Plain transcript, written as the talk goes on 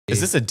Is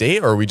this a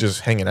date or are we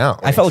just hanging out?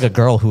 I felt like a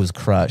girl who was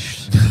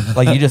crushed.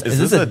 Like you just, is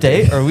this a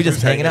date or are we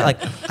just hanging out?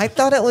 Like, I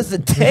thought it was a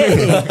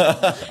date.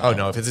 Oh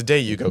no, if it's a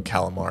date, you go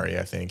calamari,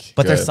 I think.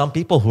 But there's some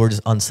people who are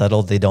just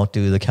unsettled. They don't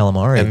do the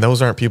calamari. And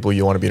those aren't people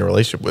you want to be in a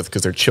relationship with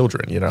because they're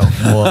children, you know?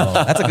 Whoa,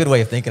 that's a good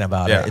way of thinking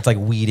about it. It's like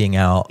weeding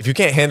out. If you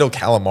can't handle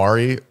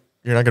calamari,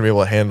 you're not going to be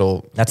able to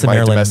handle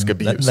domestic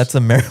abuse. That's a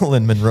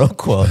Marilyn Monroe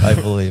quote, I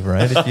believe,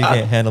 right? If you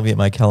can't handle me at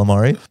my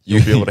calamari,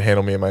 you'll be able to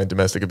handle me in my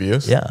domestic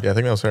abuse? Yeah. Yeah, I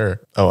think that was her.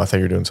 Oh, I thought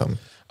you were doing something.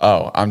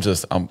 Oh,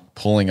 I'm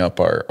pulling up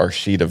our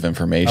sheet of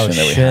information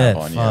that we have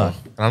on you. And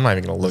I'm not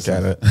even going to look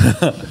at it.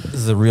 This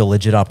is a real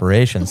legit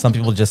operation. Some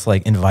people just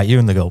like invite you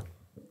and they go,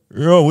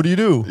 "Yo, what do you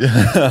do?"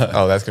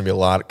 Oh, that's going to be a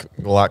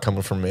lot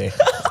coming from me.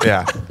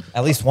 Yeah.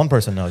 At least one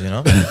person knows, you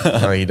know?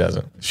 No, he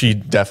doesn't. She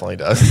definitely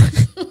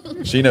does.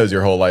 She knows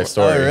your whole life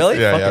story. Oh,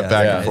 really? Yeah,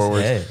 back and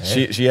forward.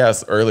 Hey. She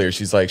asked earlier,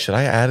 she's like, should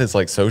I add his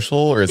like social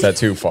or is that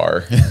too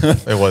far?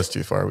 It was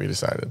too far, we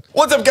decided.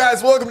 What's up,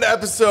 guys? Welcome to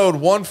episode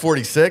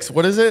 146.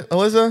 What is it,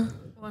 Alyssa?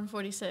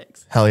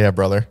 146. Hell yeah,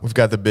 brother. We've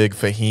got the big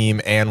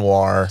Fahim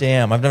Anwar.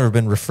 Damn, I've never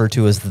been referred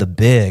to as the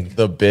big.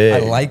 The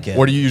big. I like it.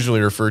 What do you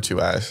usually refer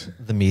to as?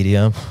 The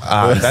medium.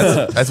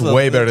 That's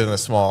way better than the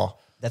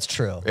small. That's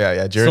true.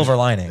 Yeah. Jared, Silver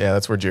lining. Yeah,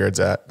 that's where Jared's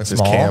at. That's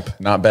Small? his camp.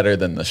 Not better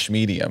than the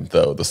schmedium,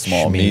 though, the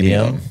small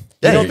medium.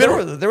 Yeah, you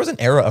know, there was an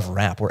era of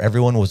rap where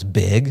everyone was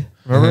big,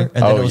 remember?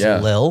 And then it was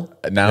Lil.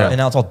 And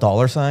now it's all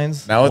dollar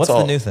signs. Now What's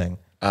the new thing?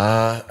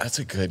 That's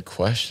a good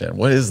question.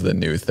 What is the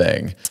new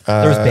thing?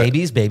 There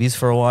was babies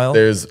for a while.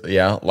 There's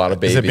a lot of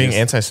babies. Is it being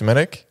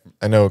anti-Semitic?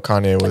 I know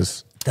Kanye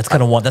was. That's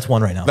kind of one. That's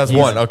one right now. That's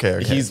one.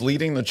 Okay. He's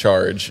leading the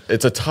charge.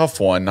 It's a tough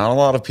one. Not a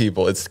lot of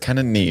people. It's kind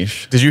of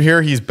niche. Did you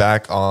hear he's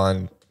back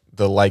on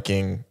the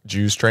liking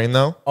Jews train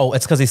though? Oh,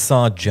 it's because he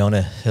saw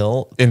Jonah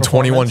Hill in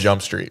 21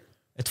 Jump Street.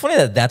 It's funny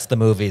that that's the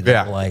movie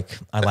that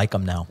I like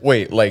him now.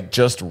 Wait, like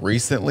just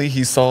recently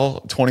he saw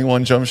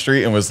 21 Jump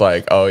Street and was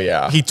like, oh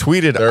yeah. He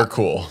tweeted, they're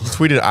cool. He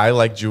tweeted, I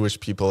like Jewish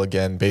people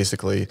again,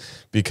 basically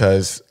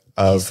because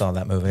of. He saw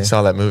that movie. He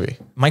saw that movie.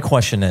 My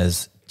question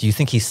is, do you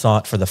think he saw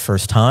it for the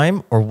first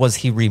time or was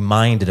he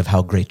reminded of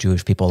how great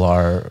Jewish people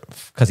are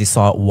because he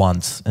saw it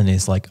once and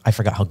he's like, I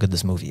forgot how good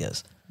this movie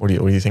is? What do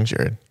you think,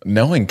 Jared?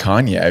 Knowing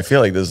Kanye, I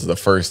feel like this is the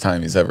first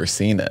time he's ever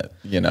seen it.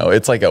 You know,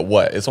 it's like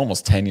it's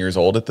almost 10 years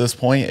old at this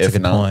point. That's a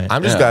good point.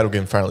 I'm just glad we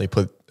can finally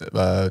put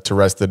to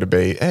rest the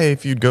debate. Hey,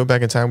 if you'd go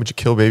back in time, would you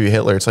kill baby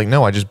Hitler? It's like,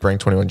 no, I just bring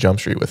 21 Jump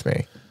Street with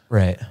me.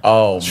 Right.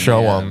 Oh,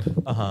 show him.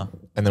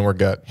 And then we're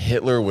good.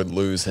 Hitler would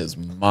lose his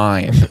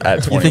mind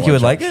at 21 You think he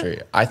would Jump like Street.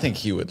 it? I think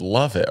he would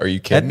love it. Are you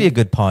kidding? That'd be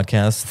a good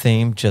podcast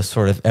theme. Just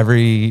sort of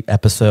every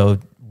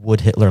episode,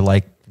 would Hitler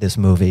like this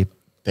movie?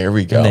 There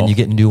we go. And then you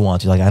get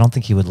nuance. You're like, I don't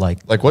think he would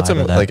like what's a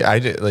like I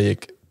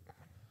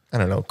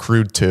don't know,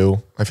 Crude 2.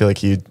 I feel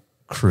like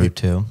Crude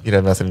 2. He'd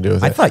have nothing to do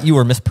with it. I thought you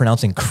were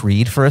mispronouncing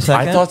Creed for a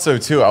second. I thought so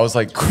too. I was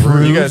like,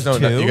 Crude. You guys know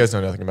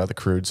nothing about the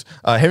Crudes.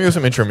 Hit me with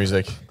some intro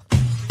music.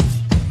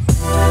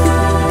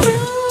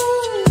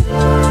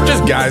 We're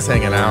just guys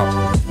hanging out.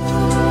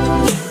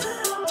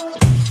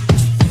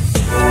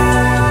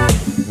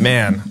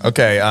 Man,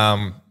 okay.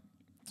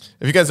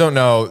 If you guys don't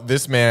know,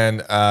 this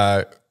man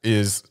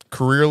is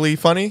careerly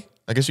funny,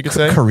 I guess you could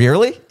say.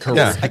 Careerly?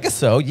 Yeah. I guess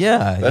so.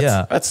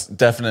 Yeah. That's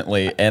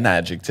definitely an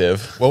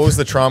adjective. What was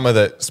the trauma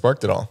that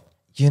sparked it all?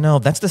 You know,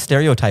 that's the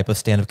stereotype of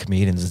stand-up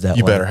comedians is that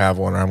you better have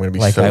one or I'm going to be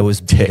like so I was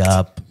ticked. beat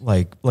up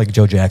like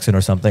Joe Jackson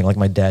or something. Like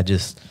my dad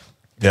just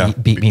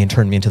beat me and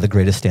turned me into the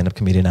greatest stand-up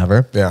comedian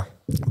ever. Yeah.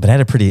 But I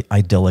had a pretty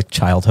idyllic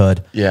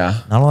childhood.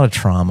 Yeah. Not a lot of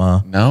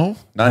trauma. No?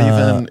 Not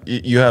even,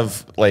 you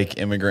have like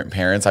immigrant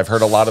parents. I've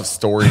heard a lot of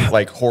stories,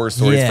 like horror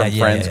stories from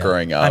friends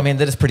growing up. I mean,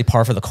 that is pretty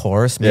par for the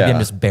course. Maybe I'm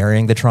just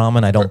burying the trauma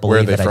and I don't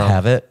believe that I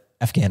have it.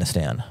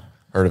 Afghanistan.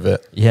 Heard of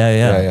it.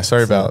 Yeah.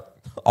 Sorry about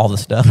all the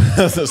stuff.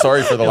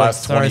 Sorry for the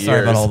last 20 years.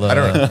 Sorry about all the... I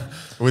don't know.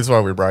 This is why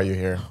we brought you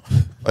here.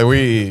 Like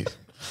we...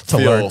 to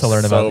learn so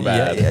about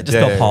bad. Yeah, just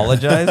to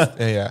apologize.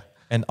 Yeah.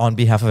 And on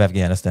behalf of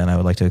Afghanistan, I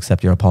would like to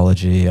accept your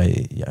apology.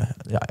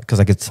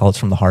 Because I could tell it's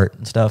from the heart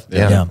and stuff.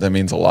 Yeah, that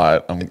means a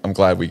lot. I'm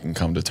glad we can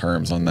come to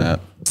terms on that.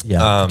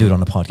 Yeah, do it on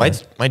the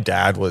podcast. My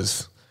dad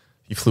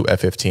he flew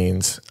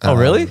F-15s. Oh,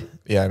 really?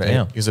 Yeah,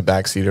 and he was a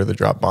backseater that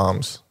dropped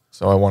bombs.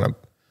 So I want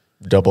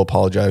to double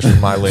apologize for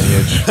my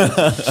lineage.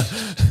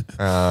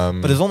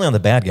 But it was only on the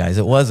bad guys.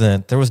 There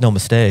was no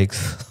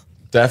mistakes.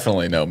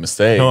 Definitely no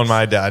mistakes. No, on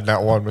my dad,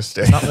 not one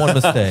mistake. Not one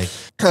mistake.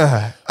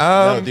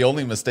 No, the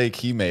only mistake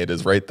he made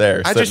is right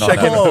there. I just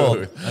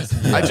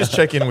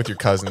check in with your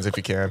cousins if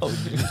you can.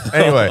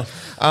 Anyway,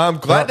 I'm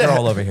glad they're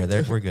all over here.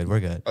 We're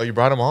good. Oh, you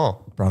brought them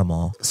all. Brought them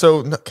all.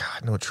 So,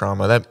 no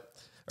trauma. Are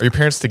your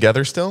parents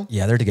together still?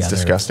 Yeah, they're together.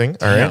 It's disgusting.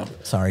 All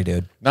right. Sorry,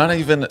 dude. Not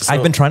even.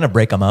 I've been trying to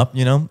break them up,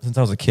 since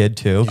I was a kid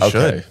too. You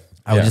should.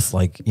 I would just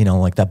like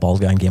that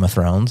bald guy in Game of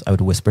Thrones. I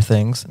would whisper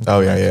things.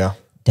 Oh, yeah.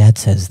 Dad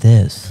says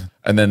this.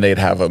 And then they'd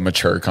have a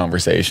mature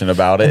conversation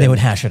about it. And they would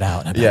hash it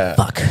out. Yeah.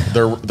 Like, fuck.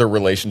 Their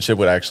relationship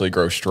would actually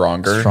grow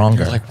stronger.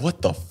 You're like,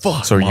 what the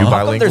fuck? So are you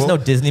bilingual? There's no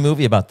Disney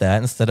movie about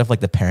that. Instead of like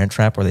The Parent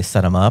Trap where they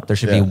set them up, there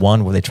should be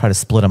one where they try to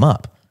split them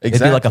up. It'd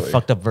be like a Exactly.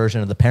 fucked up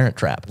version of The Parent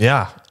Trap.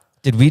 Yeah.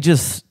 Did we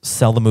just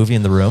sell the movie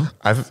in the room?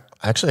 I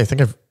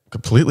think I've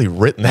completely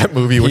written that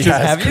movie, which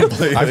Yes, is have you?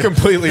 completely. I've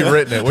completely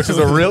written it, which is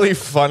a really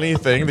funny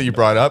thing that you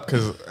brought up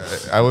because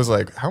I was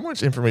like, how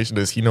much information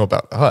does he know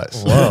about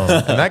us? Whoa.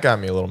 And that got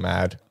me a little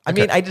mad. I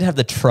mean, I did have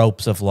the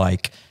tropes of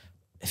like,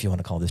 if you want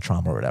to call this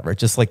trauma or whatever,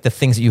 just like the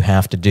things that you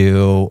have to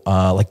do,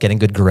 like getting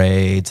good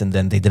grades, and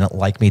then they didn't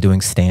like me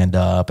doing stand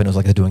up, and it was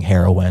like they're doing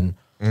heroin.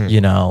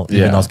 You know,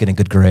 even though I was getting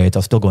good grades, I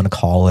was still going to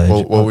college.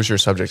 Well, what was your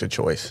subject of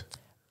choice?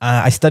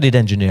 I studied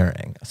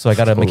engineering, so I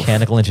got a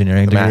mechanical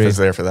engineering The degree. math is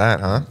there for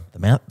that, huh? The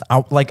math,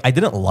 I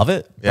didn't love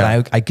it, Yeah.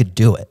 but I could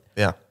do it.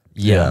 Yeah.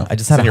 Yeah, I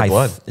just It's had in a your high.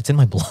 blood. It's in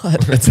my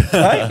blood.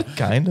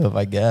 kind of,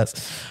 I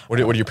guess. What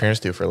do your parents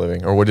do for a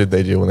living, or what did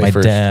they do when they My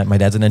first? my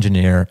dad's an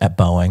engineer at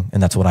Boeing,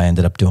 and that's what I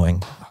ended up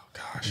doing. Oh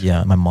gosh.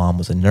 Yeah, my mom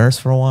was a nurse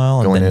for a while,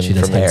 and Going then in she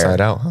does from hair.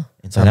 inside out, huh?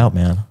 Inside out,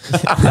 man.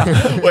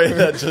 Wait,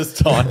 that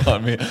just dawned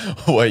on me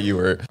what you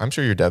were. I'm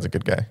sure your dad's a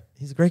good guy.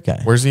 He's a great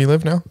guy. Where's he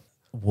live now?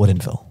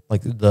 Woodinville,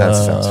 like the. That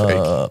sounds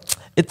fake.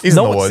 It's He's in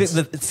no the one- woods.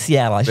 it's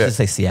Seattle. I should Yeah. just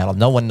say Seattle.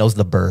 No one knows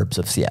the burbs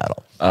of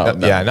Seattle. Oh,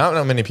 no. Yeah,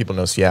 not many people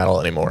know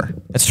Seattle anymore.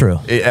 It's true.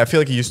 I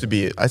feel like it used to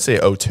be, I'd say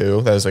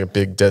 '02. That was like a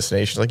big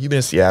destination. Like, you've been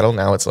in Seattle.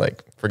 Now it's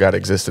like, forgot it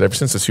existed ever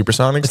since the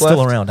Supersonics It's left.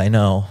 still around. I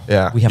know.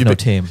 Yeah. we have You no big-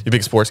 team. You a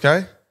big sports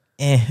guy?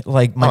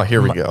 Like my, Oh,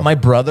 here we go. My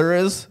brother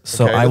is,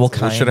 so Okay, I will we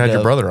kind should have had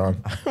your brother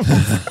on.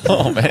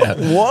 Oh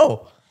man.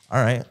 Whoa!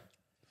 All right,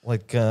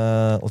 like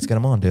let's get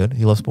him on, dude.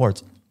 He loves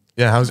sports.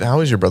 Yeah, how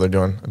is your brother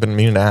doing? I've been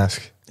meaning to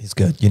ask. He's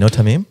good. You know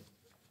Tamim?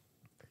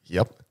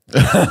 Yep.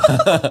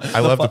 I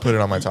love to put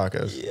it on my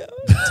tacos. Yeah,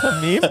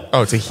 Tamim.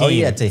 Oh, Tahini. Oh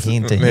yeah,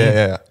 Tahini.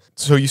 Yeah.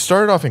 So you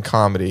started off in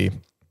comedy.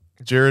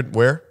 Jared,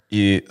 where?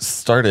 He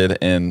started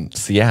in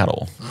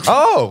Seattle.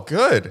 Oh,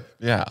 good.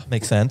 Yeah.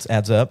 Makes sense.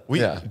 Adds up.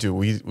 We've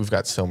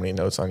got so many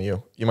notes on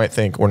you. You might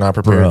think we're not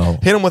prepared. Bro.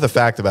 Hit him with a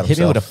fact about Hit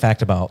me himself. with a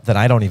fact about that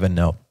I don't even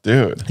know.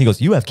 Dude. He goes,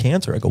 "You have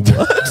cancer." I go,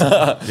 "What?"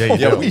 Yeah, you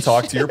Yeah, do. we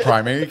talked to your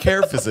primary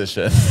care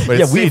physician. But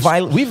Yeah, it's we stage,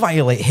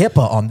 violate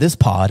HIPAA on this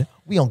pod.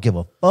 We don't give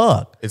a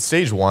fuck. it's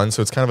stage one,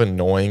 so it's kind of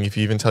annoying if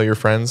you even tell your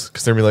friends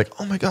because they'll be like,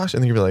 "Oh my gosh,"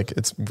 and then you'll be like,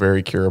 "It's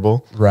very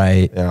curable."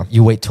 Right. Yeah.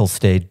 You wait till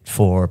stage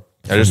 4.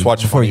 I just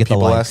watched before Funny you get the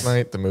People likes. last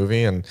night, the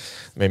movie, and it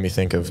made me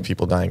think of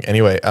people dying.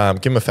 Anyway,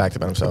 give him a fact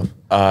about himself.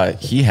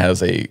 He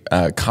has a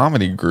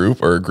comedy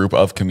group or a group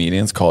of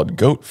comedians called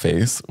Goat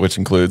Face, which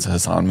includes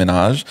Hassan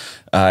Minhaj,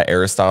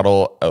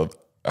 Aristotle,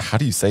 how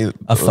do you say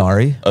it?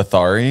 Athari.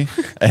 Athari,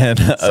 and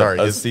Sorry,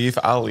 Asif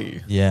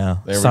Ali. Yeah.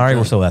 There we Sorry, go.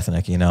 we're so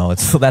ethnic. You know,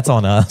 it's that's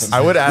on us. I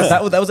would ask.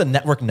 That was a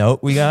network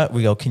note we got.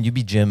 We go, can you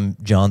be Jim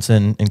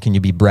Johnson and can you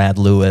be Brad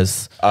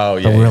Lewis? Oh,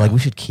 yeah, But we were yeah. like, we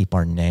should keep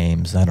our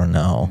names. I don't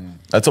know,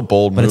 That's a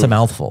bold but move. it's a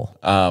mouthful.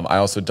 I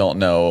also don't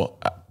know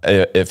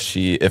if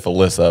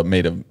Alyssa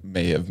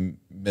may have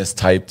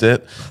mistyped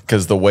it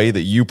because the way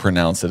that you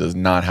pronounce it is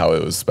not how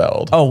it was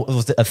spelled. Oh,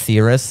 was it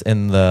Atheris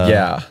in the?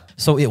 Yeah.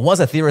 So it was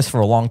Atheris for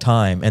a long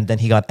time, and then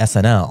he got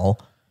SNL,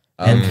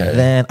 and Okay.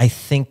 then I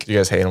think Do you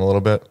guys hate him a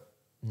little bit?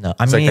 no,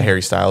 I It's mean like the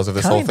Harry Styles of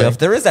this whole kind thing. of.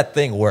 There is that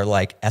thing where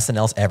like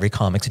SNL's every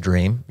comic's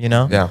dream, you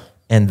know? Yeah.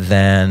 And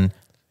then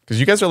Because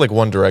you guys are like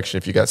One Direction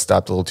if you got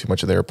stopped a little too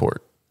much at the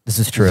airport. this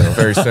is true.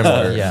 Very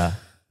similar. Yeah.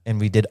 And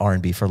we did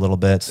R&B for a little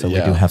bit, so we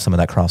Yeah. do have some of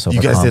that crossover.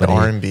 You guys did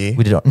comedy. R&B?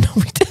 We did. No,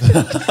 we did.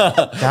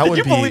 That would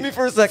you be believe me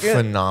for a second?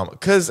 phenomenal.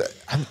 Because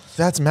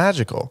that's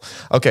magical.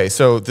 Okay,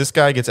 so this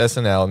guy gets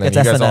SNL, and then It's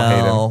you guys all hate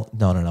him.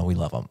 SNL. No, we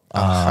love him.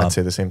 I'd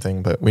say the same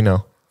thing, but we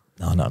know.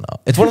 No.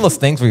 It's one of those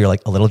things where you're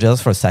like a little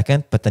jealous for a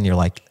second, but then you're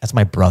like, that's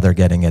my brother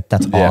getting it.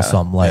 That's Yeah.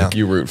 awesome. Like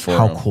You root for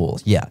how him. cool.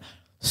 Yeah.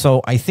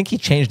 So I think he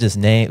changed his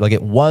name. Like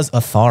it was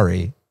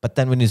Athari, but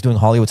then when he was doing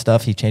Hollywood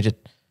stuff, he changed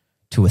it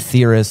to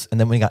Atheris. And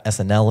then when he got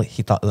SNL,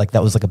 he thought like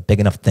that was like a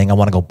big enough thing. I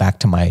want to go back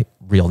to my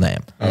real name.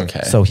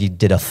 Okay. So he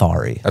did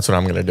Athari. That's what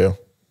I'm going to do.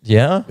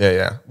 Yeah?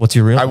 Yeah. What's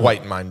your real I name?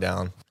 whiten mine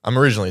down. I'm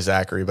originally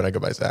Zachary, but I go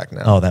by Zach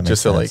now. Oh, that makes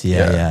Just so sense. like,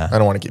 Yeah. I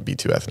don't want to be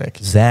too ethnic.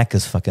 Zach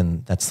is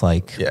fucking, that's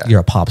like, Yeah.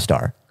 you're a pop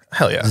star.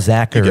 Hell yeah. You get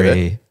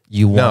Zachary, it?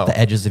 you want No. the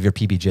edges of your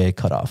PBJ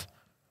cut off.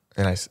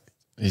 And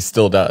He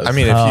still does. I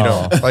mean, if you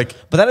don't like,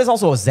 But that is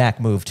also a Zach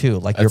move too.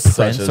 Like That's your such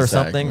Prince a or Zach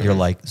something, move. you're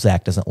like,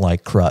 Zach doesn't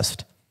like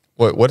crust.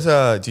 what's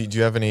do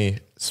you have any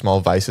small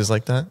vices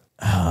like that?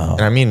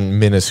 And I mean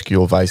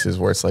minuscule vices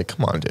where it's like,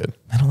 come on, dude.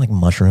 I don't like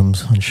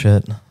mushrooms and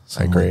shit. So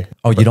I I'm agree. like-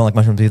 oh, you don't like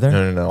mushrooms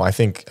either? No. I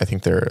think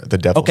they're the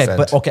devil. Okay, sent.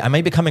 but okay, I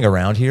may be coming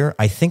around here.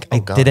 I think I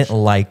gosh. didn't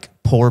like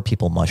poor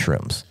people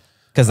mushrooms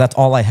because that's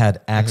all I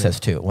had access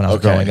to when I was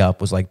Okay. growing up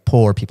was like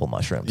poor people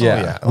mushrooms.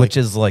 Yeah. yeah, which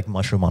is like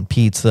mushroom on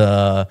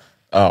pizza.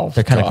 Oh,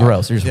 They're kind of God.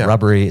 gross. They're just Yeah.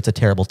 rubbery. It's a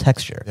terrible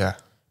texture. Yeah.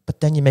 But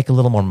then you make a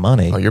little more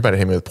money. Oh, you're about to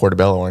hit me with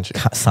portobello, aren't you?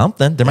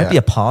 Something. There might Yeah. be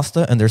a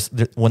pasta, and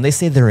when they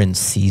say they're in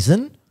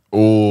season,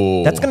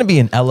 Ooh, that's going to be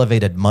an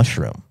elevated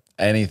mushroom.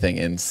 anything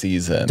in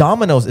season.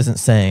 Domino's isn't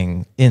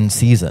saying in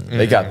season.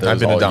 They got those I've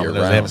been all to year Domino's. They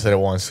haven't round. said it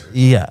once.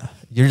 Yeah,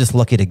 you're just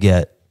lucky to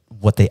get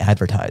what they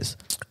advertise.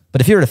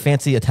 But if you're at a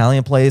fancy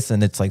Italian place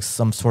and it's like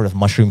some sort of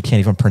mushroom you can't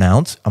even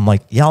pronounce, I'm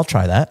like, yeah, I'll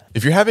try that.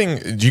 If you're having,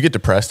 do you get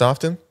depressed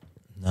often?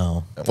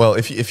 No. Well,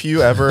 if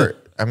you ever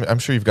I'm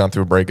sure you've gone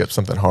through a breakup,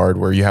 something hard,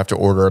 where you have to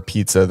order a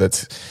pizza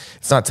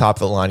it's not top of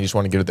the line. You just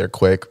want to get it there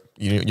quick.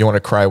 You want to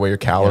cry away your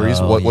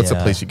calories. Oh, What's the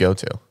yeah. place you go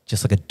to?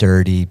 Just like a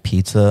dirty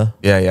pizza.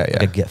 Yeah.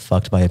 Like a get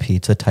fucked by a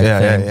pizza type Yeah,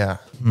 thing. yeah.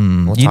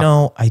 You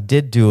know, I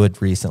did do it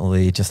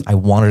recently. Just I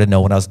wanted to know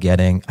what I was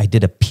getting. I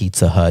did a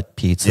Pizza Hut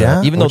pizza,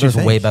 Yeah? even though What'd you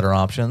there's way think? better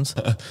options.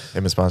 They've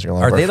been sponsoring a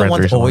lot Are of our they the friends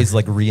ones recently. always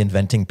like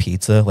reinventing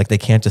pizza? Like they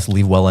can't just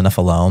leave well enough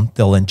alone.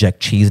 They'll inject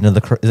cheese into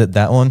the. Is it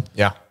that one?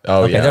 Yeah.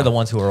 Oh, Okay, yeah. they're the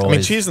ones who are I always.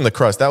 mean, cheese in the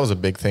crust, that was a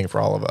big thing for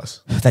all of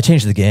us. That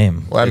changed the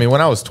game. Well, I mean, when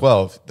I was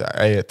 12,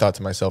 I thought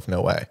to myself,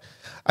 no way.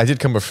 I did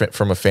come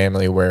from a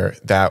family where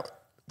that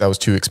was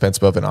too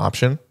expensive of an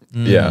option.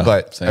 Yeah.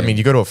 But same. I mean,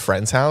 you go to a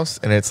friend's house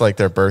and it's like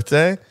their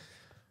birthday.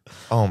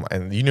 Oh, my,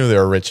 and you knew they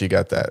were rich. You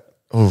got that.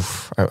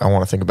 Oof. I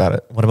want to think about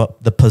it. What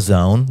about the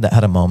Pizzone that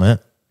had a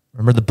moment?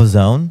 Remember the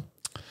Pizzone?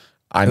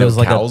 I know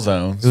like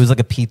calzones. It was like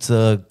a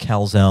pizza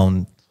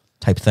calzone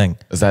type thing.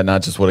 Is that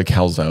not just what a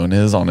calzone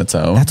is on its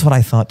own? That's what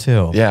I thought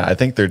too. Yeah, I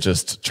think they're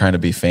just trying to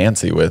be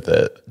fancy with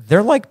it.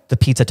 They're like the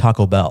pizza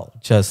Taco Bell.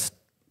 Just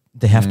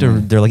they have to.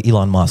 They're like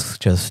Elon Musk.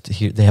 Just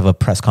they have a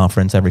press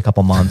conference every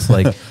couple months.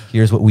 Like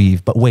here's what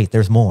we've. But wait,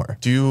 there's more.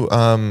 Do you,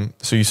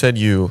 so you said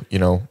you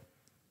know,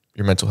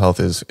 your mental health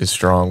is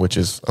strong, which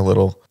is a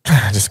little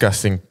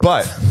disgusting.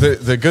 But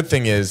the good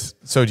thing is,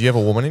 so do you have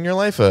a woman in your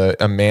life,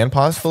 a man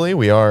possibly?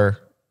 We're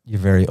You're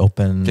very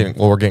open.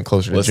 getting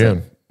closer to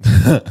Listen.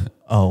 June.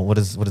 Oh, what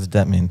does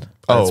that mean?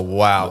 Oh,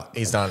 wow.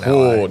 He's not an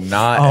Oh, ally.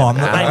 not. Oh, an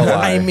I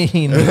ally.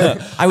 mean,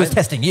 I was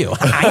testing you.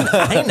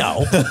 I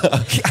know.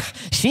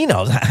 She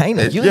knows. I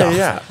know. You know.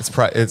 Yeah. It's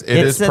pride. It's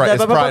Pride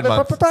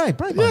Month. Pride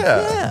Month.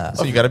 Yeah.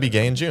 So you got to be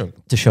gay in June.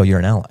 To show you're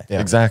an ally. Yeah.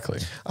 Exactly.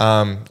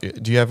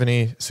 Do you have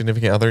any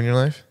significant other in your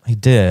life? I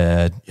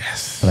did.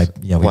 Yes. But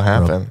What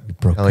happened? We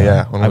broke Hell up.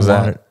 yeah. When was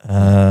that?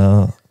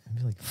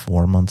 Maybe like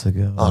 4 months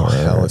ago. Oh,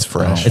 hell, it's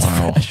fresh. It's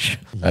Wow. fresh.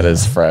 That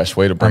is fresh.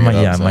 Way to I bring might, it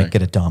up. yeah, I might Zach.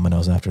 get a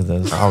Domino's after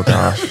this. Oh,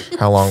 gosh.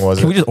 How long was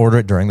Can it? we just order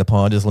it during the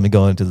pod? Just let me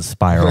go into the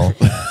spiral.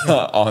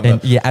 On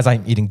And the, yeah, as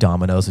I'm eating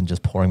Domino's and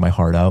just pouring my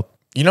heart out.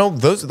 You know,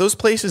 those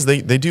places,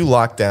 they do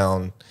lock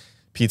down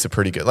pizza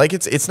pretty good. Like,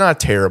 it's not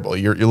terrible.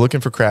 You're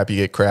looking for crap, you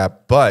get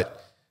crap, but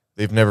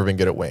they've never been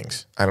good at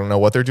wings. I don't know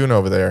what they're doing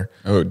over there.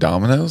 oh,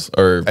 Domino's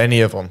or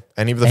Any of them.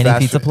 Any of the Any fast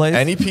pizza food- place?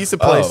 Any pizza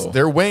place. Oh.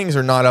 Their wings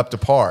are not up to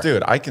par.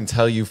 dude, I can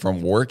tell you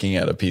from working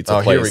at a pizza Oh,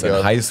 here we place in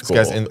go. high This school.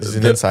 guy's is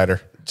an insider.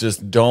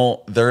 Just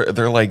don't.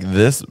 They're like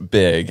this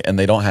big and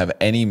they don't have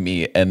any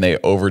meat and they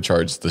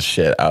overcharge the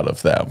shit out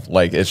of them.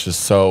 Like it's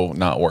just so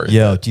not worth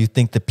Yo, it. do you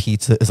think the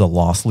pizza is a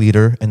loss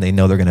leader and they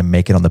know they're going to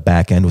make it on the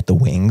back end with the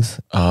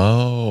wings?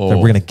 Oh, That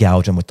we're going to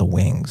gouge them with the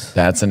wings.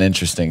 that's an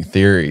interesting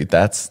theory.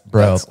 Bro,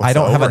 Bro, what's I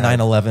don't the have a overhead?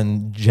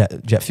 911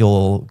 jet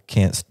fuel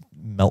can't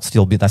melt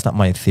steel. That's not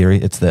my theory.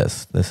 It's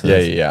this. This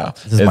is yeah.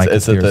 This is my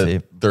It's that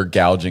conspiracy. they're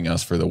gouging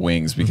us for the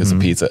wings because of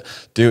pizza.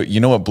 Dude, you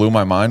know what blew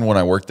my mind when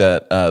I worked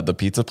at the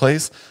pizza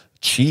place?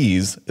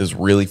 Cheese is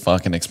really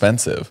fucking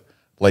expensive.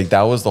 Like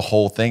that was the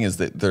whole thing is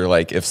that they're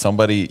like, if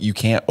somebody, you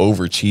can't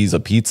over cheese a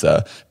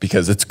pizza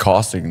because it's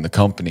costing the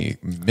company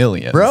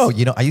millions. Bro,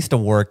 you know, I used to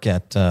work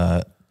at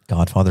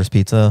Godfather's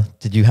Pizza.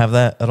 Did you have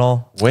that at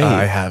all? Wait,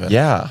 I haven't.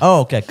 Yeah.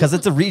 Oh, okay. Because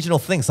it's a regional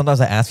thing.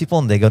 Sometimes I ask people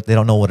and they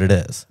don't know what it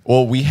is.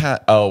 Well, we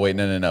had, oh, wait,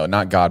 no,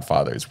 not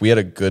Godfather's. We had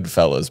a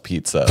Goodfellas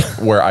pizza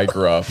where I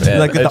grew up. And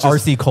Like the it just-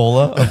 RC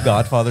Cola of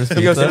Godfather's Pizza.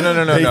 He goes,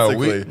 no.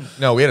 Basically.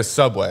 We had a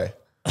Subway.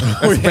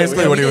 That's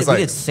basically what he was like.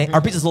 Our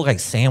pizzas look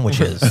like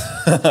sandwiches.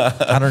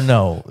 I don't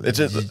know. It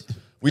just,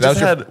 we That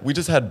just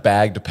was your- had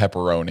bagged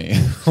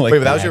pepperoni. Like Wait,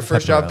 but that was your Bag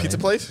first job pepperoni. pizza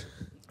place?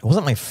 It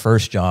wasn't my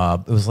first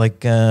job. It was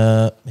like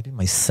maybe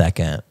my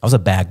second. I was a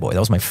bag boy. That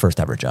was my first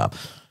ever job.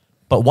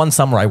 But one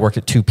summer I worked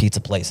at 2 pizza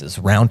places,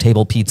 Round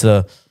Table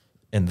Pizza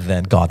and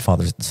then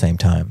Godfather's at the same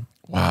time.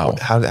 Wow.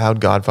 How'd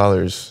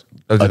Godfather's...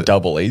 A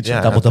double agent.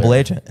 Yeah. Double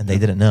agent. And they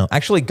didn't know.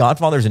 Actually,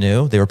 Godfathers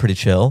knew. They were pretty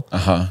chill.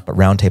 But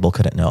Round Table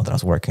couldn't know that I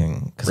was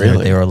working because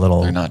Really? they were a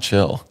little... They're not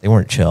chill. They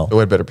weren't chill. Who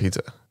had better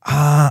pizza?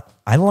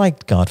 I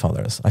liked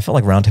Godfathers. I felt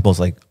like Round Table was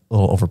like a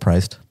little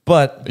overpriced.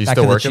 But you back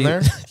still to the working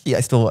there? Yeah,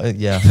 I still,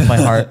 yeah, my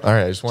heart. All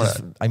right, I just want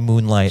to... I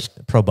moonlight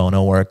pro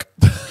bono work.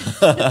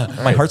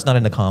 My heart's not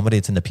into comedy;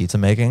 it's into pizza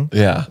making.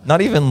 Yeah.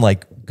 Not even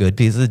like good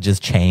pizza,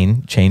 just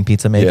chain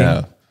pizza making.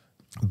 Yeah.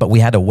 But we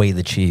had to weigh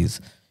the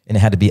cheese, and it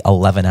had to be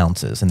 11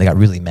 ounces, and they got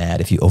really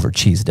mad if you over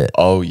cheesed it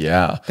Oh,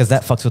 yeah. because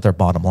that fucks with their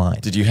bottom line.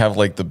 Did you have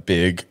like the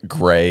big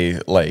gray,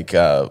 like,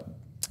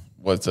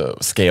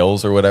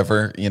 scales or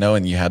whatever, you know,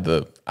 and you had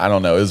the, I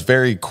don't know, it was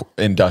very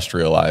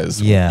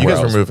industrialized. Yeah. You where guys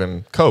I were was-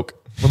 moving Coke,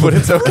 but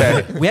it's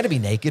okay. We had to be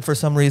naked for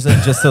some reason,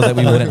 just so that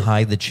we wouldn't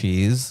hide the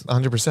cheese.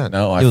 100%.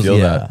 No, I It was- feel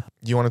yeah. that.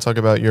 Do you want to talk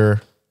about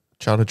your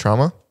childhood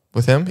trauma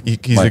with him?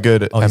 He's My- a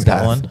good Oh, he's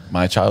got empath. one?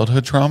 My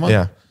childhood trauma?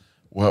 Yeah.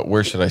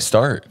 Where should I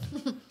start?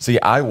 See,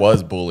 I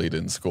was bullied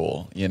in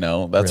school, you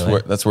know,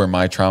 Really? that's where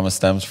my trauma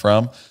stems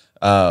from.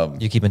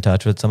 You keep in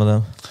touch with some of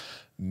them?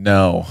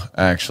 No,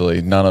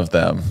 actually, none of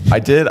them.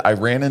 I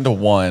ran into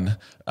one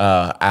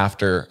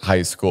after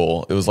high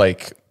school. It was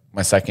like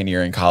my second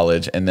year in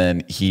college, and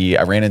then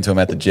I ran into him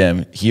at the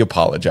gym. He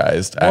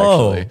apologized.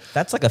 Whoa, Actually,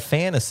 that's like a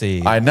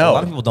fantasy. I know. A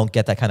lot of people don't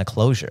get that kind of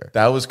closure.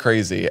 that was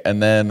crazy.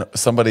 And then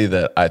somebody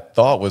that I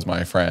thought was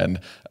my friend,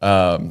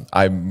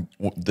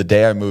 the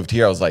day I moved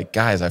here, I was like,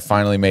 guys, I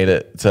finally made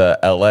it to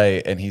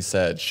LA, and he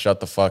said, "Shut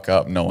the fuck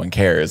up, no one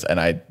cares." And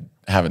I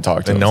haven't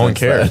talked to him. no one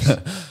since cares.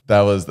 then.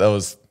 that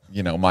was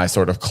my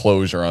sort of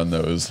closure on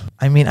those.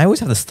 I mean, I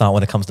always have this thought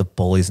when it comes to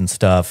bullies and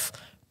stuff.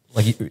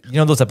 Like, you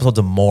know those episodes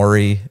of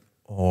Maury,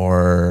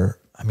 or,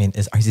 I mean,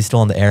 is he still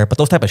on the air? But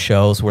those type of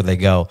shows where they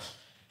go,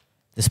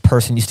 this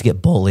person used to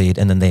get bullied,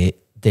 and then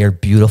they're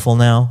beautiful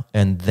now,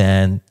 and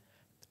then,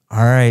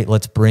 all right,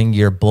 let's bring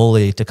your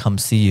bully to come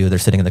see you. They're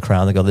sitting in the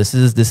crowd. They go, this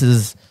is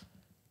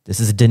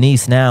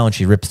Denise now, and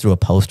she rips through a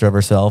poster of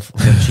herself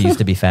when she used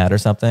to be fat or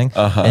something,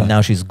 and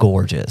now she's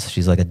gorgeous.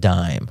 She's like a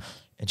dime,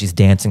 and she's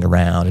dancing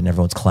around, and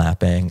everyone's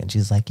clapping, and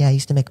she's like, yeah, you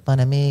used to make fun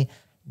of me.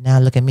 Now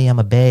look at me, I'm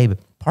a babe.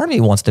 Part of me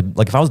wants to,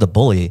 like, if I was the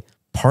bully,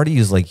 part of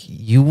you is like,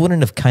 you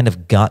wouldn't have kind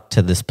of got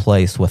to this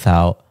place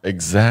without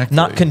Exactly.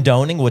 not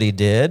condoning what he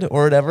did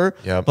or whatever.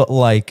 Yep. But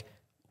like,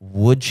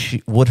 would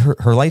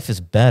her life is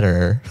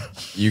better.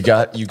 You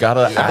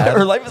gotta add.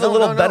 Her life is a No,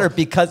 little no, no. better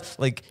because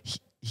like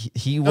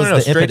he was No,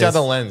 the straight impetus. down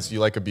the lens. You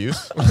like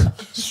abuse?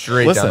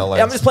 Straight Listen, down the lens.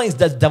 Yeah, I'm just playing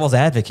devil's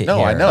advocate. No,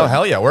 here. I know. Oh,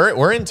 hell yeah.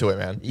 We're into it,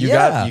 man. You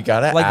Yeah.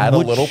 gotta Like, add a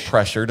would little sh-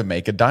 pressure to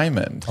make a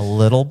diamond. A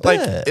little Like,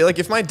 bit.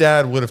 if my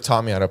dad would have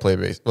taught me how to play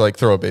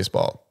throw a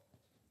baseball,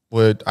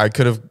 I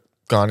could have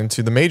gone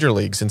into the major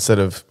leagues instead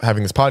of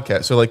having this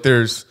podcast. So like,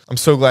 I'm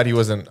so glad he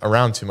wasn't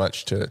around too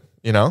much to,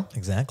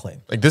 Exactly.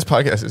 like this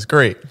podcast is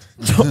great.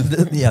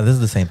 Yeah, this is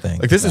the same thing.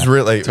 Like this is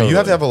really, like, you Totally.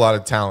 have to have a lot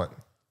of talent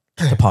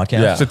the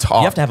podcast. Yeah. to talk.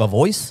 You have to have a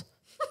voice.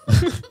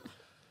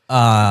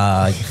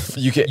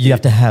 You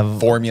have to have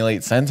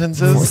formulate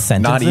sentences. Sentences?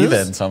 Not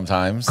even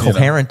sometimes.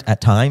 coherent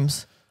at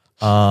times.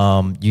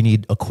 You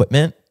need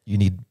equipment. You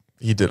need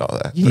He did all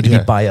that. you But need yeah.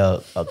 to buy a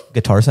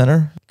Guitar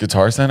Center.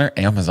 Guitar Center,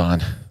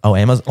 Amazon. Oh,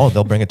 Amazon. Oh,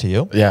 they'll bring it to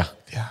you. Yeah.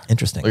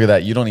 Interesting. Look at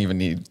that. You don't even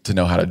need to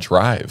know how to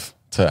drive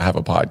to have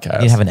a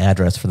podcast. You have an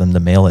address for them to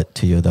mail it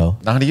to you, though.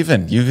 Not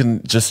even. You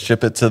can just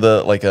ship it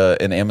to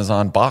an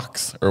Amazon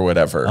box or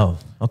whatever. Oh,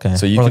 okay.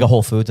 So you or like can- a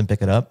Whole Foods and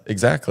pick it up.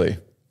 Exactly.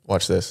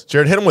 Watch this.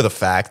 Jared, hit him with a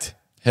fact.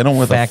 Hit them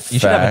with a fact. You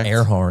should have an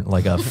air horn,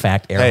 like a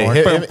fact air Hey,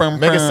 horn.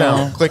 make a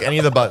sound. Click any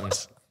of the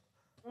buttons.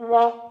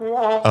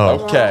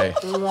 Okay.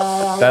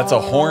 That's a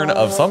horn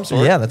of some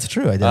sort. Yeah, that's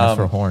true. I did ask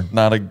for a horn.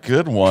 Not a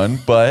good one,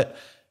 but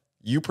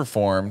you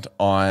performed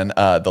on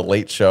The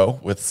Late Show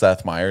with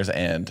Seth Meyers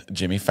and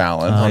Jimmy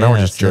Fallon. Oh, now we're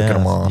just jerking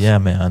them off. Yeah,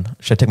 man.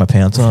 Should I take my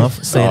pants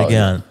off? Say it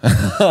again.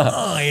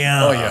 Oh,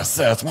 yeah. Oh, yeah,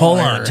 Seth Hold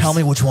on. Meyers. Tell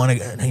me which one. You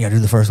gotta do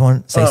the first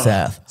one. Say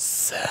Seth.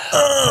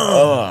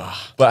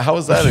 But how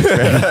was that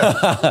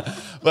experience?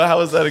 But how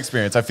was that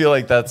experience? I feel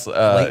like that's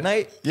Late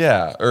night?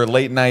 Yeah, or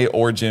late night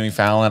or Jimmy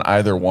Fallon,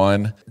 either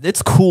one.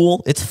 It's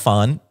cool. It's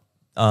fun.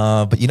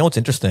 But you know what's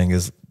interesting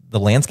is the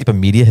landscape of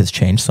media has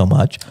changed so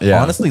much.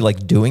 Yeah. Honestly,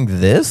 like doing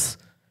this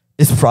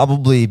is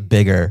probably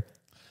bigger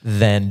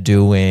than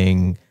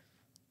doing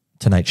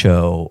Tonight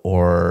Show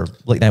or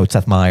Late Night with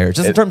Seth Meyers,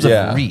 just in terms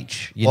yeah. of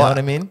reach. You know what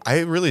I mean?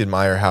 I really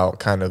admire how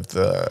kind of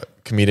the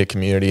comedic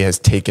community has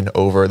taken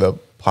over the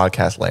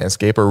podcast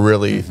landscape or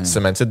really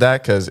cemented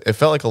that, because it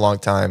felt like a long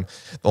time.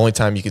 The only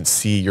time you can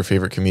see your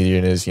favorite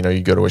comedian is,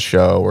 you go to a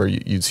show or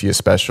you'd see a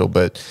special,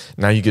 but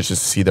now you get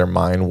just to see their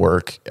mind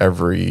work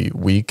every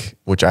week,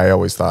 which I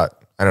always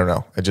thought, I don't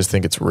know. I just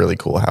think it's really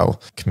cool how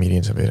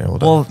comedians have been able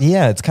to. Well,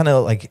 yeah, it's kind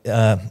of like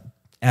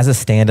as a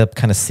stand-up,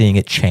 kind of seeing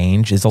it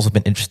change. It's also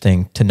been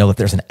interesting to know that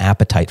there's an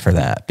appetite for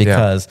that,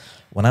 because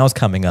when I was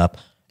coming up,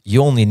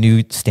 you only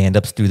knew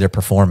stand-ups through their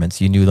performance.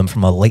 You knew them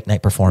from a late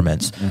night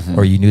performance,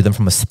 or you knew them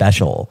from a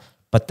special.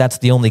 But that's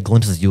the only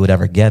glimpses you would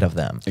ever get of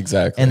them.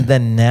 Exactly. And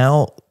then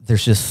now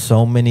there's just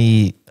so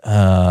many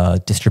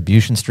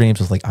distribution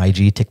streams with like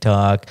IG,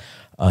 TikTok,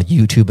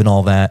 YouTube, and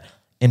all that.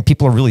 And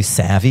people are really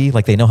savvy.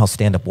 Like they know how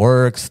stand-up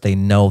works. They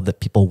know that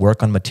people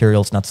work on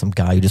material. It's not some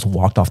guy who just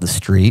walked off the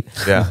street.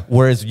 Yeah.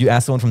 Whereas you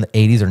ask someone from the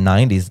 80s or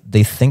 90s,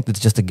 they think it's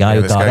just a guy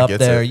who this got guy up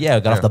gets there, it.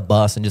 got off the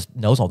bus and just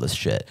knows all this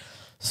shit.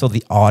 So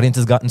the audience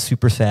has gotten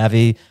super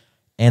savvy,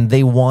 and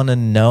they want to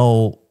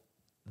know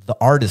the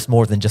artist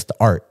more than just the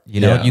art.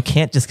 Yeah. You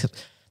can't just,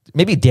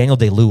 maybe Daniel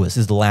Day-Lewis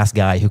is the last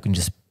guy who can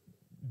just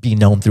be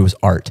known through his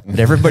art. But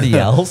everybody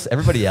else,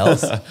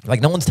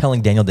 like no one's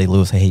telling Daniel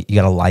Day-Lewis, hey, you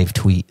got a live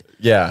tweet.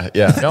 Yeah.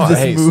 No,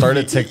 hey, start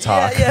a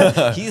TikTok.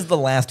 Yeah. He's the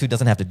last who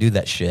doesn't have to do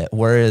that shit.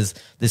 Whereas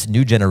this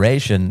new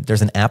generation,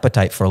 there's an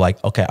appetite for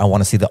like, okay, I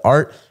want to see the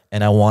art,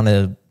 and I want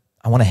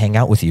to hang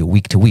out with you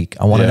week to week.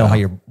 I want to know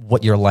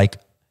what you're like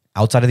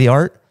outside of the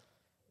art.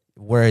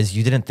 Whereas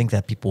you didn't think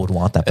that people would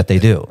want that, but they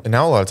do. And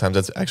now a lot of times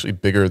that's actually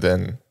bigger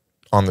than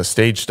on the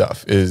stage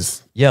stuff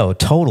is. Yo,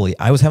 totally.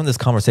 I was having this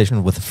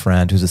conversation with a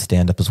friend who's a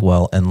stand-up as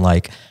well, and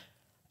like,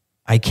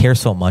 I care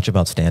so much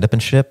about stand-up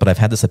and shit, but I've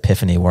had this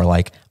epiphany where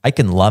like, I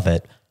can love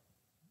it,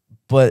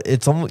 but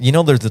it's almost,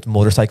 there's this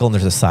motorcycle and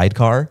there's a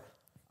sidecar.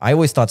 I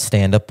always thought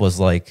stand-up was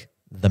like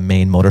the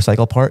main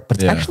motorcycle part, but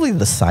it's actually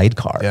the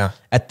sidecar. Yeah.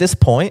 At this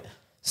point,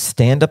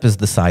 stand up is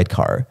the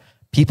sidecar.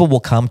 People will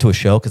come to a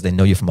show because they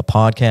know you from a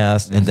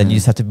podcast, and then you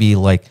just have to be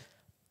like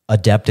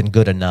adept and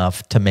good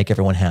enough to make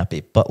everyone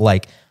happy. But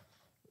like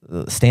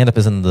stand up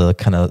is in the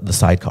kind of the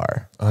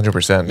sidecar.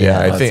 100%. Yeah,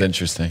 I that's think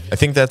interesting. I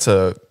think that's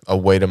a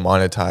way to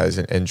monetize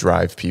and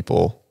drive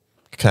people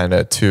kind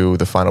of to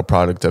the final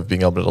product of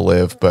being able to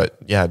live. But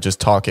yeah, just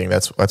talking,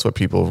 that's what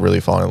people really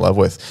fall in love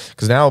with,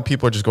 because now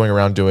people are just going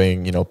around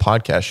doing, you know,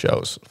 podcast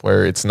shows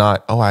where it's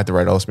not, oh, I had to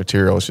write all this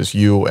material. It's just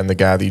you and the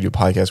guy that you do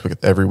podcasts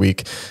with every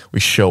week. We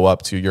show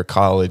up to your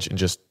college and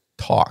just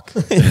talk.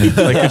 Like,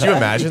 could you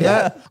imagine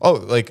that? Oh,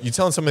 like you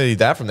telling somebody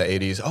that from the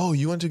 80s, oh,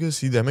 you went to go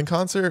see them in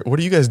concert? What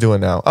are you guys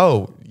doing now?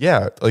 Oh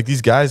yeah, like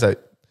these guys,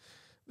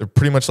 they're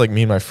pretty much like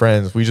me and my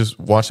friends. We just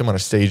watch them on a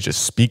stage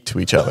just speak to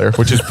each other,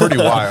 which is pretty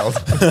wild.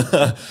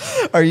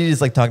 Are you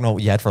just like talking about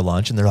what you had for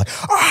lunch and they're like,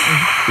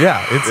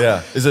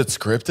 yeah, Is it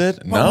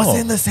scripted? What was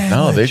in the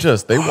sandwich? No,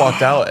 they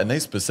walked out and they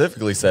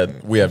specifically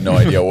said, we have no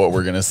idea what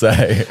we're going to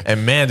say.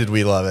 and man, did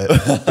we love it.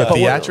 The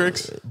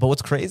theatrics. But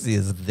what's crazy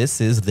is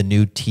this is the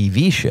new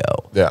TV show.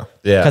 Yeah.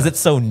 Yeah. Because it's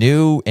so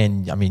new,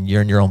 and I mean,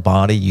 you're in your own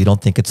body. You don't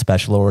think it's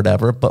special or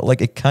whatever, but like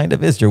it kind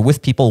of is. You're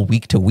with people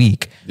week to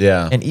week.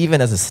 Yeah. And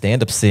even as a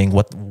stand-up, seeing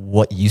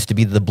what used to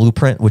be the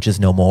blueprint, which is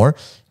no more.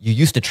 You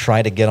used to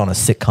try to get on a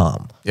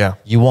sitcom. Yeah.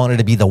 You wanted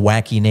to be the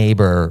wacky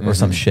neighbor or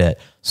some shit,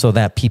 so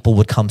that people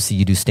would come see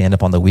you do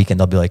stand-up on the weekend.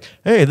 They'll be like,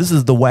 hey, this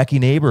is the wacky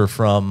neighbor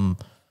from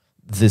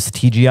this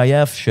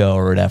TGIF show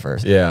or whatever.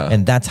 Yeah.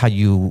 And that's how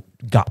you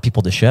got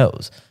people to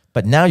shows.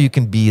 But now you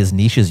can be as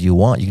niche as you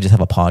want. You can just have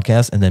a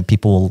podcast, and then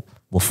people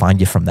will find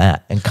you from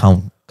that and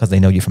come because they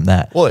know you from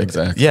that. Well,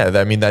 exactly. Yeah.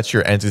 I mean, that's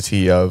your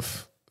entity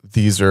of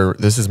this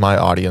is my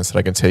audience that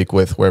I can take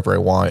with wherever I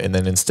want. And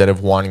then instead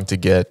of wanting to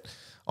get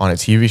on a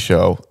TV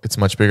show, it's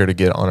much bigger to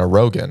get on a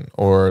Rogan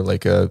or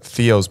like a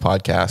Theo's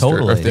podcast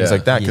or things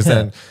like that. Because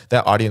then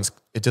that audience,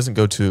 it doesn't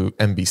go to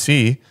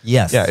NBC.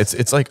 Yes. Yeah.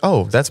 It's like,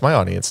 oh, that's my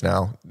audience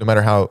now. No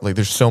matter how, like,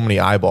 there's so many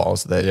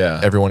eyeballs that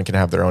everyone can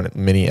have their own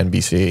mini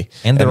NBC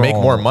and make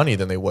more money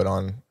than they would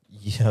on.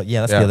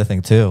 Yeah, that's the other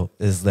thing too,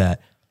 is that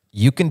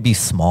you can be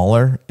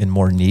smaller and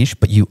more niche,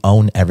 but you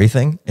own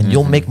everything, and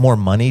you'll make more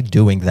money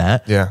doing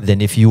that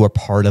than if you were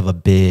part of a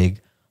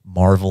big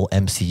Marvel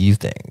MCU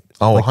thing.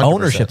 Oh, like 100%.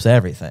 Ownership's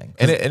everything.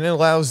 And it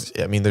allows,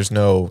 I mean, there's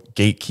no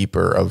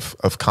gatekeeper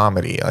of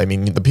comedy. I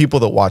mean, the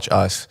people that watch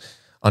us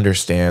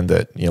understand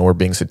that, you know, we're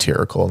being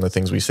satirical and the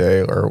things we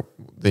say, or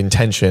the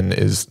intention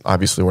is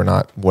obviously we're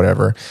not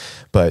whatever,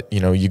 but you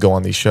know, you go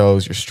on these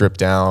shows, you're stripped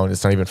down.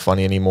 It's not even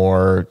funny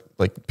anymore.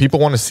 Like, people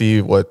want to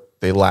see what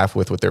they laugh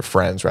with their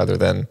friends rather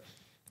than,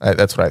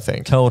 that's what I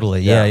think.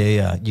 Totally.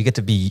 Yeah. You get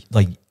to be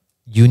like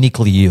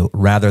uniquely you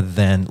rather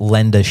than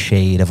lend a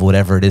shade of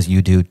whatever it is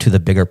you do to the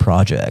bigger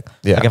project.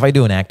 Yeah. Like if I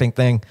do an acting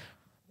thing,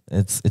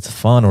 it's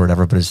fun or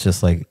whatever, but it's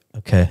just like,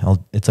 okay,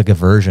 it's like a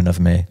version of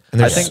me. And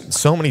there's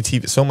so much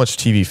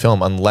TV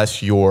film,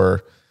 unless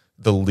you're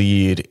the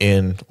lead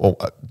in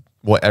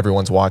what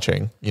everyone's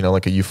watching, you know,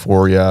 like a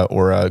Euphoria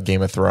or a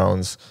Game of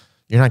Thrones.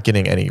 You're not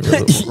getting any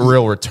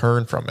real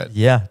return from it.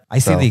 Yeah. I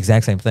see the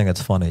exact same thing.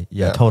 That's funny.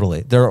 Yeah,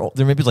 totally. There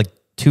may be like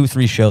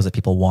 2-3 shows that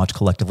people watch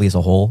collectively as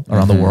a whole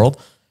around the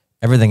world.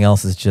 Everything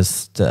else is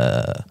just,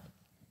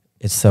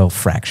 it's so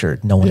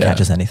fractured. No one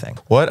catches anything.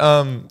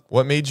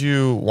 What made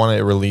you want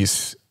to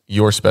release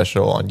your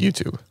special on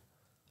YouTube?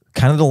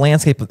 Kind of the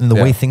landscape and the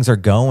way things are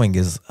going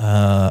is,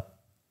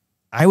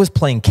 I was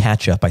playing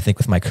catch up, I think,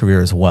 with my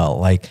career as well.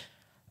 Like,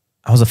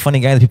 I was a funny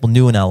guy that people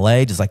knew in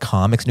LA, just like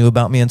comics knew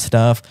about me and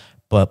stuff.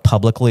 But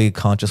publicly,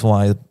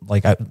 conscious-wise,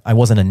 like I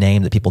wasn't a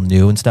name that people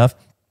knew and stuff.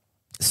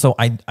 So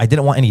I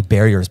didn't want any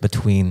barriers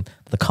between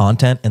the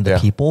content and the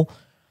people.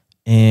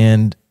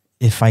 And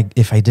if I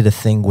did a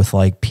thing with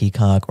like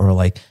Peacock or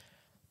like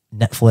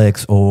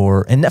Netflix,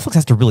 and Netflix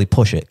has to really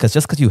push it, because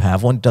just because you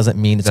have one doesn't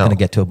mean it's going to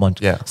get to a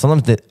bunch. Yeah.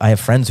 Sometimes I have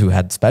friends who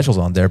had specials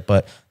on there,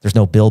 but there's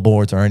no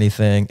billboards or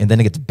anything, and then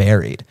it gets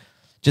buried.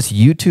 Just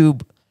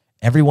YouTube,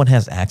 everyone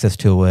has access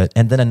to it,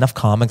 and then enough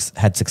comics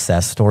had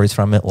success stories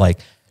from it, like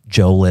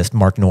Joe List,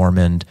 Mark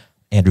Normand,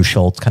 Andrew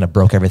Schultz kind of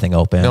broke everything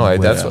open. No,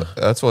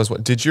 that's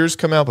what. Did yours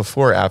come out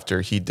before or after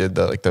he did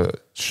the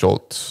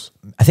Schultz?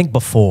 I think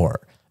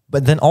before,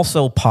 but then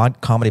also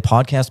comedy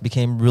podcasts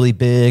became really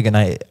big, and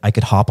I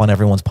could hop on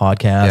everyone's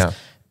podcast,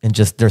 and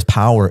just there's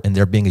power in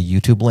there being a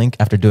YouTube link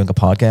after doing a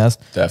podcast.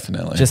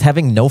 Definitely, just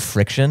having no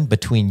friction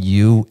between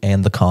you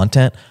and the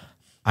content.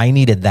 I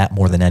needed that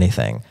more than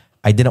anything.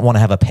 I didn't want to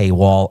have a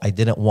paywall. I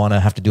didn't want to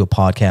have to do a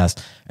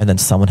podcast and then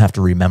someone have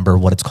to remember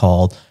what it's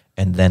called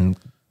and then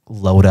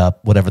load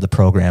up whatever the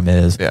program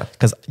is. Yeah.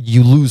 Because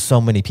you lose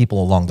so many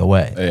people along the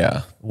way.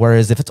 Yeah.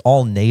 Whereas if it's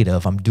all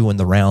native, I'm doing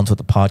the rounds with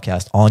the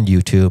podcast on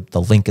YouTube.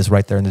 The link is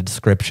right there in the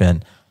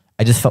description.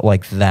 I just felt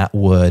like that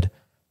would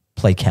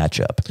play catch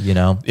up, you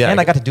know? Yeah. And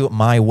I got to do it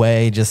my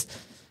way. Just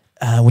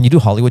when you do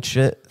Hollywood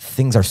shit,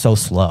 things are so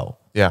slow.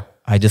 Yeah.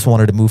 I just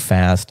wanted to move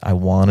fast. I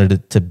wanted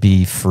it to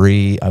be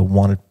free. I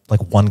wanted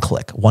like one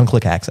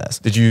click access.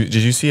 Did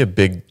you see a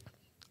big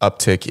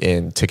uptick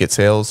in ticket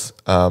sales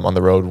on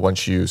the road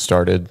once you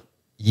started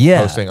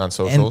posting on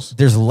socials. And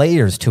there's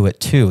layers to it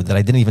too that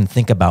I didn't even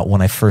think about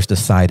when I first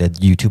decided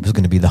YouTube was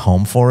going to be the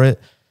home for it.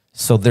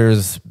 So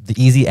there's the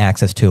easy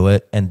access to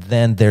it, and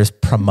then there's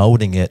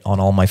promoting it on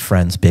all my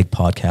friends' big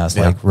podcasts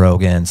like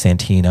Rogan,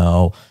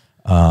 Santino,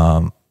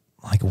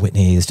 like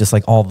Whitney's, just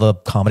like all the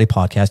comedy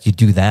podcasts. You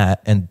do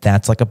that, and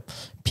that's like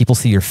people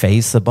see your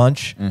face a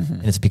bunch,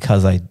 and it's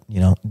because I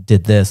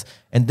did this,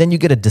 and then you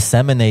get to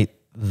disseminate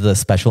the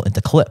special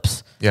into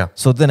clips. Yeah.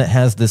 So then it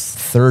has this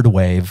third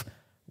wave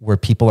where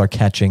people are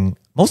catching.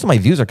 Most of my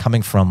views are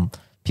coming from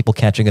people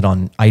catching it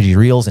on IG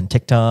Reels and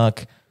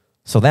TikTok.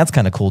 So that's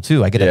kind of cool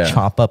too. I get to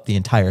chop up the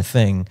entire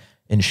thing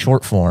in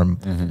short form.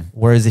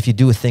 Whereas if you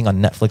do a thing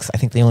on Netflix, I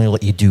think they only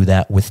let you do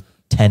that with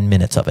 10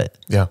 minutes of it.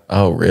 Yeah.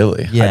 Oh,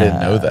 really? Yeah, I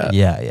didn't know that.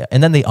 Yeah.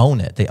 And then they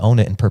own it. They own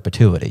it in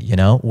perpetuity,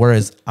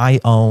 Whereas I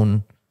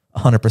own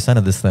 100%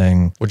 of this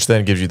thing. Which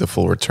then gives you the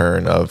full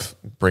return of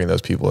bringing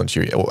those people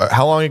into your...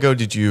 How long ago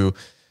did you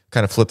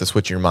kind of flip the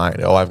switch in your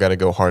mind? Oh, I've got to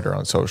go harder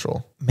on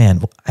social.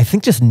 Man, I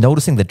think just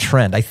noticing the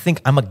trend. I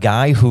think I'm a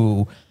guy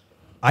who...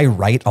 I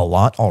write a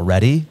lot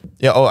already.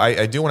 Yeah. Oh,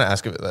 I do want to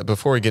ask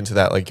before we get into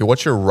that, like,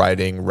 what's your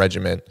writing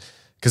regimen?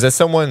 Because as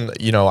someone,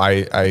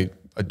 I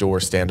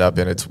adore stand up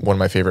and it's one of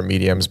my favorite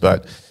mediums,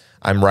 but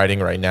I'm writing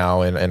right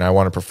now and I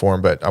want to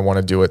perform, but I want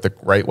to do it the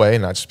right way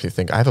and not just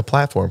think I have a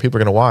platform, people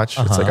are going to watch.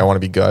 It's like, I want to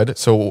be good.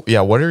 So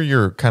yeah, what are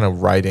your kind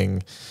of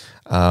writing,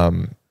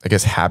 I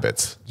guess,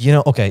 habits?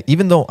 Okay,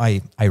 even though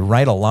I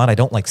write a lot, I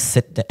don't like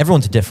sit down.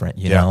 Everyone's different,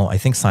 know? I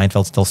think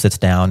Seinfeld still sits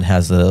down,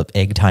 has a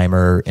egg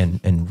timer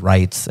and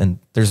writes, and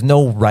there's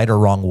no right or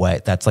wrong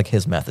way. That's like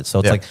his method. So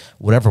it's like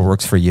whatever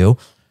works for you.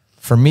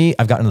 For me,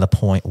 I've gotten to the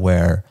point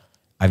where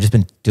I've just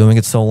been doing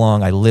it so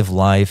long. I live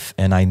life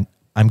and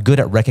I'm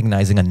good at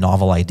recognizing a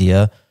novel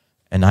idea,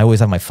 and I always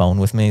have my phone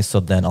with me. So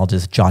then I'll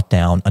just jot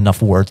down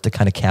enough words to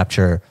kind of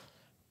capture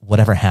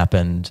whatever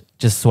happened,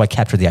 just so I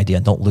capture the idea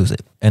and don't lose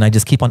it. And I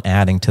just keep on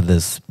adding to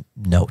this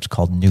note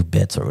called new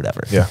bits or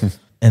whatever. Yeah.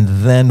 And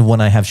then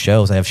when I have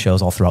shows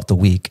all throughout the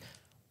week.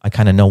 I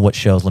kind of know what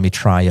shows, let me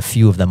try a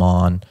few of them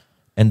on.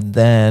 And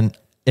then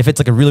if it's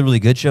like a really, really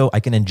good show, I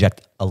can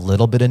inject a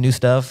little bit of new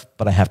stuff,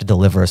 but I have to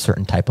deliver a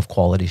certain type of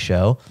quality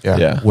show.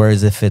 Yeah.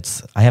 Whereas if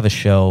I have a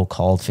show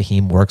called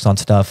Fahim Works on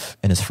Stuff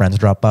and his friends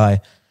drop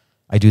by,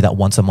 I do that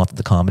once a month at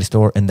the Comedy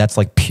Store, and that's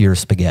like pure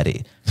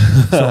spaghetti.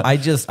 So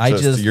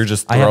you're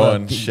just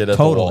throwing shit at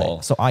the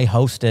wall. So I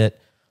host it.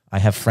 I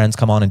have friends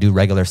come on and do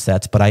regular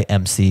sets, but I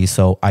MC.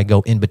 So I go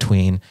in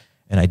between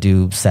and I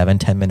do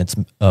 7-10 minutes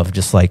of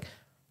just like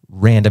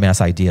random ass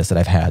ideas that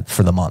I've had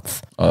for the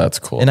month. Oh, that's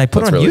cool. And I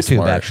put it on really YouTube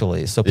smart.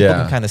 actually, so people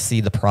can kind of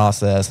see the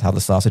process, how the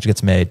sausage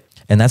gets made,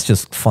 and that's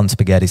just fun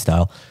spaghetti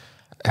style.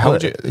 How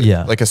would you?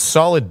 Like a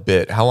solid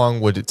bit. How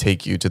long would it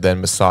take you to then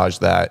massage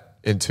that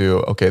into,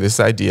 okay, this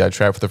idea I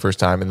tried for the first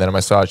time, and then I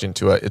massage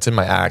into it. It's in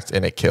my act,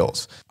 and it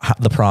kills.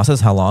 The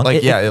process, how long?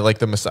 Like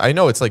I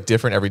know it's like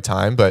different every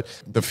time, but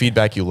the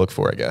feedback you look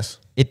for, I guess.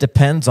 It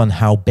depends on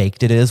how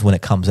baked it is when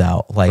it comes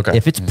out. Like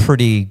if it's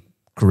pretty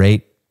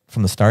great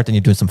from the start, then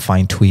you're doing some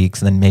fine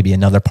tweaks, and then maybe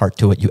another part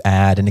to it you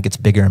add, and it gets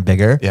bigger and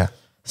bigger. Yeah.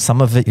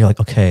 Some of it, you're like,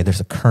 okay, there's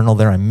a kernel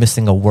there. I'm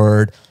missing a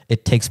word.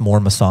 It takes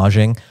more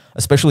massaging,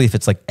 especially if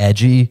it's like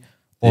edgy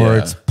or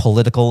it's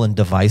political and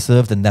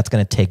divisive, then that's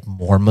going to take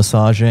more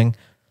massaging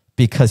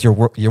because you're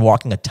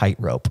walking a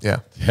tightrope. Yeah.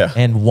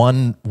 And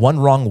one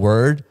wrong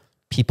word,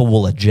 people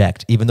will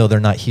eject, even though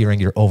they're not hearing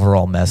your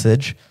overall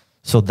message.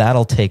 So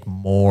that'll take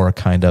more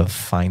kind of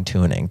fine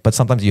tuning. But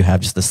sometimes you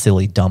have just a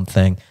silly, dumb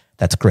thing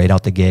that's great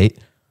out the gate,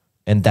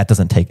 and that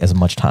doesn't take as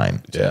much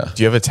time. Yeah.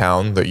 Do you have a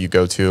town that you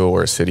go to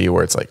or a city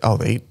where it's like, oh,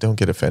 they don't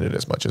get offended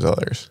as much as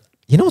others?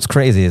 You know what's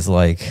crazy is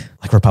like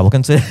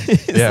Republican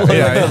cities,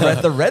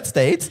 the red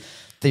states.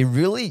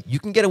 You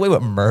can get away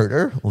with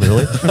murder,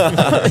 literally.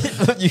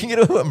 You can get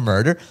away with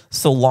murder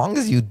so long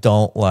as you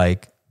don't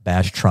like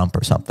bash Trump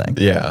or something.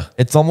 Yeah.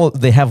 It's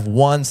almost, they have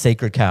one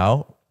sacred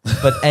cow,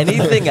 but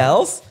anything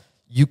else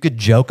you could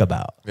joke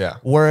about. Yeah.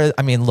 Whereas,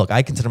 I mean, look,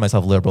 I consider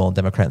myself liberal and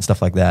Democrat and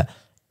stuff like that,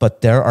 but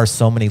there are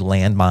so many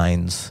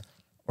landmines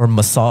or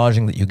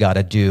massaging that you got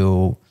to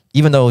do,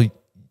 even though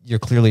you're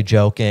clearly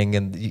joking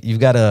and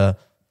you've got to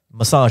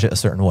massage it a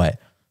certain way.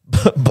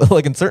 But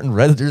like in certain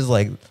reds, there's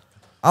like,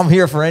 I'm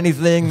here for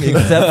anything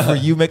except for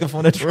you making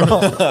fun of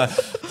Trump.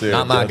 Dude,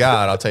 not my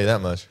God, I'll tell you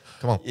that much.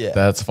 Come on. Yeah.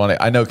 That's funny.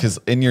 I know, because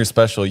in your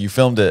special, you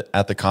filmed it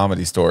at the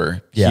Comedy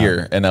Store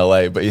here in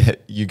LA,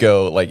 but you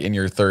go like in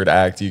your third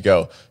act, you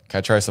go, can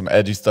I try some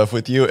edgy stuff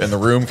with you? And the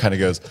room kind of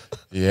goes,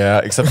 yeah,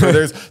 except for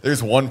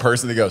there's one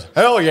person that goes,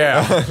 hell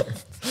yeah.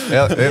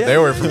 They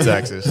were from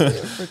Texas.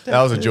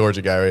 That was a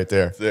Georgia guy right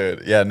there.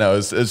 Dude, yeah, no,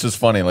 it's just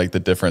funny, like the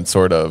different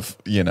sort of,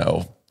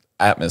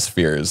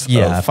 atmospheres.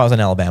 Yeah, if I was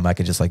in Alabama, I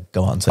could just like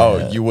go on and say,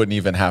 oh, you wouldn't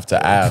even have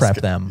to ask. Prep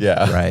them.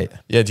 Yeah. Right.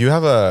 Yeah. Do you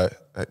have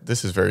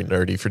this is very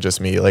nerdy for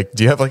just me. Like,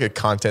 do you have like a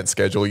content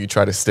schedule you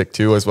try to stick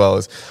to, as well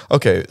as,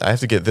 okay, I have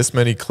to get this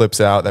many clips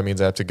out. That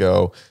means I have to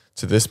go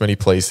to this many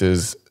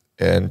places.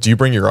 And do you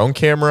bring your own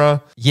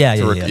camera?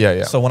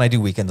 Yeah. So when I do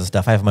weekends and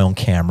stuff, I have my own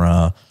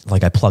camera.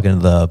 Like I plug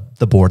into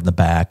the board in the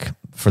back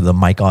for the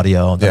mic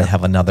audio. And then I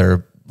have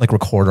another like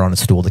recorder on a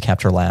stool to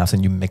capture laughs,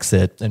 and you mix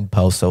it and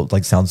post so it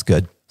like sounds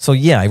good. So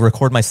yeah, I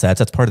record my sets.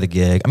 That's part of the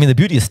gig. I mean, the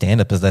beauty of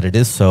stand up is that it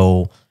is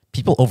so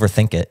people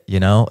overthink it,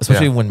 you know,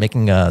 especially when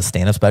making a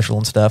stand up special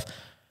and stuff.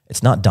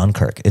 It's not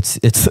Dunkirk. It's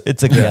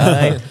a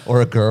guy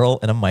or a girl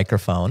and a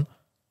microphone.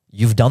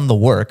 You've done the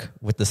work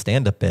with the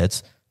stand up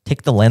bits.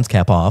 Take the lens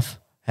cap off.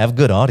 Have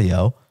good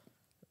audio.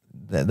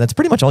 That's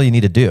pretty much all you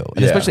need to do.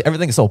 And especially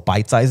everything is so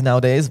bite-sized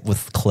nowadays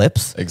with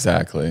clips.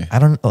 Exactly. I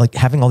don't like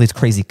having all these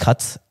crazy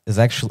cuts is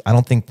actually, I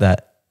don't think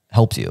that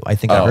helps you. I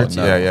think that hurts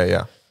you.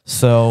 Yeah.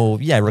 So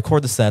yeah, I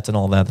record the sets and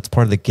all that. That's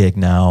part of the gig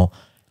now.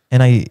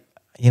 And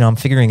I'm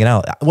figuring it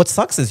out. What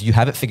sucks is you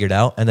have it figured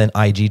out and then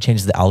IG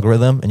changes the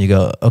algorithm and you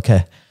go,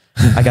 okay,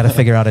 I got to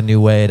figure out a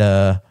new way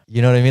to,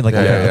 you know what I mean? Like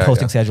the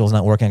posting schedule is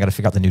not working. I got to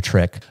figure out the new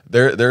trick.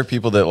 There are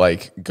people that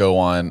like go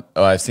on,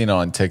 I've seen it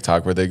on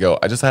TikTok where they go,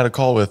 I just had a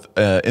call with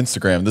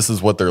Instagram. This is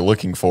what they're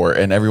looking for.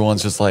 And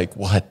everyone's just like,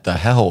 what the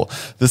hell?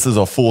 This is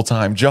a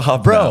full-time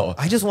job, bro. now.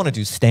 I just want to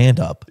do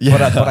stand-up,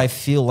 but I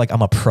feel like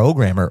I'm a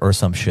programmer or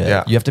some shit.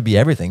 Yeah. You have to be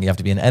everything. You have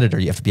to be an editor.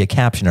 You have to be a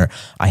captioner.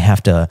 I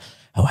have to,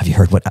 have you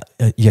heard what,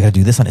 you got to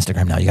do this on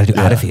Instagram now. You got to do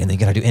out of feed and then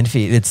you got to do in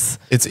feed. It's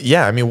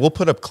I mean, we'll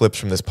put up clips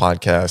from this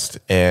podcast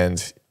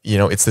and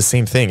it's the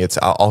same thing.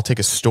 I'll take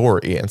a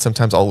story and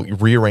sometimes I'll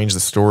rearrange the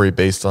story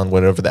based on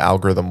whatever the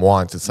algorithm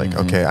wants. It's like,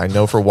 okay, I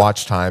know for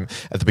watch time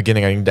at the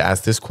beginning, I need to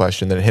ask this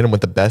question, then hit them with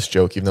the best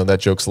joke, even though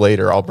that joke's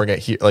later. I'll bring it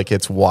here. Like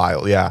it's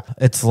wild. Yeah.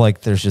 It's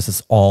like, there's just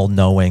this all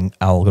knowing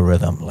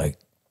algorithm, like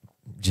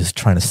just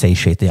trying to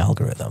satiate the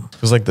algorithm.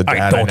 It was like the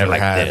dad I never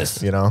had,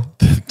 this. you know?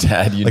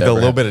 Dad, you like never a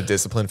little had. bit of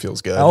discipline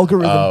feels good.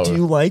 Algorithm, do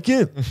you like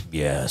it?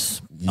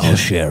 Yes. I'll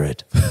share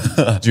it.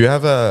 Do you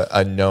have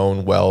a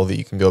known well that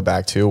you can go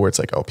back to where it's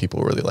like, oh,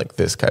 people really like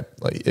this type,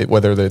 like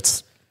whether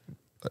it's,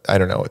 I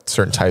don't know, a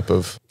certain type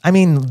of. I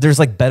mean, there's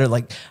like better,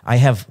 like I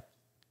have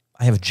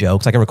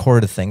jokes. Like I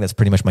recorded a thing that's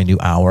pretty much my new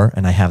hour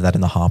and I have that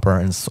in the hopper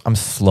and I'm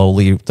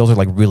slowly, those are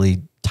like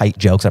really tight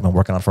jokes I've been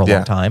working on for a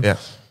long time. Yeah.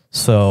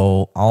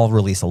 So I'll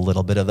release a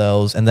little bit of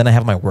those and then I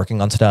have my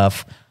working on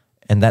stuff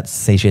and that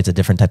satiates a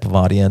different type of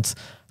audience.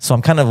 So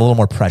I'm kind of a little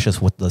more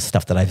precious with the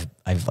stuff that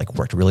I've like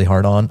worked really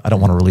hard on. I don't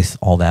want to release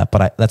all that,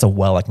 but that's a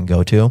well I can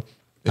go to.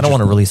 I don't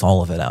want to release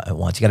all of it out at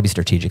once. You got to be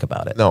strategic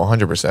about it. No,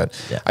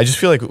 100%. Yeah. I just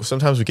feel like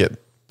sometimes we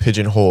get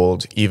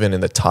pigeonholed even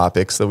in the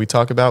topics that we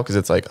talk about because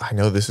it's like, I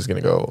know this is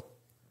going to go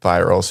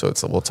viral, so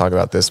we'll talk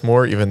about this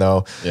more, even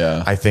though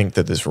I think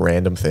that this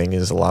random thing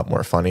is a lot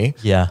more funny.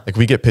 Yeah. Like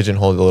we get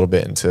pigeonholed a little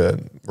bit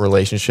into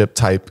relationship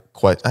type,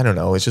 I don't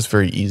know, it's just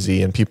very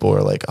easy and people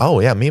are like, oh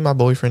yeah, me and my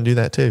boyfriend do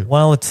that too.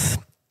 Well,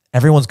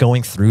 everyone's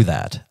going through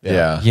that.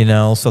 Yeah. You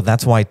know, so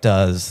that's why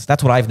that's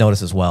what I've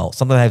noticed as well.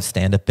 Sometimes I have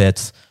stand-up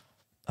bits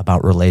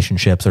about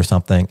relationships or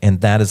something, and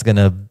that is going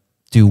to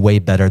do way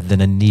better than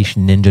a niche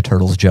Ninja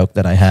Turtles joke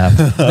that I have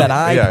that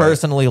I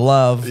personally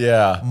love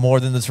more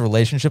than this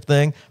relationship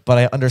thing. But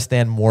I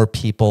understand more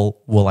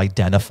people will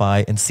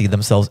identify and see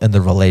themselves in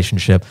the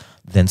relationship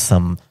than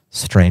some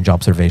strange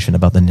observation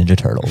about the Ninja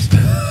Turtles.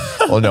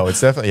 Well, no, it's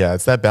definitely,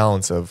 it's that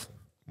balance of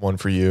one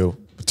for you,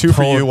 two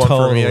for you, one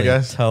for me, I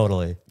guess.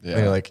 Totally. Yeah.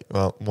 You're like,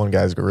 well, one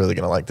guy's really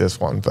going to like this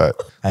one,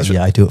 but I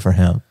do it for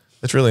him.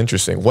 That's really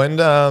interesting. When,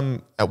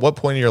 at what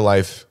point in your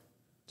life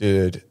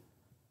did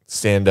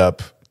stand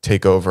up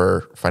take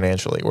over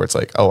financially where it's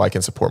like, oh, I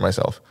can support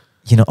myself?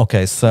 You know,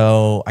 okay,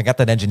 so I got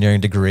that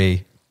engineering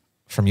degree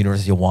from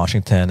University of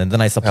Washington, and then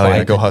I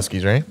supplied. Go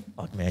Huskies, right?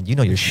 Fuck, man, you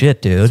know your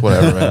shit, dude. It's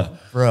whatever, man.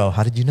 Bro,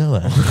 how did you know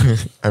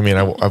that? I mean,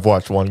 I've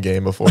watched one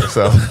game before,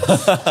 so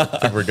I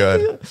think we're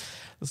good.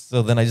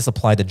 So then I just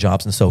applied to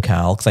jobs in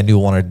SoCal because I knew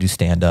I wanted to do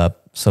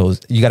stand-up. So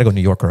you got to go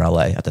New York or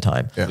LA at the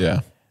time.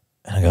 Yeah.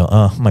 And I go,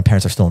 oh, my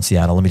parents are still in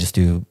Seattle. Let me just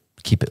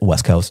keep it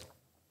West Coast.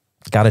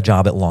 Got a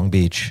job at Long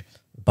Beach,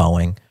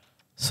 Boeing.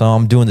 So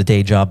I'm doing the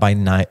day job by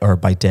night or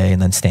by day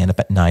and then stand up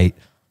at night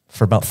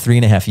for about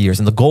 3.5 years.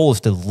 And the goal is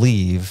to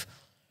leave.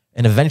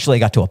 And eventually I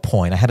got to a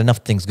point. I had enough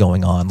things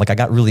going on. Like I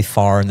got really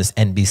far in this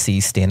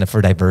NBC stand up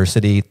for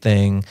diversity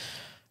thing.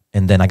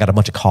 And then I got a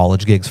bunch of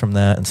college gigs from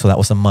that. And so that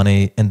was some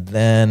money. And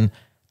then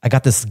I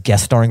got this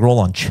guest starring role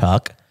on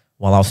Chuck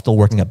while I was still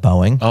working at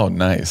Boeing. Oh,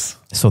 nice.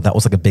 So that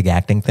was like a big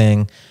acting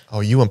thing. Oh,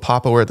 you and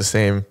Papa were at the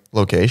same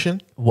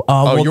location? You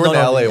were in the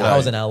LA one. I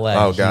was in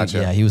LA. Oh,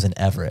 gotcha. He was in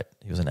Everett.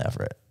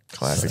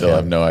 Classic. Still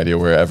have no idea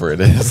wherever it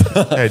is.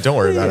 Hey, don't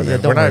worry about it,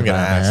 man. We're not even going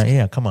to ask.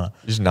 Yeah, come on.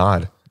 Just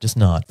nod. Just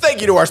nod. Thank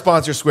you to our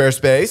sponsor,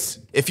 Squarespace.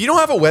 If you don't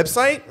have a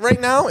website right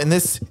now in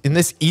this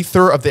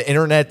ether of the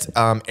internet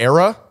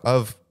era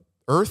of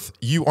Earth,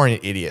 you are an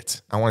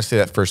idiot. I want to say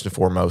that first and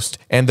foremost.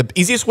 And the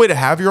easiest way to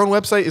have your own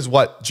website is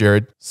what,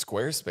 Jared?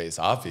 Squarespace,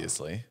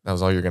 obviously. That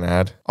was all you're going to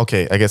add?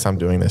 Okay, I guess I'm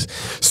doing this.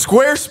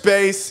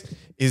 Squarespace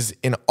is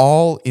an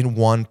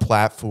all-in-one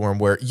platform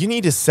where you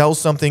need to sell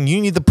something, you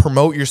need to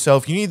promote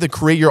yourself, you need to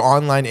create your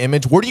online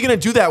image. What are you going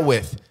to do that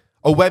with?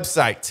 A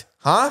website,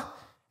 huh?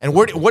 And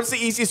what's the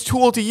easiest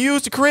tool to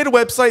use to create a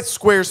website?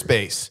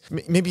 Squarespace.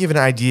 Maybe you have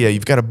an idea.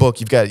 You've got a book.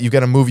 You've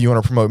got a movie you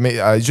want to promote.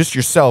 Just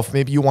yourself.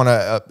 Maybe you want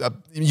to.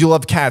 You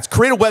love cats.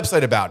 Create a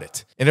website about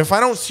it. And if I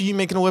don't see you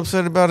making a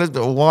website about it,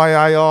 why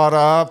I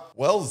oughta?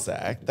 Well,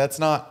 Zach, that's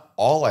not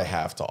all I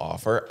have to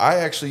offer. I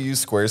actually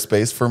use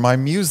Squarespace for my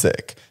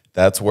music.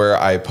 That's where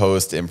I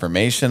post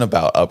information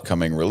about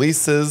upcoming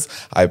releases.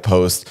 I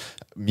post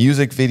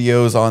music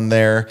videos on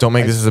there. Don't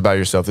make this about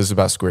yourself. This is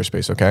about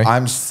Squarespace, okay?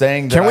 I'm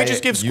saying that Can we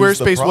just give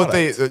Squarespace what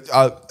they...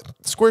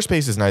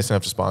 Squarespace is nice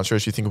enough to sponsor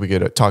us. You think we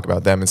could talk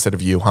about them instead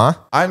of you, huh?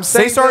 I'm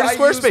saying say sorry to that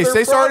I use Squarespace. their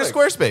Say sorry to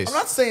product. Squarespace. I'm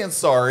not saying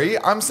sorry.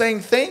 I'm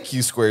saying thank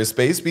you,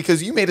 Squarespace,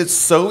 because you made it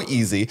so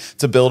easy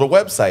to build a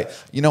website.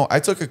 You know, I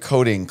took a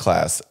coding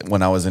class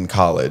when I was in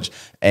college,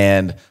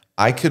 and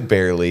I could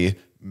barely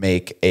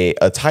make a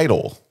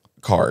title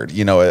card,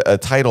 you know, a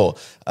title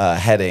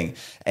heading.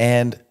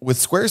 And with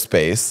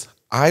Squarespace,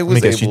 I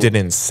was able... You did it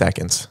in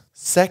seconds.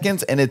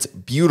 Seconds, and it's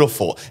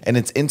beautiful, and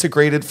it's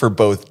integrated for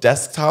both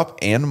desktop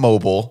and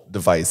mobile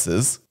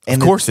devices.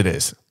 And of course it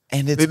is.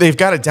 And they've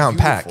got it down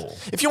pat. beautiful.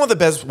 If you want the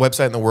best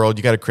website in the world,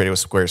 you got to create it with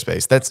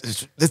Squarespace.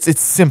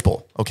 It's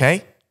simple,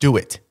 okay? Do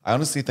it. I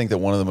honestly think that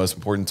one of the most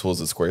important tools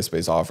that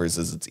Squarespace offers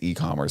is its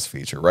e-commerce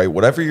feature, right?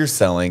 Whatever you're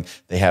selling,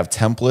 they have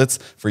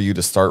templates for you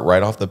to start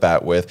right off the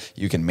bat with.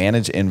 You can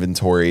manage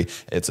inventory.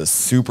 It's a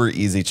super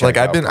easy checkout.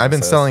 Like I've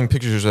been selling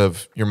pictures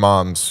of your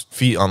mom's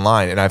feet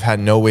online, and I've had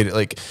no way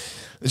to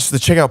the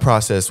checkout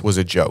process was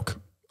a joke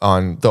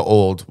on the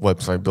old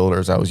website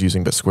builders I was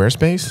using, but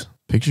Squarespace,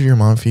 pictures of your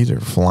mom's feet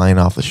are flying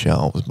off the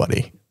shelves,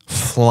 buddy.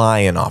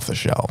 Flying off the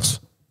shelves.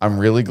 I'm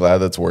really glad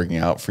that's working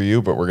out for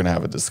you, but we're going to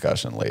have a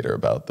discussion later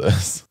about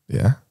this.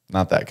 Yeah.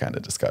 Not that kind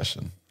of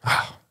discussion.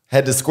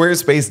 Head to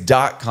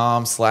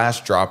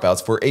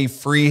squarespace.com/dropouts for a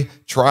free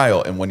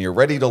trial. And when you're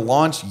ready to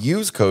launch,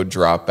 use code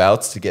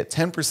dropouts to get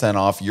 10%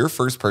 off your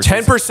first purchase.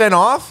 10%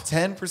 off?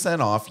 10%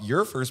 off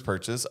your first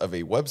purchase of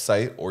a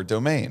website or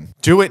domain.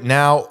 Do it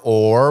now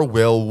or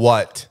will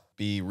what?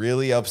 Be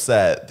really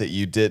upset that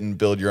you didn't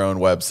build your own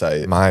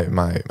website.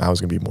 I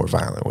was going to be more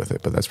violent with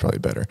it, but that's probably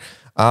better.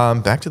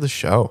 Back to the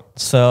show.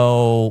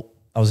 So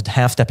I was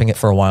half stepping it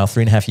for a while,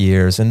 3.5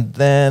 years. And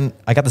then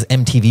I got this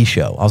MTV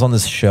show. I was on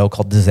this show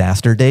called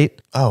Disaster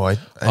Date. Oh, I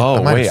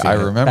might have seen it.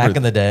 remember. Back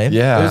in the day.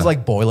 Yeah. It was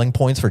like boiling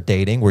points for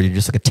dating where you're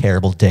just like a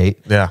terrible date.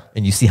 Yeah.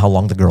 And you see how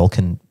long the girl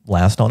can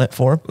last on it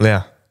for.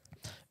 Yeah.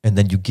 And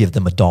then you give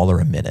them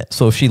 $1 a minute.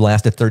 So if she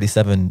lasted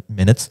 37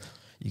 minutes,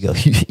 you go,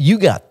 you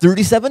got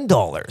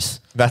 $37.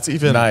 That's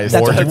even Nice.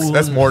 more,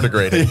 that's more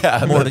degrading.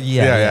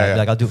 Yeah.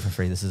 Like, I'll do it for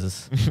free. This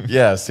is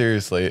Yeah,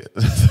 seriously.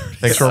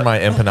 Thanks for my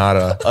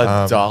empanada.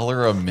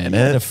 $1 a a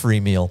minute? free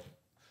meal.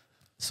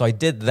 So I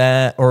did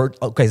that.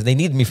 Okay, so they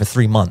needed me for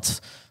 3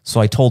 months.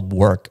 So I told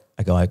work,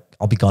 I go,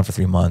 I'll be gone for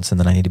 3 months, and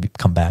then I need to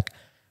come back.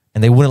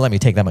 And they wouldn't let me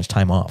take that much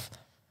time off.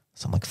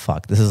 So I'm like,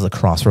 fuck, this is a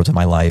crossroads in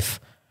my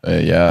life.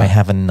 Yeah. I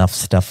have enough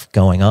stuff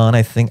going on.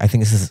 I think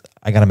this is,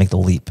 I got to make the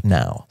leap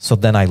now. So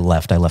then I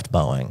left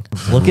Boeing.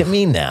 Look at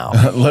me now.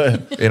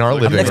 In our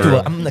living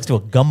room. I'm next to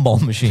a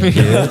gumball machine, dude.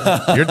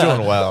 You're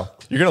doing well.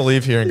 You're going to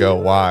leave here and go,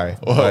 why?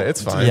 But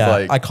it's fine. Yeah,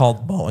 like- I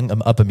called Boeing.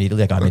 I'm up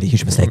immediately. I made a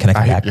huge mistake. Can I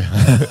come back?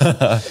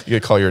 You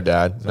could call your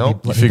dad. No,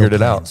 Let you me figured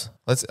build it plans.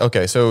 out.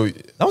 Okay, so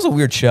That was a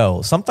weird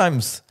show.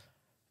 Sometimes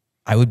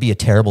I would be a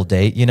terrible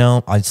date, you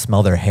know? I'd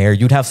smell their hair.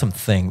 You'd have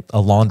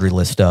a laundry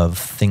list of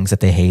things that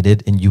they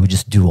hated, and you would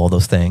just do all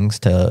those things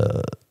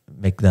to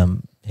make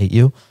them hate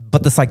you.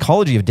 But the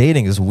psychology of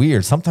dating is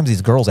weird. Sometimes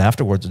these girls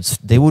afterwards,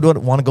 they would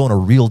want to go on a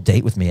real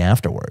date with me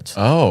afterwards.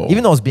 Oh.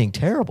 Even though I was being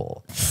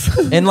terrible.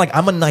 And like,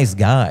 I'm a nice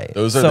guy.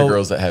 Those are the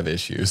girls that have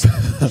issues.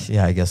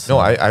 Yeah, I guess. no,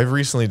 I've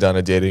recently done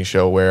a dating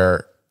show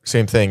where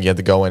same thing, you had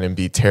to go in and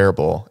be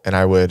terrible. And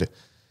I would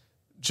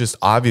just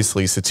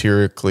obviously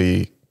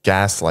satirically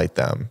gaslight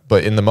them.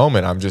 But in the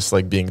moment, I'm just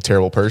like being a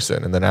terrible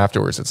person. And then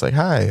afterwards, it's like,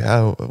 hi,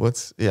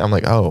 I'm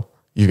like, oh,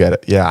 you get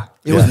it. Yeah.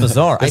 It was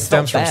bizarre. It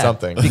stems from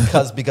something.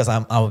 because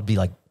I would be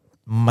like,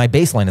 my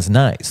baseline is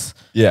nice.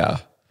 Yeah.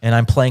 And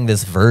I'm playing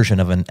this version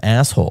of an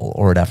asshole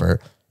or whatever.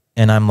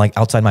 And I'm like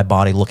outside my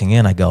body looking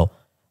in. I go,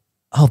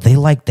 oh, they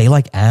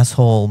like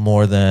asshole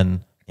more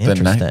than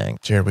interesting.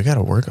 Jared, we got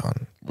to work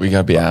on. We got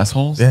to be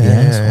assholes?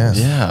 Yeah.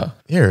 Yeah.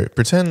 Here,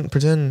 pretend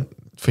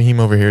Fahim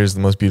over here is the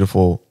most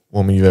beautiful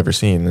woman you've ever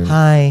seen. And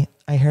Hi,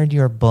 I heard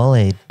you're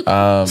bullied.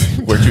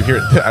 where'd you hear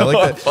it? I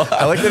like that.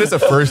 I like that it's a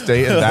first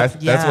date, and that's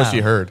what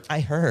she heard. I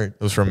heard.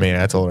 It was from me.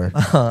 I told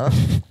her.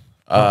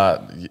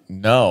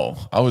 No,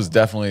 I was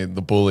definitely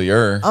the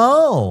bullier.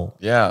 Oh,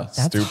 Yeah.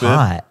 that's Stupid.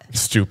 hot.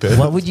 Stupid.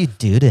 What would you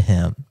do to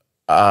him?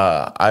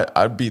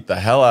 I'd beat the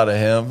hell out of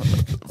him.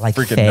 Like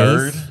Freaking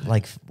face? nerd.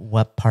 Like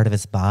what part of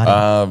his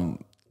body?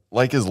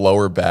 Like his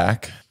lower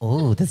back.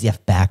 Oh, does he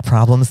have back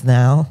problems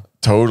now?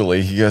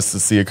 Totally. He gets to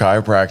see a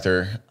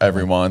chiropractor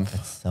every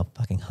month. So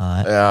fucking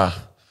hot. Yeah.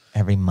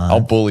 Every month.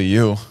 I'll bully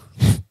you.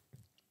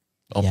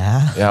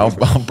 Yeah. Yeah,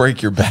 I'll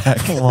break your back.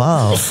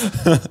 Whoa.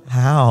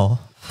 How?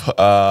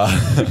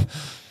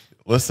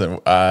 Listen,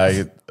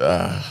 I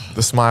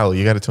The smile.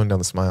 You got to tone down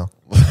the smile.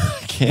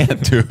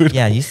 can't, dude.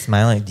 Yeah, you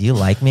smiling. Do you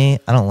like me?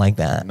 I don't like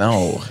that.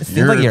 No. It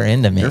seems like you're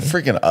into me. You're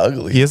freaking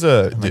ugly. He has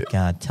Oh my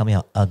God, tell me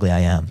how ugly I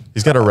am.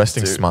 he's got a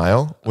resting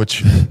smile,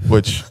 which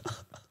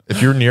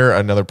if you're near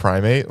another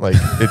primate, like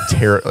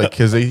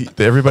because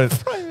everybody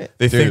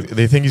they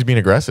think he's being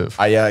aggressive.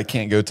 I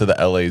can't go to the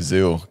LA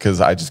Zoo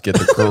because I just get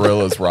the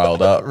gorillas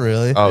riled up.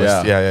 Really? Oh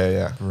Yeah.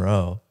 yeah.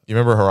 Bro. You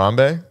remember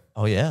Harambe?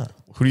 Oh, yeah.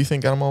 Who do you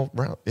think got him all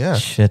riled? Yeah,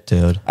 Shit,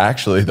 dude.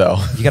 Actually, though.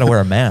 You got to wear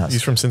a mask.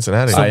 he's from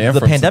Cincinnati. I am The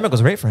from pandemic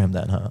was great for him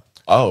then, huh?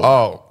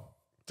 Oh,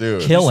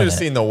 dude. you Killing should have it.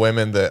 seen the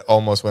women that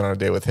almost went on a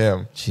date with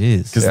him.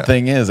 Jeez. Because the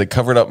thing is, it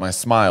covered up my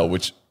smile,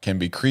 which can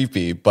be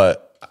creepy,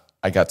 but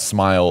I got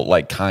smile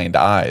like kind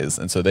eyes,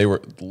 and so they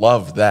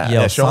loved that.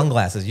 Yo, show 'em.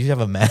 sunglasses. You have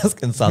a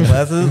mask and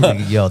sunglasses?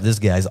 Like, yo, this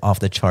guy's off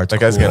the charts.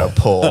 That guy's cool. gonna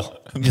pull.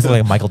 Just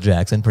like Michael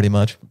Jackson, pretty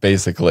much.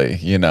 Basically,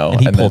 you know,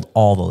 And he and pulled then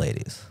all the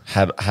ladies.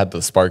 had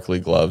the sparkly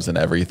gloves and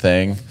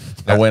everything.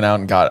 I went out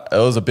and it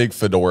was a big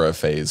fedora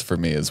phase for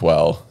me as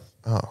well.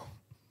 Oh,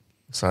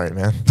 sorry,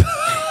 man.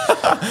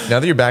 Now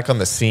that you're back on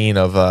the scene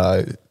of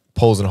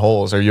poles and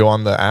holes, are you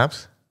on the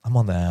apps? I'm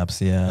on the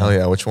apps, yeah. Hell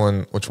yeah! Which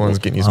one's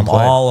getting you some I'm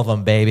play? all of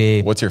them,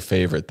 baby. What's your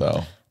favorite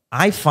though?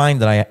 I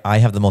find that I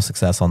have the most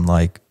success on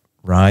like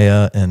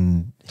Raya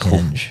and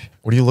Hinge.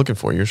 What are you looking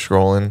for? You're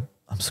scrolling.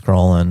 I'm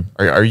scrolling.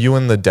 Are you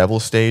in the devil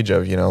stage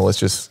of let's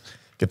just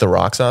get the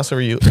rock sauce, or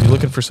are you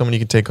looking for someone you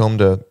can take home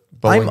to?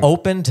 Bowling I'm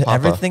open to Papa?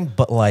 everything,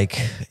 but like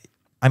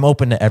I'm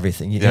open to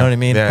everything. You know what I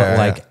mean? Yeah,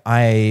 But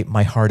yeah,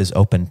 my heart is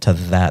open to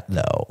that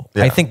though.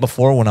 Yeah. I think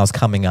before when I was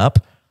coming up,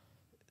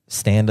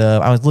 stand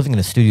up, I was living in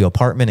a studio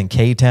apartment in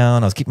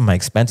K-Town. I was keeping my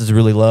expenses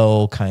really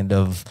low, kind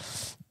of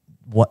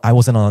I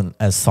wasn't on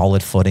as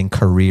solid footing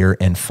career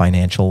and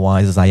financial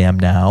wise as I am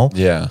now.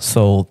 Yeah.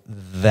 So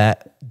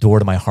that door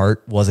to my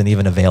heart wasn't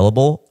even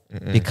available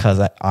because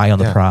I on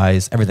the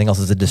prize, everything else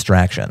is a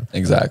distraction.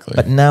 Exactly.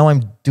 But now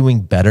I'm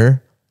doing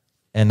better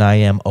and I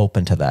am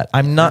open to that.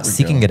 I'm not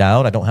seeking it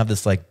out. I don't have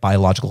this like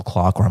biological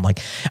clock where I'm like,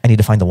 I need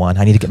to find the one.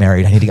 I need to get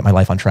married. I need to get my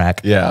life on track.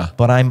 Yeah.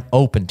 But I'm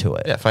open to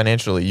it. Yeah,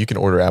 financially, you can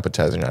order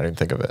appetizer and not even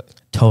think of it.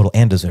 Total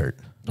and dessert.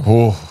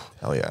 Oh,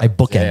 Hell yeah! I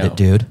bookend damn. it,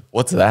 dude.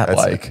 What's that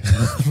like?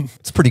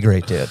 It's pretty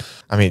great, dude.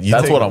 I mean,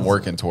 That's what I'm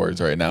working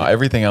towards right now.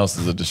 Everything else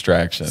is a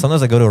distraction.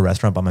 Sometimes I go to a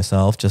restaurant by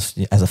myself just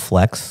as a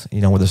flex,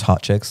 where there's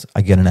hot chicks.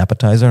 I get an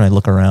appetizer and I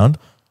look around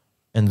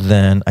and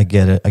then I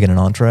get an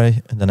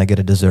entree and then I get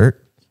a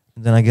dessert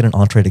and then I get an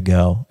entree to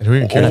go. And who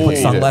even cares And I if put you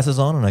eat sunglasses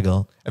on and I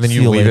go, and then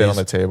 "See you leave it ladies." on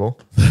the table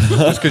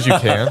just because you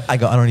can. I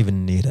go, I don't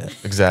even need it.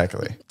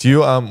 Exactly. Do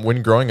you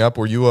when growing up,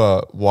 were you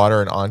a water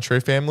and entree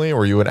family, or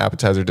were you an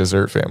appetizer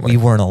dessert family? We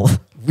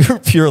were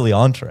purely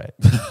entree.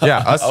 Yeah,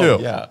 us too.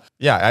 yeah.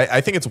 Yeah, I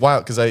think it's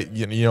wild because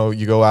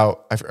you go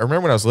out. I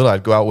remember when I was little,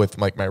 I'd go out with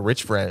my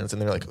rich friends, and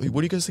they're like,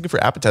 "What are you guys thinking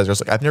for appetizer?" I was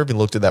like, "I've never even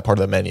looked at that part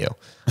of the menu,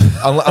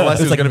 unless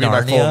it was like going to be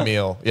my full Narnia.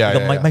 meal."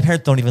 Yeah, My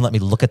parents don't even let me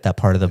look at that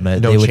part of the menu.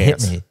 No They would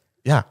chance. hit me.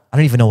 Yeah. I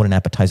don't even know what an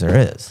appetizer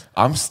is.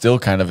 I'm still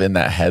kind of in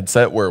that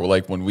headset where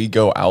like when we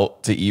go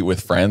out to eat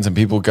with friends and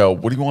people go,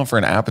 "What do you want for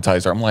an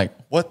appetizer?" I'm like,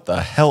 "What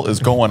the hell is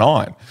going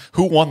on?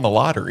 Who won the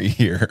lottery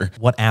here?"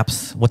 What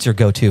apps? What's your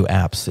go-to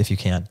apps if you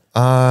can?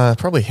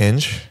 Probably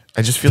Hinge.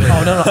 I just feel like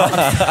Oh no.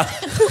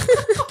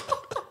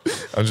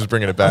 I'm just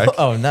bringing it back.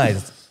 Oh,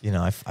 nice.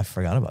 I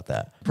forgot about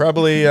that.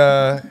 Probably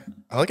I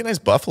like a nice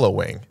buffalo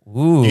wing.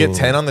 Ooh. You get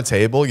 10 on the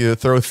table, you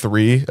throw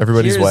 3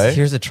 everybody's way.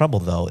 Here's the trouble,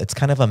 though. It's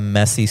kind of a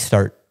messy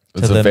start to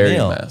It's a the very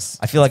meal. mess.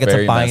 I feel like it's a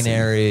Very messy.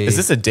 binary. Is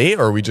this a date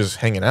or are we just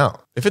hanging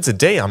out? If it's a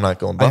date, I'm not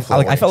going buffalo.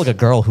 I felt like a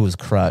girl who was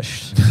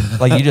crushed.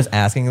 Like you just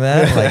asking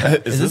that.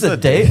 Like, is this a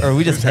date or are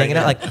we just hanging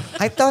out? Like,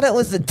 I thought it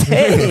was a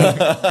date.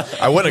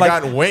 I would have like-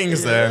 gotten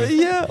wings there.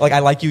 Yeah. Like I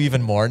like you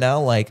even more now.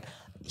 Like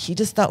he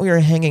just thought we were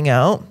hanging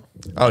out.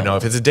 Oh no,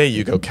 if it's a date,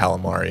 you go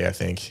calamari, I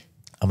think.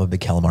 I'm a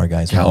big calamari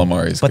guy. as well.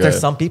 Calamari's But there's good.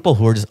 some people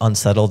who are just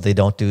unsettled. They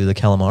don't do the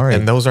calamari.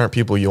 And those aren't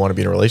people you want to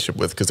be in a relationship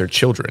with because they're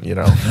children,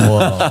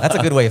 Whoa, that's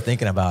a good way of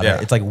thinking about Yeah.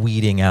 it. It's like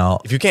weeding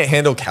out. If you can't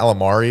handle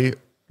calamari,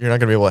 you're not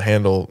going to be able to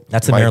handle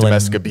That's a my Marilyn.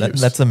 domestic abuse.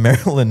 That's a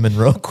Marilyn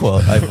Monroe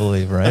quote, I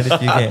believe, right?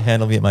 If you can't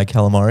handle me at my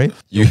calamari,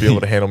 You'll be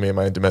able to handle me in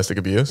my domestic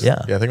abuse.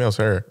 Yeah. Yeah, I think that was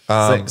her.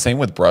 Same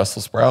with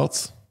Brussels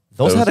sprouts.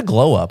 those had a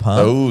glow up, huh?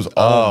 Those,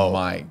 oh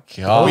my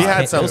God. We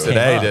had some those came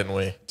today, up. didn't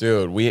we?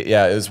 Dude,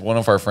 it was one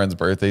of our friends'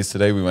 birthdays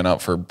today. We went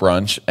out for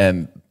brunch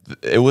and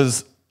it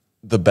was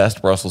the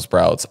best Brussels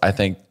sprouts I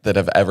think that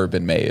have ever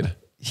been made.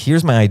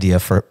 Here's my idea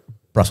for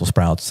Brussels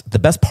sprouts. The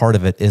best part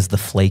of it is the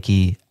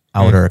flaky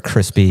outer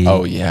crispy.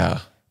 Oh yeah.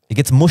 It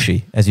gets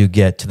mushy as you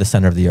get to the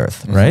center of the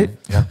earth, right?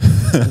 Yeah.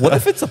 What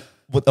if it's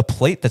a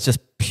plate that's just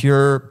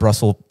pure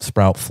Brussels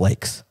sprout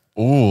flakes?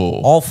 Ooh.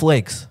 All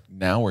flakes,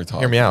 Now we're talking.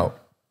 Hear me out.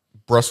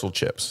 Brussels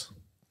chips.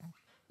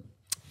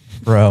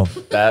 bro.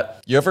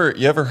 That you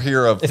ever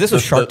hear of Is this a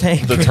Shark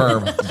Tank? the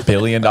term $1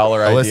 billion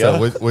idea?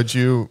 Alyssa, would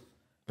you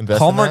invest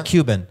Call in Mark that?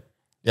 Cuban.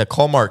 Yeah,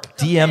 call Mark.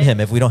 DM him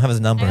if we don't have his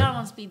I number. got it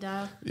on speed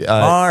dial.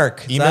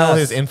 Mark, Email it's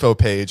his us. info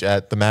page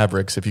at the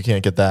Mavericks if you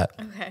can't get that.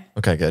 Okay.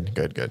 Okay,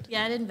 good.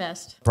 Yeah, I'd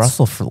invest.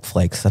 Brussels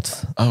flakes.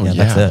 That's Oh, that's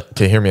yeah. it.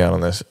 Okay, hear me out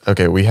on this.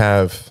 Okay, we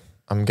have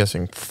I'm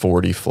guessing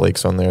 40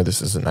 flakes on there.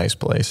 This is a nice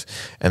place.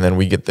 And then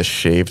we get the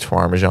shaved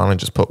Parmesan and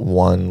just put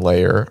one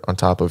layer on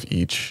top of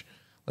each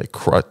like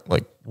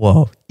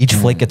Whoa. Each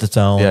flake gets its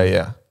own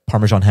yeah.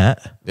 Parmesan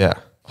hat. Yeah.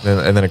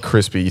 And then a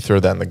crispy, you throw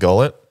that in the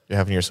gullet, you're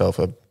having yourself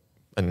a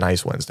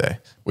nice Wednesday.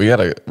 We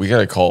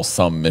gotta call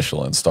some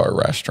Michelin star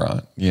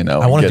restaurant, you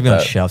know. I wanted to be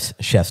on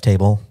chef's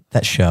table.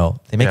 That show,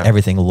 they make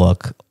everything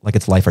look like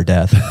it's life or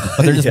death,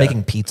 but they're just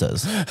making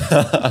pizzas.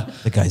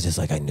 The guy's just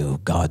like, I knew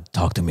God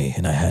talked to me,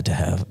 and I had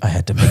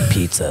to make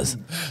pizzas.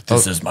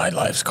 This is my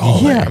life's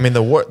calling. Yeah. I mean,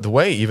 the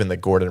way even that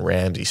Gordon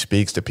Ramsay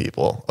speaks to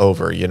people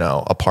over, you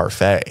know, a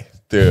parfait.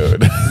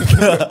 Dude.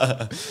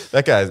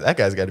 that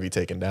guy's got to be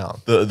taken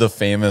down. The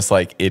famous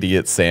like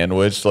idiot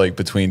sandwich like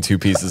between two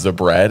pieces of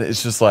bread.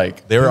 It's just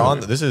like they were on.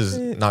 This is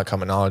not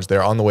common knowledge.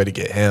 They're on the way to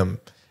get him,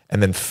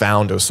 and then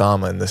found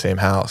Osama in the same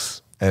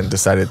house and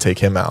decided to take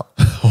him out.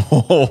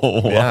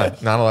 Yeah,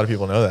 not a lot of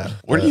people know that.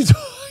 What are you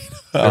talking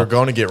about? They were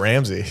going to get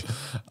Ramsay.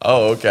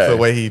 Oh, okay. The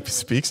way he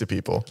speaks to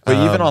people. But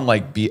even on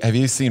like have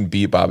you seen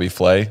Beat Bobby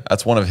Flay?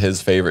 That's one of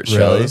his favorite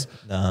shows.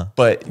 Nah.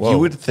 But you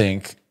would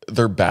think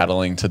they're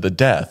battling to the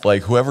death.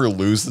 Like whoever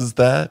loses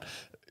that,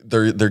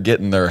 they're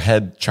getting their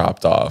head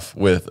chopped off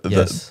with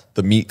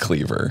the meat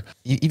cleaver.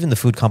 Even the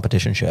food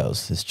competition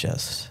shows is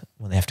just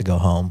when they have to go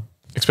home.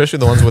 Especially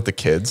the ones with the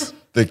kids.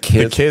 The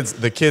kids.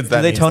 That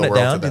do they tone it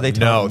down? Do they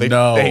tone they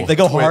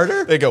go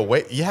harder? They go,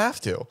 wait, you have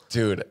to.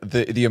 Dude,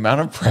 the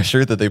amount of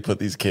pressure that they put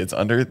these kids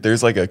under,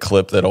 there's like a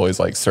clip that always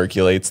like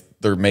circulates.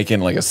 They're making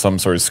like some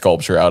sort of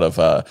sculpture out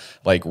of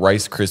like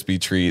Rice Krispie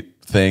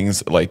treat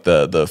things, like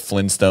the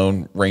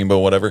Flintstone rainbow,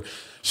 whatever.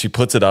 She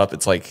puts it up.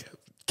 It's like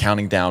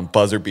counting down,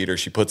 buzzer beater.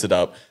 She puts it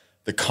up.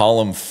 The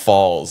column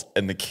falls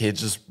and the kid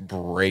just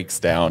breaks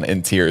down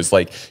in tears.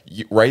 Like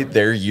right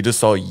there, you just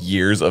saw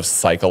years of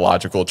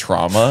psychological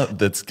trauma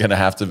that's going to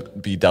have to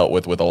be dealt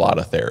with a lot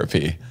of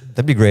therapy.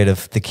 That'd be great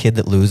if the kid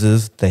that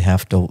loses, they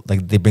have to,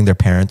 like, they bring their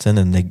parents in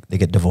and they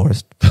get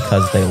divorced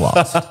because they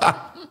lost.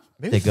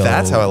 Maybe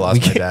that's how I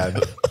lost my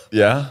dad.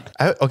 Yeah.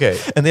 Okay.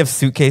 And they have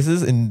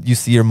suitcases and you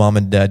see your mom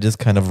and dad just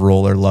kind of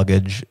roll their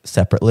luggage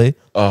separately.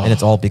 And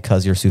it's all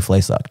because your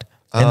souffle sucked.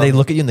 And they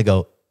look at you and they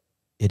go,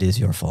 it is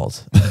your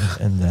fault.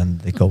 And then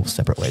they go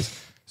separate ways.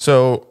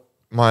 So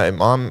my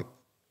mom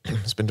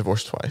has been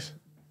divorced twice.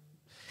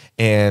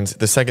 And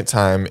the second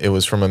time it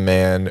was from a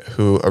man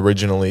who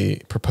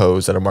originally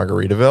proposed at a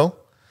Margaritaville.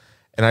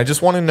 And I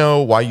just want to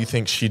know why you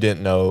think she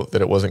didn't know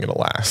that it wasn't going to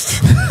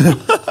last.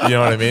 You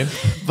know what I mean?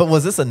 But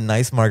was this a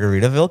nice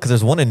Margaritaville? Because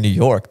there's one in New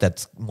York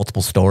that's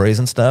multiple stories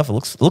and stuff. It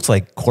looks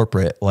like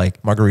corporate,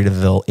 like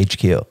Margaritaville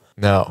HQ.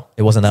 No.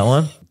 It wasn't that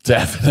one?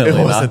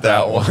 Definitely It wasn't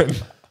that one.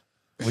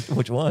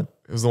 Which one?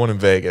 It was the one in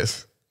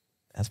Vegas.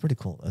 That's pretty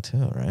cool though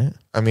too, right?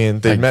 I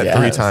mean, they met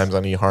 3 times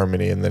on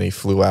eHarmony, and then he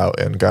flew out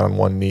and got on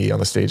one knee on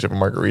the stage of a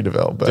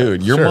Margaritaville. But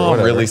dude, your mom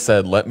really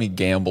said, "Let me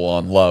gamble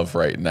on love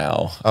right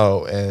now."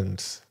 Oh,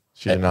 and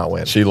she did not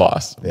win. She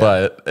lost,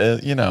 but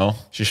you know,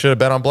 she should have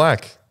bet on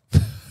black.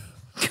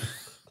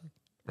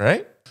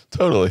 Right?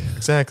 Totally,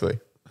 exactly.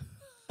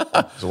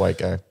 He's a white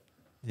guy.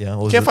 Yeah,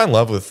 can't find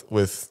love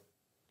with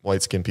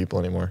white skinned people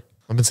anymore.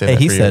 I've been saying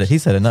that for years. He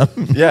said enough.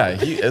 Yeah,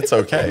 it's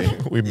okay.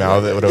 We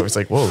mouth it over. It's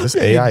like, whoa, this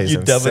AI is you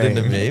insane. dub it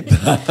into me.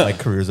 My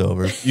career's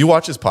over. You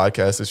watch his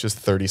podcast. It's just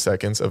 30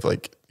 seconds of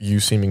like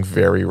you seeming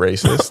very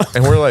racist,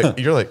 and we're like,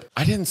 you're like,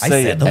 I didn't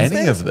say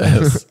any of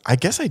this. I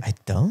guess I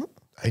don't.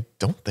 I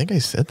don't think I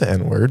said the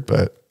N word,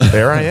 but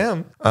there I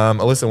am.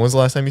 Alyssa, when's the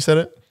last time you said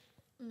it?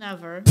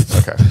 Never.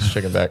 Okay, just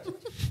checking back.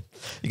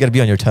 You got to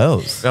be on your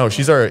toes. No,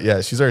 she's our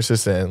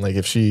assistant. And like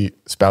if she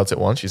spouts it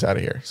once, she's out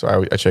of here.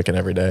 So I check in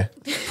every day.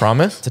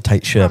 Promise? It's a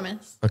tight ship.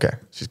 Promise. Okay,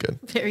 she's good.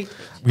 Very.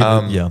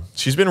 Yeah.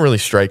 She's been really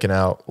striking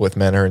out with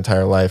men her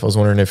entire life. I was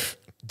wondering if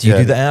do you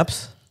do the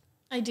apps?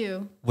 I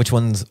do. Which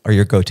ones are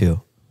your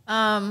go-to?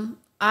 I'm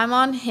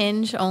on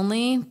Hinge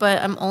only,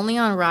 but I'm only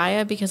on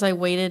Raya because I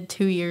waited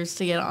 2 years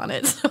to get on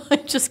it, so I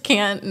just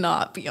can't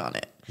not be on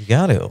it. You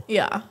got to.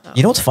 Yeah.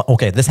 You know what's fun?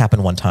 Okay, this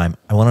happened one time.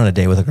 I went on a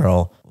date with a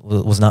girl.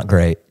 It was not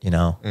great, you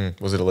know.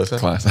 Was it Alyssa?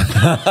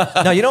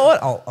 Classic. No, you know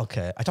what?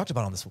 Okay, I talked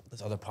about it on this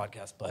other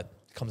podcast, but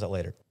it comes out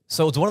later.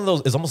 So it's one of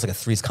those. It's almost like a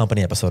Three's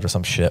Company episode or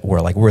some shit where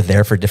like we're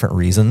there for different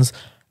reasons.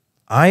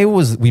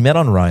 We met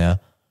on Raya,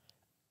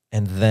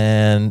 and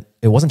then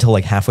it wasn't until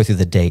like halfway through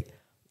the date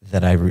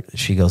that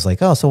she goes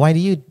like, "Oh, so why do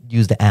you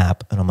use the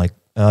app?" And I'm like,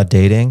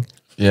 "Dating."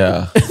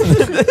 Yeah.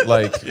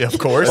 Like, Yeah, of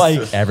course.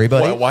 Like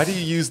everybody. why do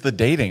you use the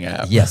dating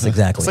app? Yes,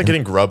 exactly. It's like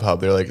getting Grubhub.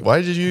 They're like,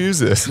 why did you use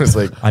this? It's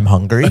like, I'm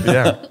hungry.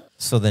 yeah.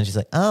 So then she's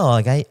like, "Oh,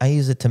 like I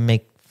use it to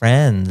make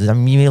friends. I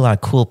meet a lot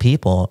of cool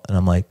people." And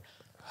I'm like,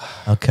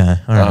 "Okay,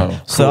 all right."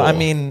 Oh, So cool. I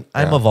mean,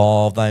 I'm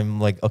evolved. I'm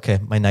like, okay,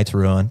 my night's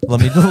ruined.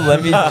 Let me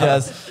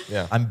just.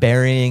 Yeah. I'm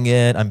burying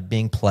it. I'm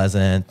being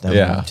pleasant. I'm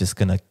Yeah. just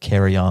gonna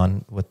carry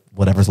on with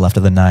whatever's left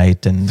of the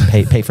night and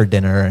pay for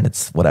dinner, and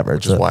it's whatever.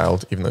 Which is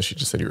wild, even though she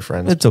just said you were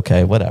friends. It's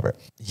okay, whatever.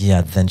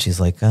 Yeah. Then she's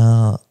like,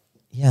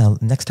 yeah,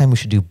 next time we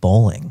should do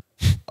bowling.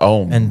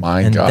 Oh And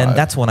my and God. then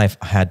that's when I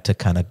had to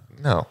kind of.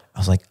 No. I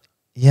was like,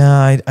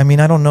 yeah, I mean,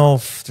 I don't know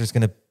if there's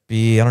gonna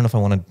be. I don't know if I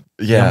want to.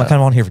 Yeah. I'm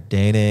kind of on here for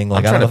dating.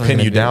 Like, I'm I don't trying to know if pin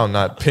I'm you gonna down,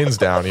 not pins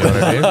down. You know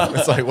what I mean?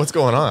 It's like, what's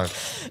going on?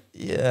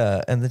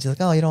 Yeah. And then she's like,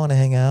 oh, you don't want to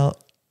hang out?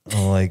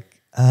 I'm like,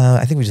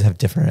 I think we just have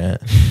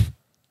different.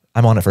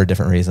 I'm on it for a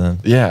different reason.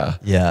 Yeah.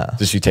 Yeah.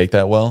 Did she take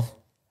that well?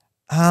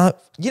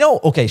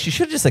 Okay, she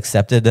should have just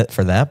accepted it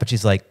for that, but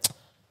she's like,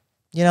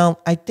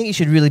 I think you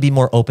should really be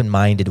more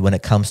open-minded when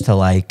it comes to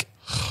like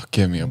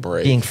Give me a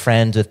break. being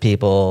friends with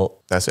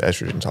people. That's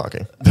estrogen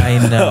talking. I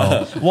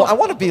know. Well, I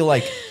want to be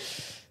like,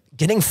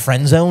 getting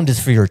friend zoned is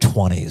for your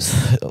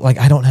 20s. Like,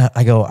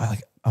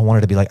 I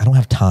wanted to be like, I don't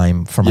have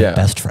time for my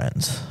best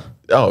friends.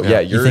 Oh yeah,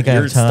 You you're think I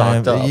have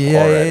stocked time? up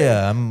Yeah, already.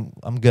 yeah.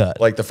 I'm good.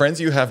 Like the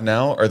friends you have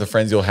now are the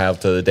friends you'll have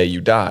to the day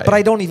you die. But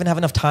I don't even have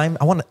enough time.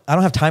 I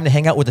don't have time to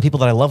hang out with the people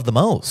that I love the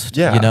most.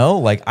 Yeah.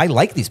 Like I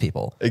like these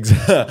people.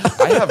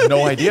 Exactly. I have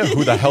no idea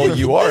who the hell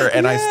you are,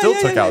 and I still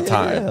took out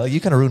time. Yeah,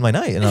 you kind of ruined my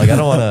night, and like I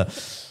don't want to.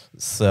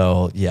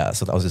 So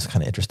so that was just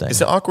kind of interesting.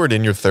 Is it awkward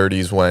in your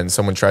 30s when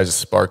someone tries to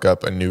spark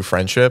up a new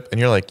friendship and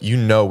you're like,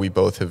 we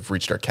both have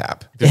reached our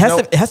cap? It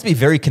has to be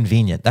very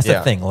convenient. That's the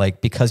Yeah. thing.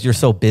 Like, because you're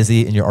so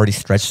busy and you're already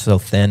stretched so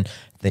thin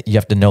that you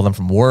have to know them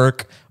from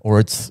work, or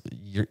it's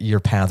your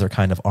paths are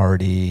kind of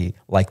already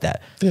like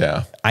that.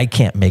 Yeah. I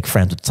can't make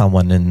friends with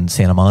someone in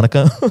Santa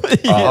Monica.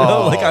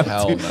 hell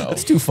no.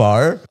 That's too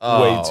far.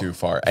 Way too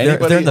far.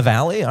 They're in the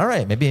valley. All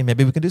right, maybe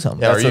we can do something.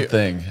 Yeah, That's Are the you-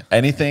 thing.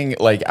 Anything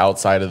like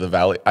outside of the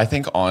valley, I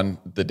think on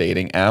the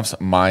dating apps,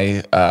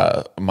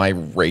 my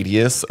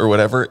radius or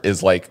whatever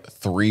is like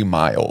 3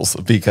 miles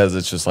because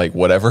it's just like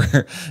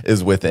whatever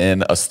is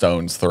within a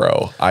stone's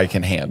throw, I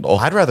can handle.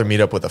 I'd rather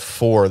meet up with a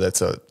 4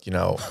 that's a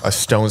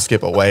stone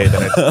skip away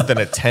than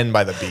a 10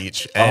 by the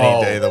beach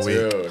any day of the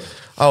week. dude.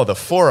 Oh, the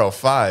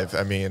 405.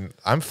 I mean,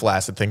 I'm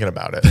flaccid thinking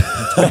about it.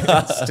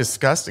 It's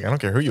disgusting. I don't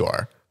care who you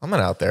are. I'm not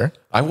out there.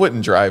 I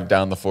wouldn't drive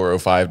down the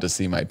 405 to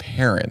see my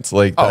parents.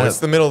 Like, Oh, it's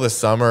the middle of the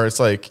summer. It's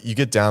like you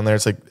get down there.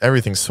 It's like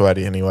everything's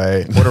sweaty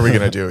anyway. What are we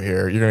gonna do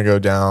here? You're gonna go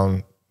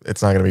down.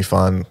 It's not gonna be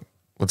fun.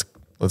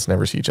 Let's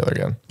never see each other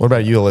again. What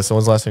about you, Alyssa?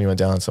 When's the last time you went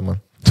down on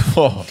someone?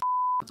 oh,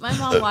 My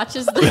mom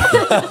watches this.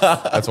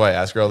 That's why I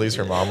ask her all these.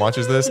 Her mom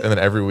watches this, and then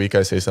every week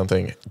I say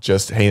something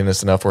just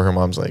heinous enough where her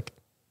mom's like,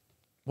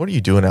 "What are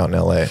you doing out in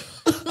LA?"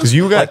 Because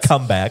you got Like,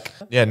 come back.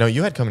 yeah, no,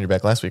 you had come in your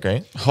back last week,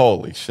 right?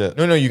 holy shit.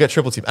 No, you got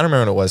triple team. I don't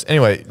remember what it was.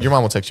 Anyway, your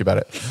mom will text you about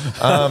it.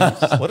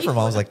 What if her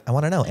mom was like, I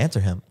want to know, answer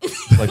him.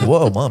 Like,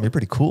 whoa, mom, you're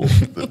pretty cool.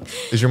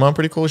 Is your mom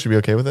pretty cool? Should be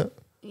okay with it.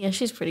 Yeah,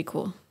 she's pretty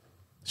cool.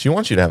 She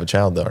wants you to have a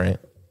child, though, right?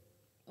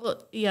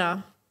 Well,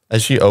 yeah.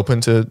 Is she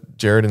open to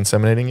Jared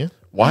inseminating you?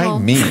 Why No.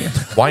 me?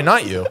 Why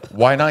not you?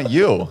 Why not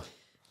you?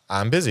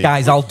 I'm busy.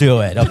 Guys, I'll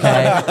do it,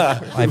 okay?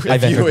 I've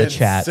entered the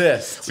chat.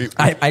 insist.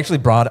 I actually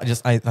brought,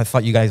 I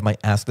thought you guys might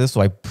ask this, so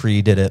I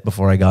pre-did it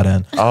before I got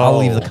in. I'll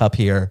leave the cup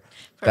here.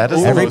 That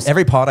is the most-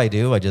 Every pod I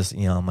do, I just,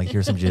 I'm like,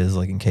 here's some jizz,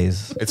 like in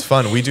case. It's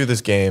fun. We do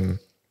this game.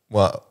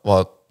 Well,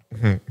 what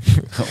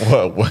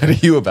are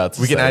you about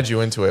to we say? can add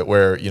you into it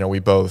where we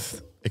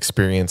both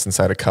experience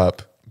inside a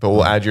cup, but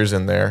we'll add yours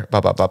in there.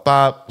 Bop bop bop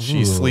bop.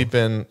 She's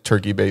sleeping.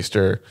 Turkey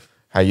baster.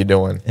 How you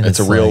doing? And It's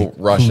a real like,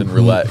 Russian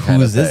roulette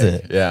kind of whose is thing.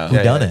 it? Yeah. Who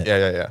done it?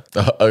 Yeah.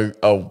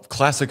 A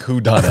classic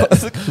who done it.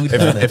 Who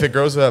done it? If it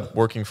grows up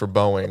working for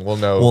Boeing, we'll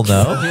know. We'll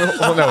know.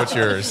 we'll know it's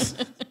yours.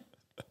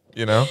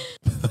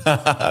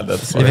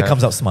 That's If it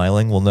comes out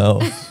smiling, we'll know.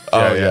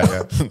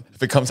 Yeah.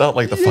 if it comes out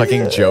like the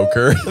fucking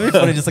Joker. It'd be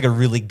funny, just like a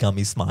really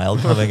gummy smile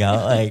coming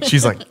out. Like,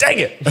 She's like, dang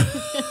it.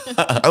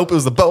 I hope it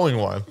was the Boeing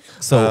one.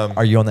 so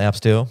are you on the apps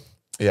too?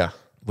 Yeah.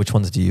 Which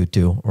ones do you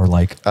do or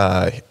like?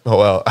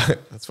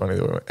 That's funny.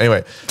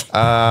 Anyway,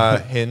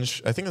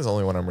 Hinge, I think is the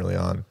only one I'm really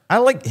on. I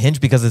like Hinge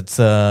because it's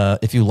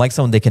if you like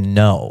someone, they can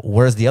know.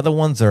 Whereas the other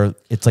ones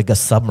it's like a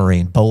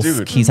submarine. Both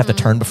Dude. keys have to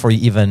turn before you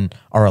even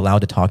are allowed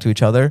to talk to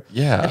each other.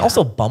 Yeah. And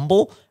also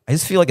Bumble, I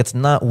just feel like it's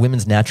not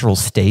women's natural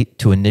state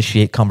to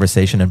initiate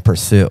conversation and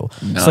pursue.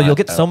 So you'll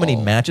get so many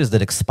matches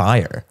that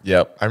expire.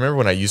 Yep. I remember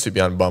when I used to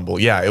be on Bumble.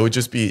 Yeah, it would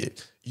just be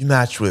you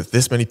matched with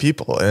this many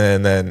people,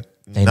 and then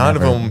They none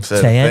of never them said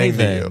say a thing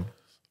to anything. you.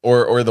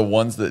 Or the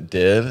ones that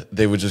did,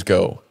 they would just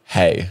go,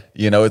 hey.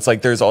 It's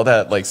like there's all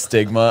that like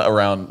stigma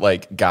around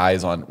like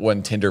guys on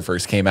when Tinder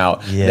first came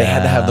out. They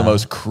had to have the Yeah.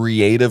 most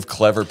creative,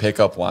 clever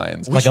pickup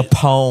lines. Like a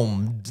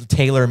poem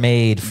tailor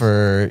made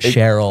for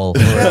Cheryl. Or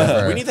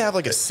whatever. We need to have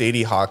like a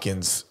Sadie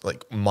Hawkins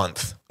like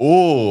month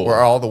Ooh,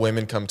 where all the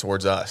women come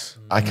towards us.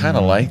 I kind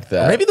of like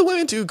that. Maybe the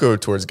women do go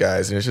towards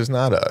guys, and it's just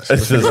not us.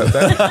 It's Think just-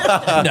 about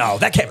that? No,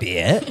 that can't be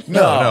it.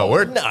 No,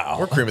 we're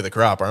No. cream of the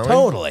crop, aren't we?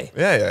 Totally.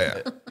 Yeah.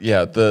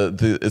 Yeah,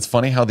 the it's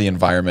funny how the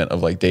environment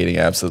of like dating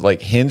apps is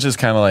like Hinge is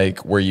kind of like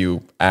where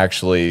you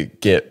actually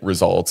get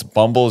results.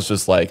 Bumble is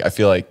just like I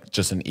feel like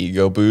just an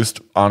ego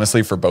boost,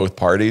 honestly, for both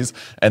parties.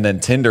 And then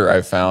Tinder,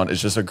 I've found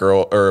is just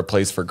a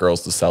place for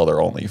girls to sell their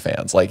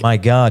OnlyFans. Like My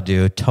God,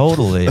 dude,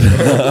 totally.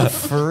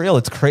 For real,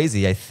 it's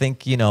crazy. I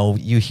think,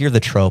 you hear the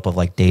trope of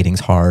like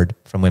dating's hard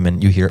from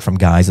women. You hear it from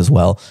guys as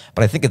well.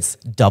 But I think it's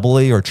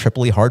doubly or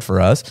triply hard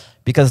for us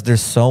because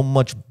there's so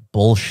much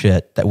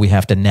bullshit that we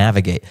have to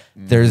navigate.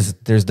 There's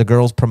the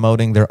girls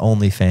promoting their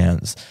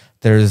OnlyFans.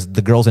 there's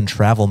the girls in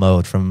travel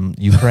mode from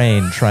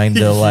Ukraine trying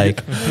to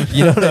like,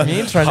 you know what I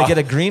mean? Trying to get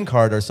a green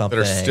card or something.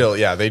 That are still,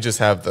 yeah, they just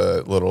have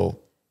the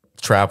little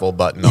travel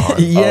button on.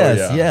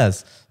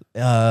 Yes.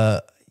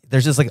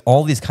 There's just like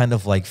all these kind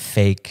of like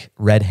fake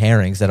red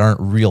herrings that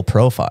aren't real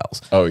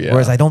profiles. Oh, yeah.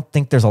 Whereas I don't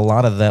think there's a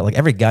lot of that. Like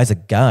every guy's a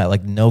guy.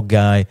 Like no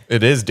guy.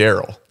 It is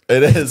Daryl.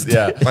 It is,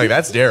 yeah. Like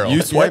that's Daryl.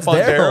 You swipe on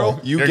Daryl,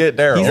 you get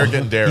Daryl. You're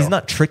getting Daryl. He's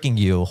not tricking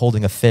you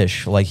holding a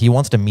fish. Like he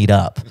wants to meet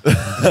up.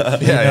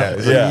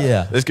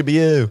 Yeah. This could be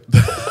you.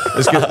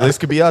 This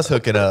could be us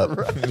hooking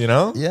up. You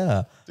know?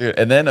 Yeah. Dude,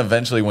 and then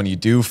eventually when you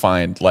do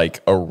find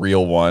like a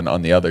real one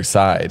on the other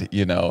side,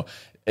 you know,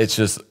 it's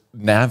just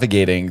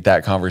navigating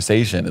that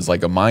conversation is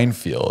like a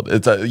minefield.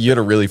 You had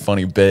a really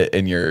funny bit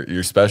in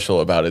your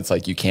special about it's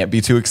like you can't be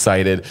too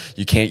excited,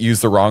 you can't use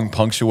the wrong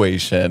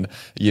punctuation,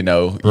 you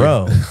know.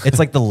 Bro, it's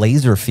like the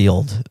laser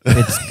field.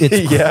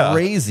 It's Yeah.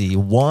 crazy.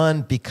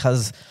 One,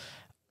 because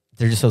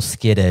they're just so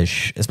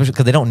skittish, especially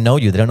because they don't know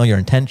you. They don't know your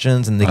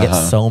intentions, and they get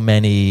so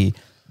many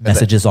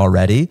messages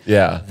already.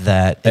 Yeah.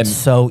 That it's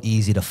so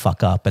easy to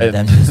fuck up and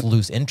then just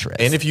lose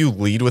interest. And if you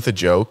lead with a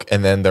joke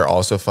and then they're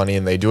also funny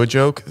and they do a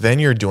joke, then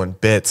you're doing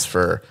bits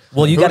for.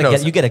 well, you who gotta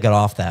knows? get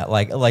off that.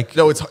 Like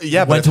No, it's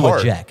but when it's to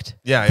hard. eject.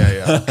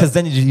 Yeah. Because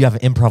then you have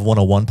an improv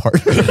 101 part.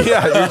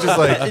 Yeah, you're just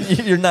like. And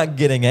you're not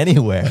getting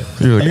anywhere.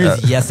 You're You're, like,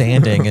 just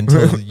yes-anding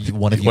until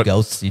one of you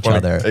ghosts each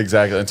other.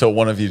 Exactly. Until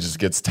one of you just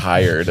gets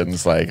tired and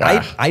it's like,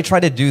 I try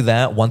to do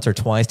that once or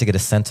twice to get a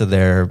sense of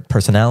their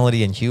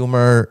personality and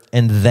humor,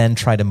 and then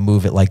try to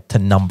move it like to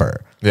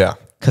number. Yeah.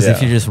 Because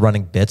if Yeah. you're just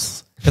running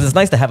bits, because it's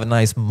nice to have a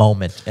nice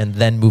moment and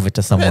then move it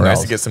to somewhere Nice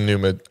else. to get some new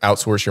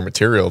outsource your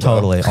material. Though.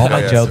 Totally. All my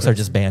Yeah, jokes are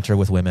just banter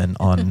with women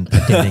on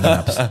dating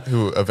apps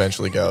who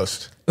eventually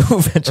ghost. who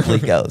eventually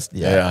ghost.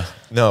 Yeah. yeah.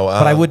 No,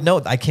 But I would know,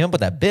 I came up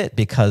with that bit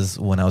because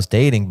when I was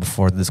dating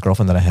before this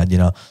girlfriend that I had, you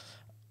know,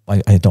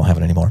 I don't have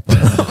it anymore.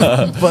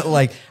 But, but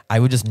like, I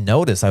would just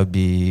notice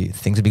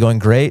things would be going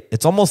great.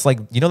 It's almost like,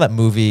 you know, that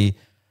movie,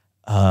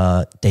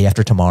 Day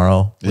After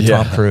Tomorrow with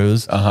Yeah. Tom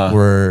Cruise,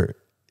 where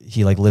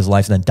he like lives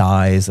life and then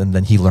dies and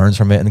then he learns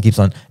from it and it keeps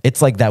on.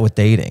 It's like that with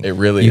dating. It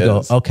really you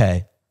is. go,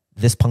 okay,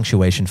 this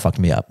punctuation fucked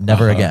me up.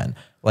 Never again.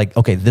 Like,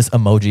 okay, this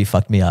emoji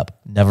fucked me up.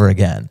 Never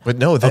again. But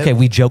no, then- okay,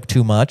 we joke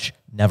too much.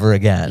 Never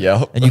again.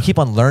 Yep. And you keep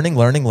on learning.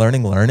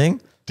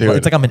 Dude.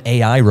 It's like I'm an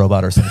AI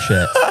robot or some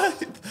shit.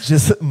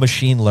 Just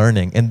machine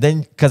learning. And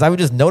then, because I would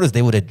just notice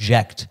they would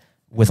eject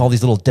with all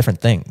these little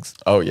different things.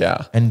 Oh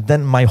yeah. And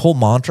then my whole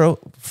mantra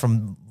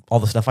from all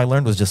the stuff I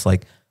learned was just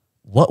like,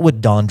 what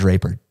would Don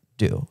Draper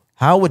do?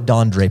 How would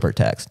Don Draper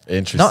text?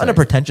 Interesting. Not in a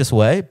pretentious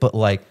way, but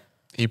like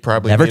he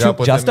probably never meet too, up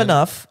with just him and-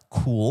 enough,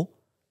 cool,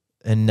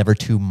 and never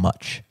too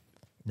much.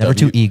 Never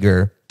too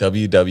eager.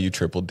 WW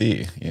triple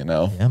D, you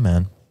know? Yeah,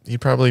 man.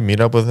 He'd probably meet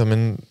up with him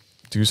and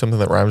do something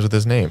that rhymes with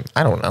his name.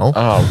 I don't know.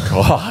 Oh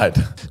God.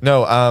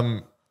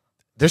 No,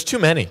 there's too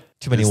many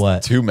Too many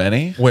what? Too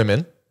many?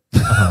 women.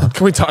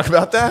 Can we talk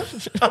about that?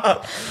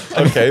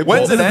 Okay.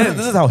 When's well, it end?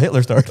 This is how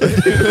Hitler started.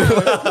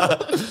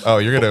 Oh,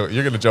 you're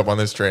gonna jump on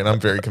this train. I'm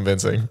very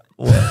convincing.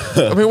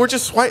 I mean, we're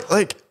just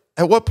like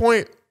at what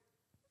point?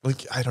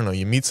 Like I don't know.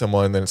 You meet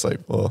someone, and then it's like,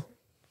 well,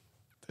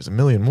 there's a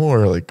million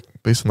more. Like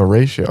based on the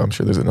ratio, I'm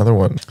sure there's another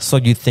one. So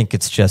you think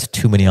it's just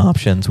too many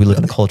options? We live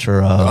in a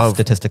culture of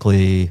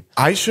statistically.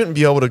 I shouldn't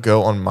be able to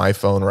go on my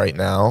phone right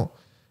now,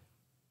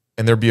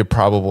 and there'd be a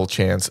probable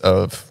chance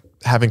of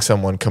having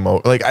someone come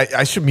over. Like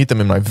I should meet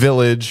them in my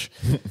village.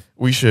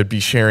 We should be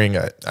sharing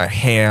a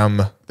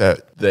ham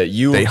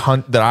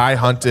that I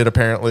hunted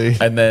apparently.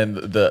 and then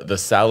the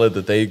salad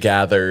that they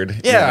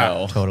gathered. Yeah. You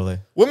know. Totally.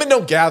 Women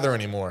don't gather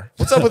anymore.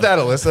 What's up with that,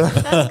 Alyssa?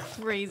 That's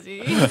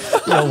crazy.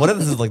 What if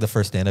this is like the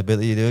first stand-up bit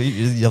that you do?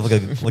 You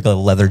have like a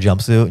leather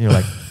jumpsuit, and you're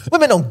like,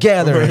 women don't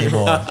gather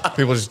anymore.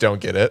 People just don't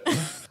get it.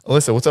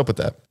 Alyssa, what's up with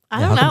that? I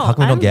Yeah, don't how come- know. how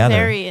come we don't I'm gather?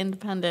 very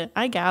independent.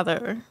 I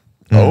gather.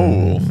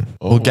 Oh.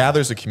 Well,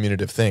 gather's a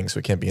commutative thing, so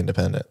it can't be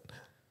independent.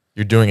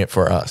 You're doing it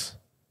for us.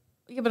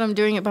 Yeah, but I'm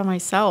doing it by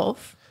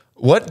myself.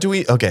 What do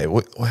we? Okay,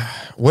 what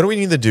do we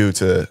need to do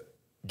to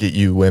get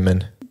you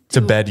women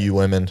to bed you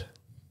women?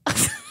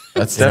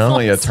 That's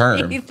definitely a Don't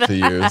term say to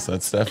use.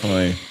 That's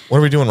definitely. What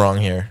are we doing wrong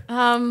here?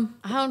 I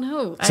don't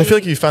know. So I feel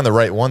like if you find the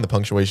right one, the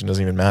punctuation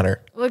doesn't even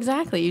matter. Well,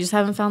 exactly. You just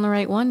haven't found the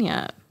right one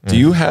yet. Do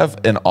you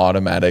have an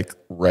automatic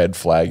red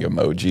flag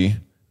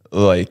emoji?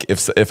 Like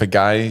if a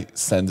guy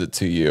sends it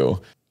to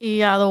you,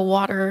 Yeah, the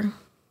water.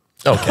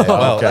 Okay,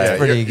 well, Okay. yeah,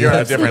 Pretty you're on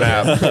a good. different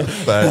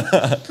app.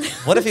 But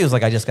What if he was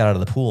like, I just got out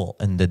of the pool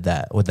and did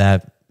that? Would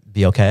that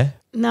be okay?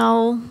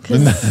 No,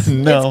 because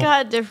No. it's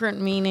got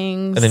different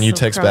meanings. and then you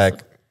text across-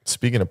 back.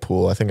 Speaking of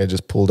pool, I think I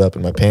just pulled up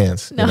in my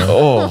pants. No,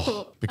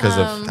 oh, because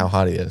of how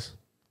hot he is.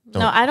 no,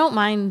 I don't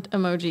mind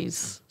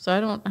emojis, so I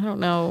don't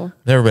know.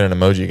 Never been an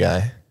emoji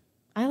guy.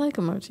 I like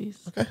emojis.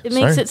 Okay, It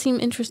makes sorry. it seem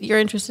you're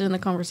interested in the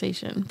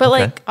conversation, but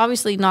like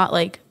obviously not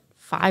like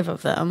 5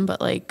 of them, but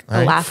like All a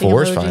right, laughing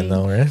 4 is emoji. fine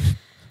though, right?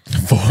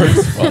 4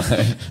 is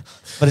fine.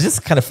 But it's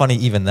just kind of funny,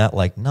 even that,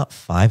 like, not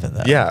 5 of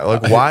them. Yeah,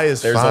 like why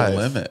is There's 5? a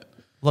limit.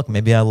 look,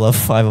 maybe I love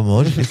 5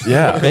 emojis.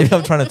 Yeah. Maybe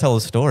I'm trying to tell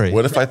a story.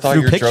 What if I thought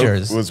through your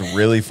pictures? joke was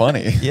really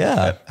funny?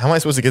 Yeah. How am I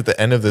supposed to get the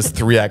end of this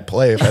 3-act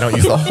play if I don't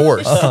use the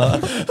horse?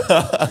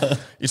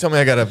 You tell me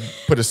I got to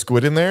put a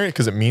squid in there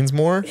because it means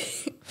more?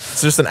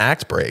 It's just an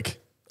act break.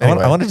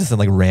 Anyway. I want to just send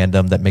like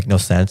random that make no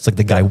sense. Like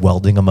the guy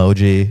welding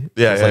emoji.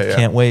 Yeah, It's yeah, like, yeah.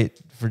 can't wait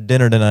for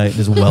dinner tonight.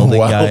 This welding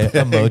guy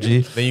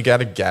emoji. Then you got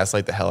to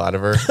gaslight the hell out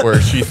of her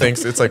where she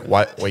thinks it's like,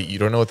 what? Wait, you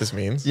don't know what this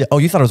means? Yeah. Oh,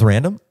 you thought it was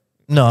random?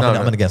 No, I'm No,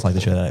 going to guess like the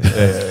shit out of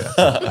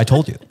it. I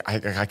told you. I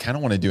kind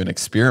of want to do an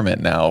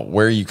experiment now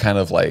where you kind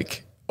of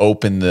like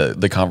open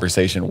the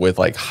conversation with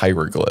like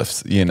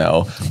hieroglyphs, you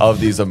know,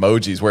 of these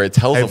emojis where it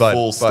tells a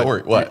full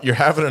story. What? You're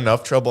having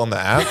enough trouble on the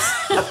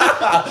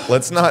apps?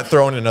 Let's not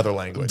throw in another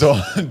language.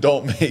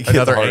 Don't make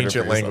Another it harder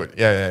ancient for yourself. language.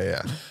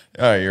 Yeah.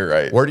 Oh, you're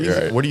right. Where do you You're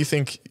right. What do you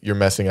think you're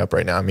messing up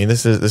right now? I mean,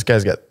 this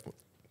guy's got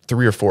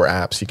 3 or 4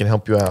 apps. He can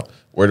help you out.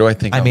 Where do I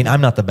think? I mean,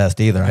 I'm not the best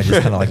either. I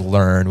just kind of like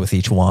learn with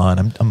each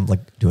one. I'm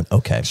like doing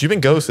okay. So you've been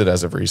ghosted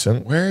as of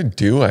recent, Where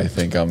do I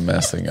think I'm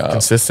messing up?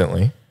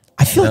 consistently.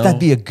 I feel like that'd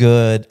be a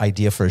good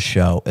idea for a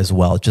show as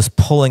well. Just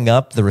pulling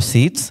up the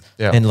receipts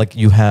and like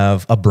you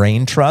have a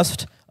brain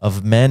trust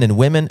of men and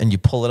women and you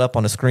pull it up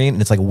on a screen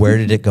and it's like, where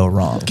did it go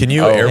wrong? Can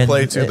you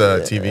AirPlay to the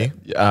TV?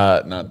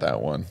 Not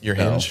that one. Your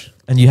No. Hinge?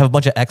 And you have a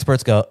bunch of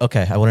experts go,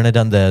 okay, I wouldn't have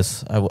done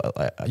this.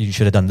 You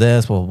should have done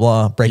this, blah, blah,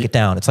 blah. Break it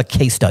down. It's like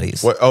case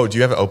studies. What? Oh, do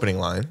you have an opening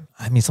line?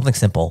 I mean, something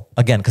simple.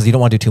 Again, because you don't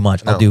want to do too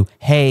much. I'll do,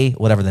 hey,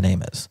 whatever the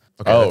name is.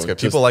 Okay, that's good.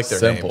 People just like their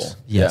simple. names.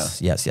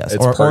 Yes. It's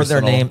Or their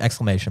personal. name,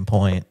 exclamation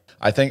point.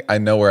 I think I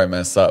know where I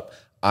mess up.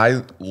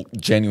 I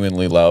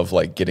genuinely love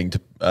like getting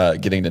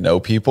to know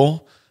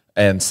people.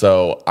 And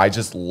so I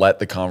just let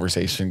the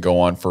conversation go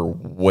on for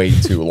way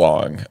too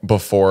long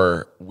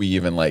before we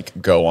even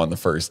like go on the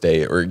first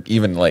date or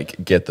even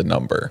like get the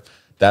number.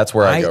 That's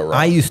where I go wrong.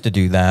 I used to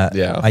do that.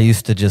 Yeah. I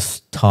used to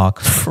just talk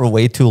for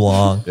way too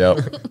long. Yep.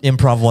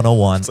 Improv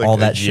 101, It's like all a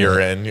that year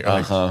shit. in. You're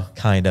like,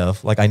 Kind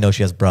of. Like I know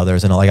she has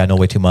brothers and like I know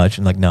way too much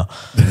and like no.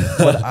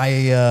 But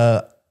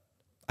I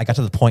got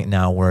to the point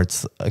now where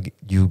it's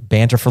you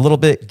banter for a little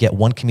bit, get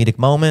one comedic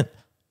moment,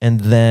 and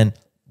then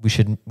we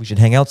should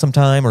hang out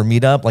sometime or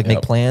meet up, like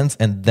make plans,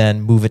 and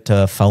then move it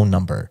to a phone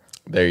number.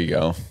 There you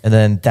go. And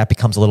then that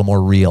becomes a little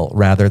more real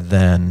rather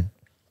than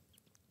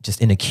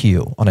just in a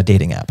queue on a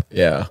dating app.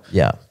 Yeah.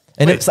 Yeah.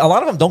 And it's, a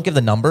lot of them don't give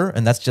the number,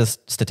 and that's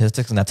just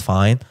statistics, and that's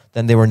fine.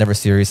 Then they were never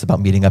serious about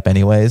meeting up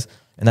anyways,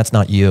 and that's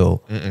not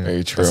you.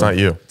 Very true. that's not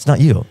you. It's not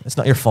you. It's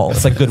not your fault.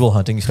 It's like Goodwill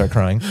Hunting. You start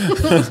crying.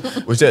 Didn't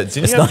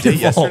you have a Not your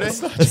date fault.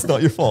 yesterday? It's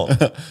not your fault.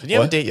 Did you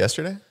have a date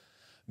yesterday?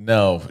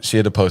 No, she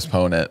had to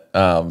postpone it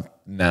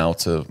now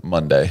to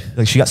Monday.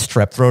 Like she got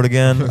strep throat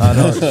again. I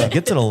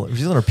don't.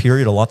 She's on her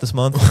period a lot this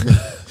month.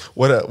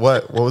 What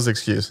was the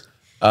excuse?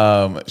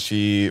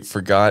 She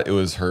forgot it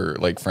was her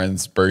like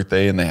friend's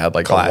birthday and they had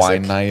like Classic. a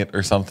wine night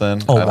or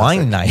something. Oh,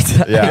 wine night.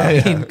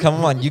 Yeah. I mean,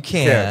 come on, you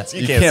can't.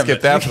 You can't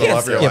skip that for the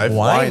love of your skip life.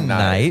 wine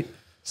night.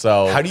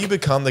 So How do you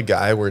become the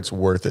guy where it's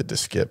worth it to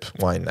skip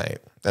wine night?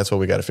 That's what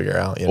we got to figure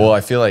out. You know? well,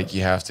 I feel like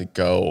you have to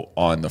go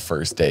on the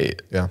first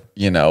date. Yeah.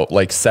 You know,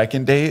 like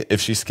second date, if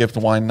she skipped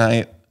wine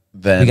night,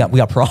 then We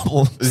got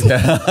problems. we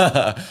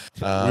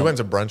went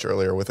to brunch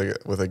earlier with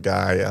a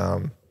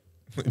guy.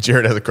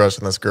 Jared has a crush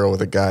on this girl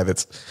with a guy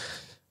that's,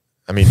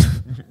 I mean,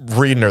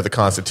 reading her the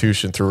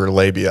Constitution through her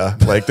labia.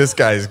 Like this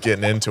guy's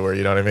getting into her.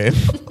 You know what I mean?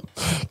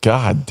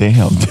 God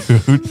damn,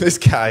 dude. This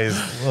guy is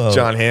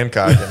John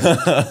Hancock.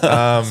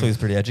 And, So he's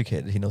pretty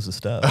educated. He knows his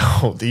stuff.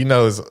 he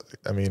knows.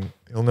 I mean,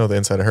 he'll know the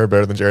inside of her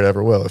better than Jared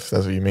ever will, if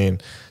that's what you mean.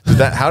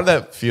 How did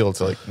that feel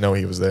to like know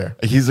he was there?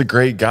 He's a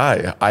great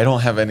guy. I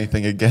don't have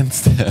anything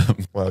against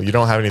him. Well, you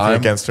don't have anything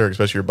against her,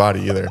 especially your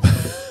body either,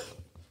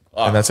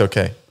 and that's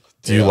okay.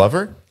 Do you love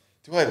her?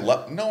 Do I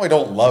love? No, I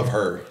don't love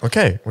her.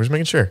 Okay, we're just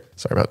making sure.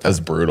 Sorry about that.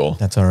 That's brutal.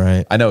 That's all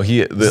right. I know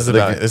he. This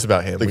is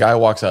about him. The guy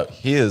walks up.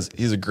 He's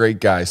a great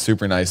guy,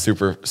 super nice,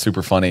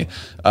 super funny.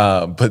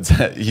 But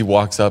he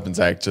walks up and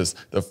Zach just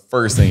the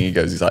first thing he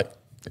goes, he's like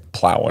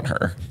plowing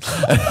her.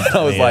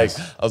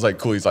 I was like,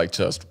 cool. He's like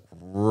just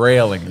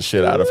railing the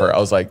shit out of her. I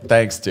was like,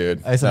 thanks,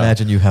 dude. I just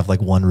imagine you have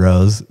like one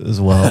rose as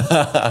well.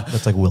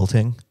 That's like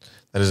wilting.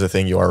 That is the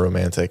thing. You are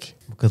romantic.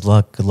 Good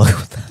luck. Good luck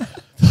with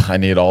that. I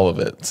need all of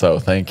it. So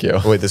thank you.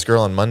 Wait, this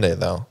girl on Monday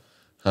though.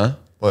 Huh?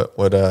 What?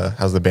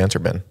 How's the banter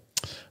been?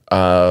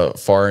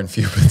 Far and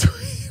few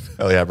between.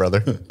 Hell yeah,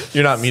 brother.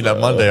 You're not meeting up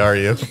Monday, are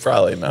you?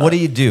 Probably not. What do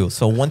you do?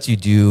 So once you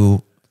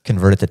do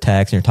convert it to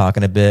text and you're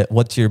talking a bit,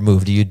 what's your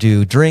move? Do you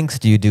do drinks?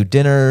 Do you do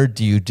dinner?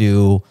 Do you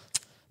do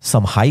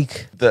some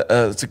hike?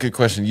 That's a good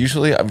question.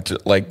 Usually I've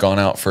like gone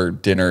out for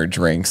dinner,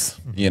 drinks,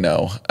 you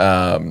know.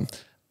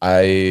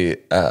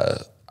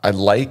 I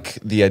like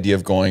the idea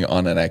of going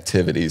on an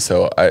activity,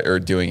 or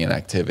doing an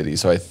activity.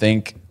 So I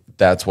think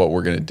that's what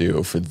we're gonna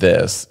do for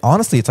this.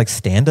 Honestly, it's like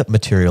stand-up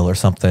material or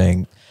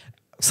something.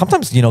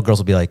 Sometimes, girls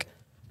will be like,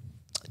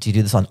 do you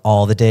do this on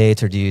all the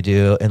dates or do you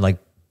do, and like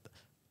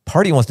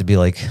party wants to be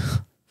like,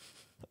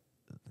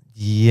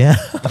 Yeah.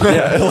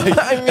 Yeah, like,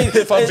 I mean,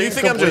 if I'm do being you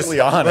think I'm completely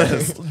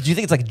honest. Do you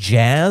think it's like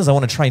jazz? I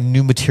want to try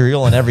new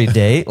material on every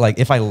date. Like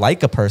if I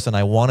like a person,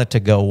 I want it to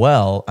go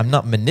well. I'm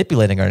not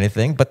manipulating or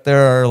anything, but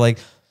there are like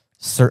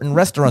certain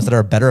restaurants that are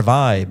a better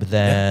vibe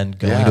than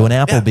going to an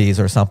Applebee's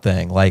or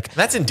something. Like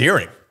That's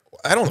endearing.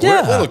 I don't.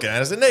 Yeah. We're looking at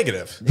it as a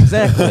negative.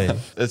 exactly.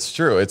 It's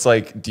true. It's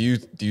like, do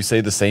you say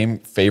the same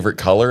favorite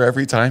color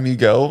every time you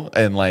go?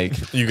 And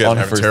like, You guys on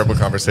have a first- terrible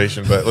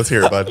conversation, but let's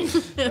hear it, bud.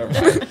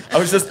 I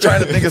was just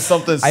trying to think of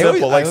something I always-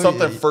 simple, I like always-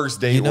 something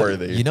first date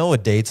worthy. You know a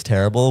date's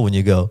terrible when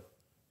you go,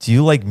 do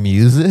you like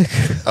music?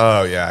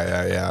 Oh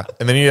yeah.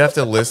 And then you have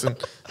to listen,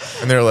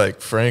 and they're like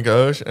Frank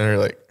Ocean, and they're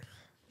like,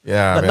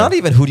 yeah, man. Not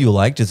even who do you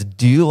like, just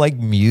do you like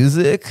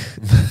music?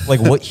 Like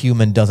what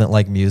human doesn't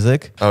like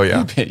music? Oh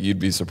yeah. You'd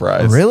be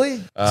surprised. Really?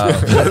 Who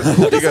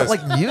doesn't goes-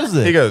 like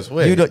music? he goes,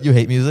 wait. You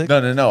hate music?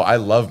 No. I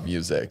love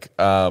music.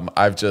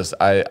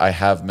 I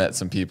have met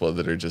some people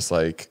that are just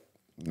like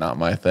not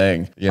my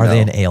thing. You Are know? they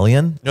an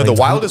alien? No, the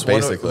wildest one.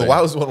 basically. The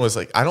wildest one was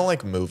like, I don't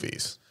like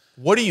movies.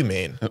 What do you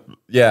mean?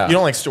 Yeah. You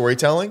don't like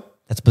storytelling?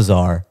 That's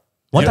bizarre.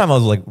 One time I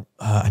was like,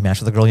 I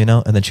matched with a girl,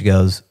 and then she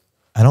goes,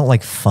 I don't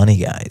like funny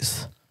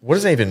guys. What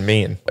does that even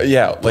mean?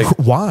 Yeah. Like,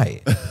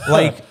 Why?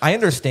 Like, I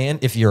understand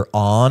if you're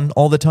on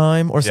all the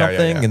time or Yeah, yeah,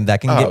 something, yeah. and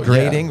that can Oh, get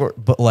grating.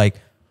 But like,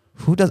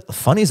 who does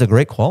funny is a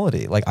great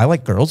quality. Like, I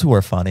like girls who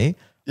are funny.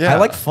 Yeah. I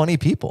like funny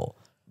people.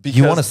 Because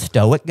You want a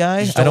stoic guy?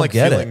 I just I don't don't like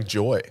get feeling it.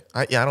 joy.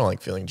 I don't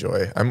like feeling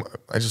joy.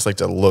 I just like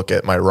to look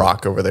at my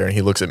rock over there, and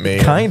he looks at me.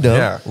 Kind of.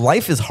 Yeah.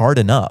 Life is hard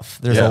enough.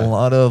 There's Yeah. a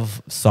lot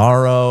of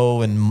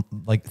sorrow and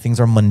like things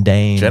are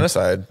mundane.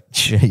 Genocide.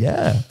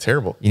 Yeah.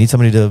 Terrible. You need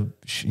somebody to,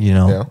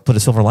 Yeah. put a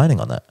silver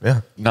lining on that.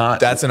 Yeah. Not-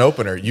 That's an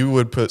opener. You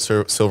would put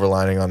silver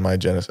lining on my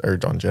genocide or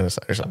on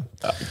genocide or something.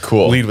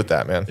 cool. Lead with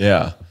that, man.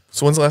 Yeah.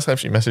 So when's the last time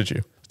she messaged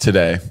you?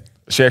 Today,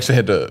 she actually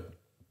had to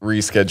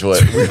reschedule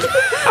it.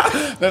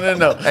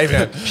 No. Hey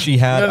man. She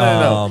had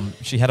No.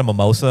 she had a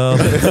mimosa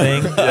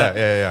thing.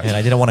 Yeah. And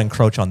I didn't want to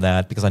encroach on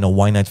that because I know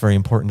wine night's very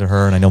important to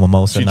her, and I know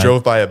mimosa. She night.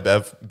 drove by a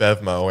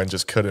Bevmo and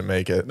just couldn't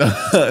make it.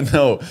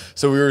 No.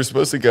 So we were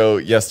supposed to go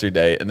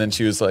yesterday, and then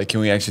she was like,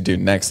 "Can we actually do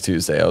next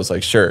Tuesday?" I was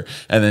like, "Sure."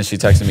 And then she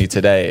texted me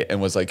today and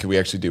was like, "Can we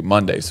actually do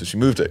Monday?" So she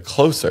moved it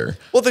closer.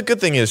 Well, the good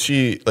thing is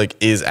she like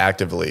is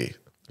actively,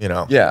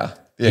 Yeah.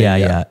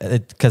 Yeah.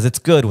 Because it's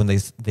good when they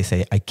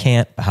say I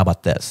can't. But how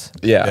about this?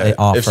 Yeah. They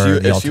offer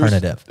the if she was-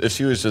 alternative. if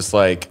she was just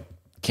like,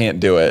 can't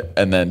do it,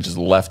 and then just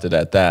left it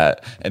at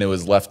that, and it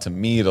was left to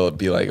me to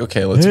be like,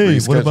 okay, let's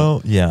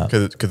reschedule. Yeah?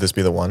 Could this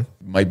be the one?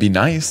 Might be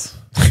nice.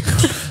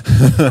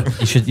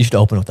 You should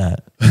open with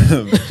that.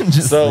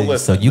 Just So like,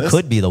 listen, so you this-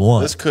 could be the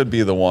one. This could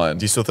be the one.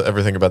 Do you still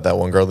ever think about that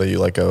one girl that you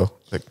let go?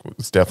 Like,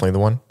 it's definitely the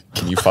one.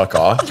 Can you fuck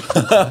off?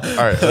 All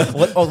right.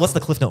 What's the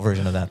Cliff Note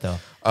version of that though?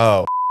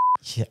 Oh,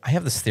 Yeah, I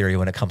have this theory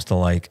when it comes to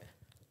like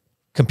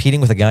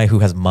competing with a guy who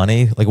has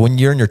money. Like when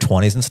you're in your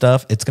 20s and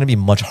stuff, it's going to be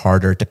much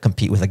harder to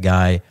compete with a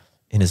guy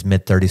in his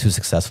mid 30s who's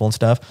successful and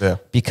stuff. Yeah.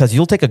 Because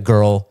you'll take a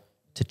girl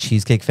to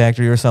Cheesecake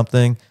Factory or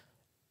something,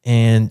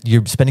 and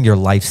you're spending your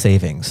life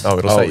savings. it'll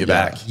Oh, set you yeah.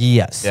 back.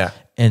 Yes. Yeah.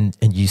 And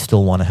you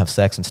still want to have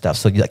sex and stuff.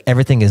 So you like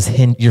everything is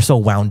you're so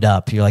wound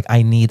up. You're like,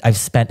 I've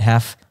spent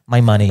half my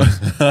money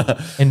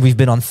and we've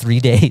been on 3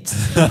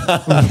 dates.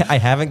 I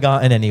haven't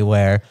gotten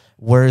anywhere.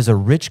 Whereas a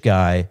rich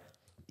guy,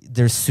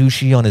 there's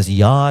sushi on his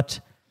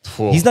yacht.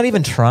 Cool. He's not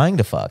even trying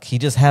to fuck. He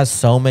just has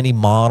so many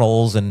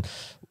models, and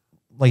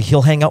like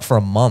he'll hang out for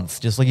a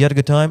month. Just like, you had a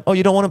good time? Oh,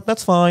 you don't want to?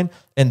 That's fine.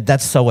 And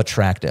that's so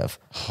attractive.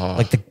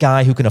 Like the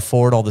guy who can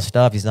afford all the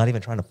stuff, he's not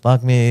even trying to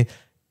fuck me.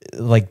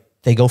 Like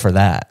they go for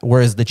that.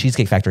 Whereas the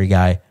Cheesecake Factory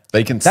guy,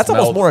 They can that's smell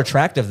almost more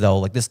attractive though.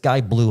 Like this guy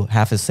blew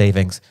half his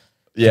savings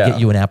Yeah. to get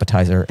you an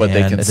appetizer, But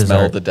they and can a smell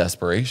dessert. the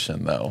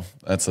desperation, though.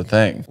 That's the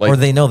thing. Like, Or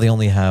they know they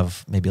only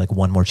have maybe like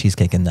one more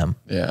cheesecake in them.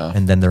 Yeah.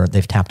 And then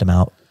they've tapped him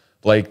out.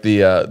 like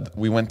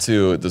we went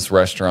to this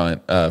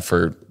restaurant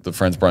for the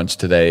friends brunch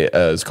today.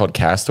 It's called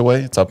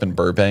Castaway. It's up in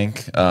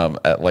Burbank,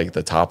 at like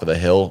the top of the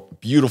hill.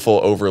 Beautiful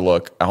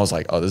overlook. I was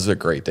like, oh, this is a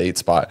great date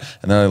spot.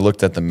 And then I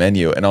looked at the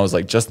menu, and I was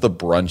like, just the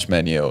brunch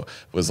menu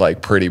was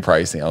like pretty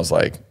pricey. I was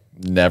like,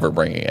 never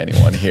bringing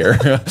anyone here.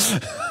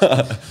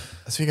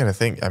 That's what you got to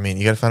think. I mean,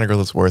 you got to find a girl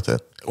that's worth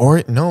it.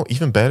 Or no,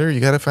 even better, you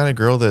got to find a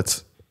girl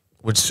that's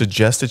would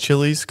suggest a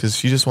Chili's because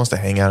she just wants to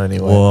hang out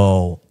anyway.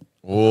 Whoa.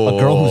 Whoa. A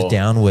girl who's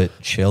down with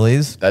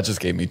Chili's. That just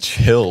gave me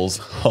chills.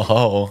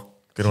 Oh,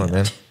 Good one,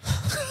 man.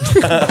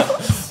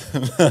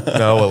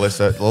 No,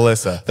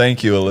 Alyssa.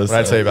 thank you, Alyssa. What did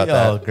I tell you about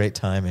Oh, that? great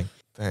timing.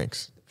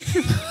 Thanks.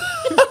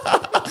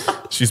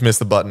 She's missed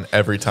the button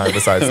every time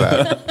besides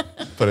that,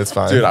 but it's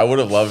fine. Dude, I would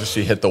have loved if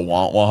she hit the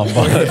want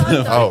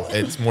button. Oh,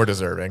 it's more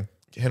deserving.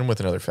 Hit him with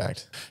another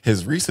fact.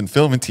 His recent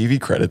film and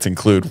TV credits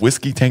include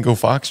Whiskey Tango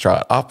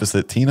Foxtrot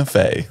opposite Tina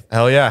Fey.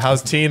 Hell yeah.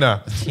 How's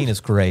Tina? Tina's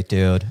great,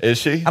 dude. Is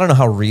she? I don't know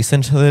how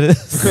recent it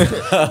is.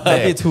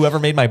 Maybe it's whoever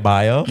made my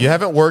bio. You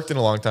haven't worked in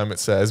a long time, it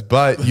says,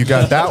 but you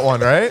got that one,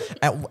 right?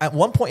 At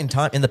one point in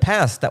time, in the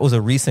past, that was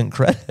a recent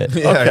credit.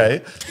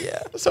 Okay. Yeah.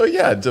 So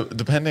yeah,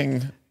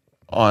 depending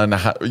on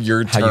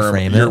your How you term,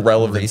 frame your it,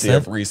 relevancy recent?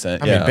 of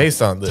recent. I mean,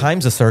 based on the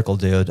Time's a circle,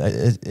 dude.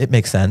 It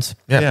makes sense.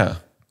 yeah.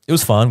 It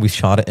was fun. We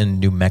shot it in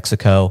New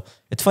Mexico.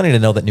 It's funny to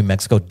know that New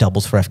Mexico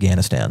doubles for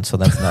Afghanistan, so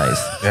that's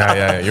nice.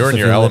 yeah. You're in If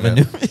your you live in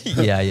element.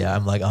 yeah.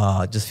 I'm like,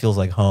 oh, it just feels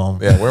like home.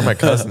 Yeah, where are my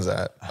cousins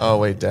at? Oh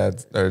wait,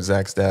 dad or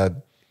Zach's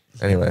dad.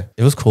 Anyway,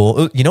 It was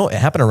cool. You know, it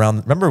happened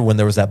around. Remember when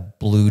there was that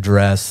blue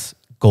dress,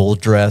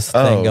 gold dress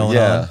thing going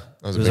yeah. on?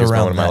 that was It the biggest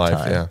moment of my life.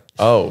 time. Yeah.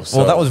 Oh, so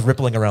Well, that was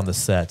rippling around the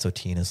set. So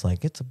Tina's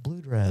like, it's a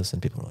blue dress,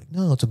 and people are like,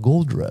 no, it's a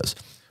gold dress.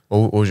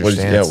 What was your what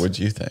stance? what'd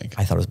you think?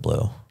 I thought it was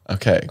blue.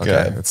 Okay, good.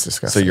 that's So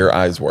disgusting. your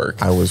eyes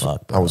work. I was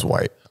Fuck, I was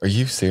white. Are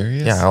you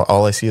serious? Yeah,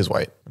 all I see is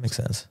white. That makes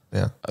sense.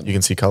 Yeah, you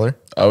can see color.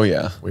 Oh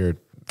yeah. Weird.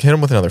 Hit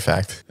him with another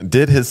fact.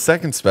 Did his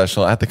second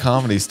special at the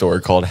Comedy Store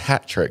called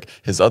Hat Trick.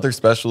 His other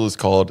special is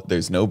called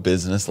There's No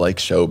Business Like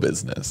Show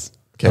Business.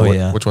 Okay, Oh,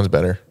 yeah. which one's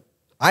better?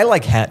 I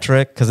like Hat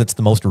Trick because it's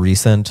the most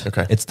recent.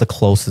 Okay. It's the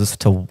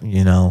closest to,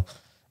 you know,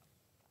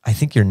 I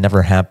think you're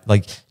never happy.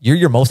 Like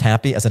you're most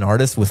happy as an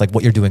artist with like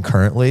what you're doing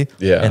currently.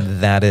 Yeah. And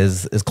that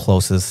is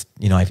closest,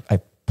 you know, I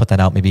put that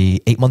out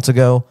maybe 8 months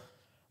ago.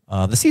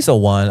 The CISO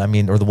one, I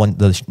mean, or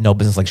the No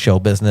Business Like Show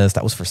Business,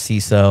 that was for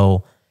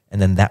CISO.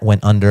 And then that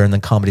went under and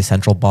then Comedy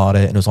Central bought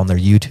it and it was on their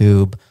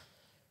YouTube.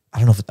 I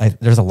don't know if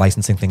there's a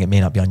licensing thing. It may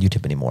not be on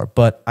YouTube anymore,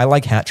 but I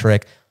like Hat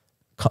Trick.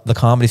 The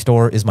Comedy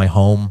Store is my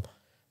home.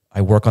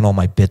 I work on all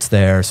my bits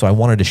there. So I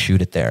wanted to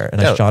shoot it there.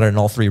 And I Yeah. shot it in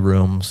all 3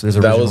 rooms. There's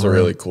That was a original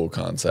really room. cool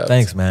concept.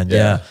 Thanks, man.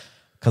 Yeah.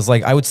 Cause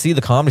like I would see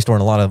the Comedy Store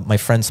in a lot of my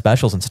friends'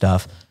 specials and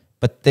stuff,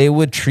 but they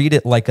would treat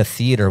it like a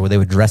theater where they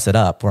would dress it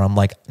up where I'm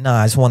like,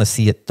 nah, I just want to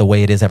see it the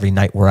way it is every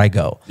night where I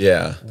go.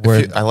 Yeah.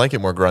 Where I like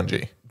it more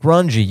grungy.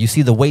 grungy. You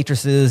see the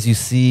waitresses, you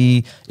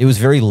see it was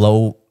very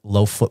low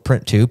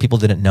footprint too. People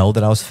didn't know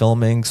that I was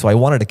filming. So I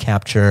wanted to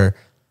capture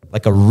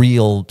like a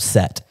real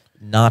set,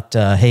 not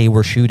hey,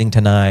 we're shooting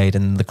tonight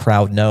and the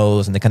crowd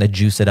knows and they kind of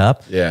juice it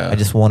up. Yeah. I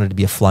just wanted to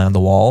be a fly on the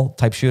wall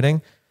type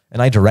shooting.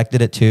 And I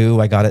directed it too.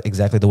 I got it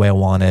exactly the way I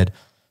wanted.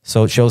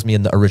 So it shows me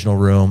in the original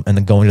room and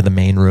then going to the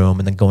main room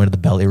and then going to the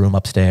belly room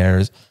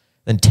upstairs.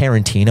 Then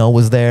Tarantino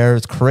was there.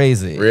 It's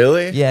crazy.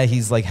 Really? Yeah,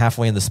 he's like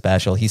halfway in the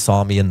special. He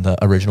saw me in the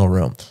original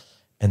room.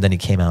 And then he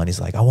came out and he's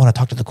like, I want to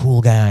talk to the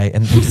cool guy.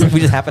 And we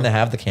just happened to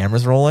have the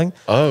cameras rolling.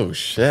 Oh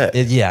shit.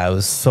 It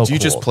was so Do you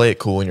cool. just play it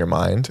cool in your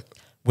mind?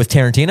 With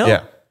Tarantino?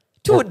 Yeah.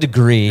 To a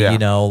degree, Yeah. you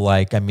know,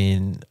 like, I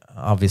mean,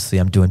 obviously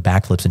I'm doing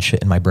backflips and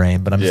shit in my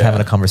brain, but I'm just Yeah.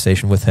 having a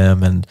conversation with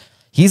him and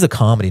he's a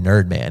comedy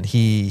nerd, man.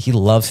 He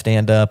loves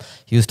stand-up.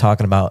 He was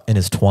talking about in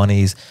his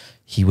 20s,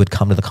 he would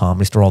come to the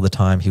Comedy Store all the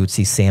time. He would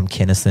see Sam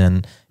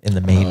Kinison in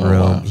the main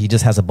room. wow. He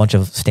just has a bunch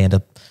of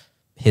stand-up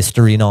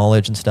history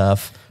knowledge and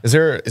stuff. Is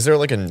there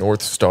like a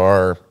North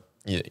Star,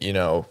 you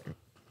know,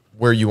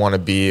 where you want to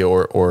be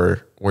or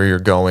where you're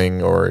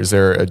going, or is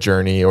there a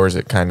journey, or is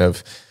it kind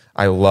of,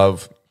 I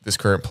love this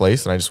current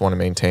place and I just want to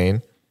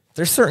maintain?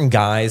 There's certain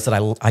guys that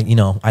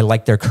I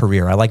like their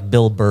career. I like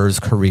Bill Burr's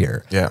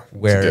career. Yeah, it's a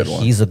where good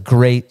one. he's a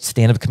great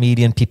stand-up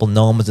comedian. People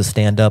know him as a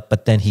stand-up,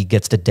 but then he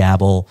gets to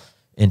dabble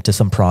into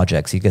some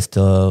projects. He gets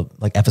to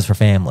like F is for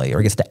Family, or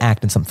he gets to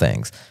act in some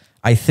things.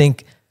 I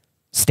think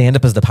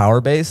stand-up is the power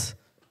base,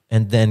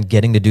 and then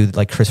getting to do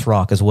like Chris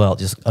Rock as well.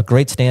 Just a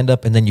great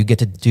stand-up, and then you get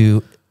to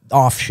do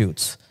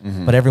offshoots,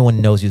 but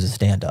everyone knows you as a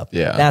stand-up.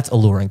 Yeah. That's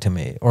alluring to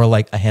me. Or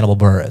like a Hannibal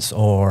Buress,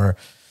 or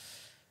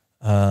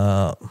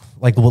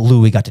like what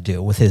Louis got to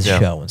do with his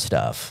show and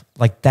stuff.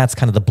 Like that's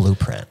kind of the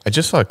blueprint. I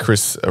just saw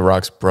Chris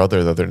Rock's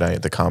brother the other night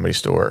at the Comedy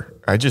Store.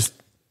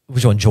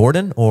 Which one,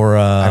 Jordan or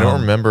I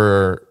don't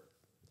remember.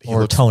 He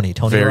or looked Tony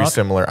very Rock?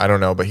 similar. I don't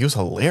know, but he was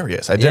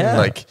hilarious. I didn't Yeah.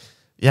 like.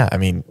 Yeah, I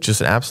mean,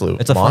 just an absolute.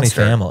 It's a monster.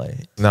 funny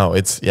family. No,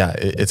 it's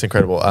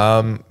incredible.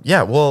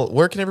 Yeah, well,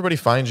 where can everybody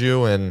find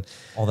you and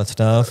All that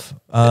stuff.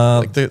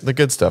 like the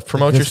good stuff?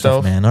 Promote Good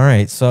yourself, stuff, man. All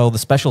right. So the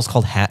special is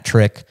called Hat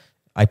Trick.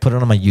 I put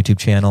it on my YouTube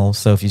channel.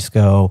 So if you just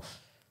go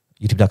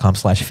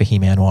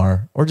youtube.com/Fahim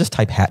Anwar or just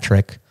type Hat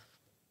Trick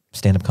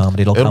stand-up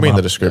comedy, it'll It'll come be in up.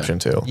 the description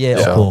too. Yeah,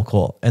 So,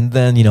 cool. And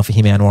then, you know,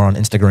 Fahim Anwar on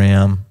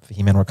Instagram,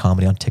 Fahim Anwar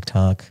Comedy on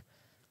TikTok,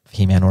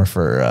 Fahim Anwar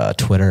for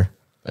Twitter.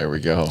 There we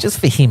go.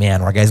 Just Fahim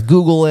Anwar, guys.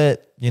 Google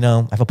it. You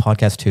know, I have a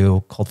podcast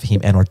too called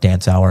Fahim Anwar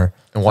Dance Hour.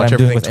 And watch that I'm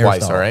doing everything with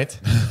twice, Aristotle.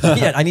 all right?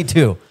 Yeah, I need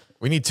to.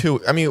 We need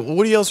two. I mean,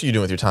 what else are you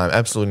doing with your time?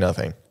 Absolutely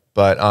nothing.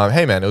 But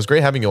hey, man, it was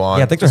great having you on.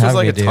 Yeah, thanks this for was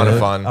having like me, a ton dude. of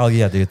fun. Oh,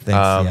 yeah, dude. Thanks.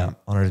 Yeah,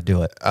 honored to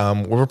do it.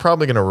 We're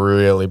probably gonna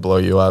really blow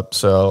you up.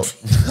 So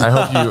I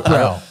hope you.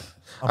 Bro,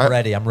 I'm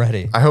ready. I'm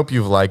ready. I hope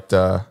you've liked.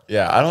 Yeah,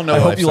 I don't know. I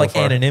if- hope you so like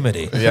far.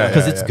 anonymity. Yeah,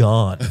 because yeah, it's yeah.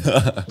 gone.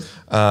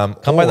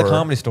 Come by the or-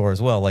 Comedy Store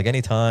as well. Like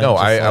anytime. No,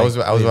 just I like, was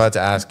please. about to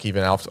ask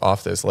even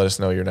off this. Let us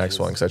know your next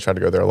one because I try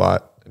to go there a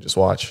lot and just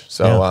watch.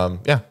 So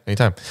Yeah.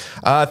 anytime.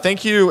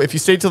 Thank you. If you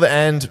stayed till the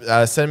end,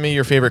 send me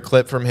your favorite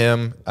clip from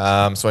him,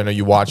 so I know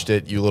you watched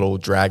it. You little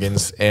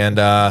dragons, and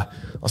I'll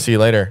see you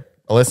later.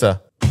 Alyssa,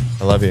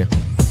 I love you.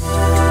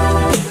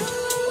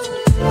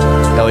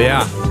 Hell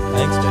yeah.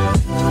 Thanks, dude.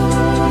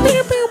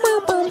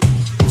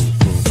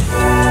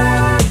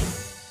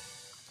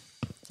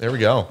 There we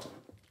go.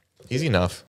 Easy enough.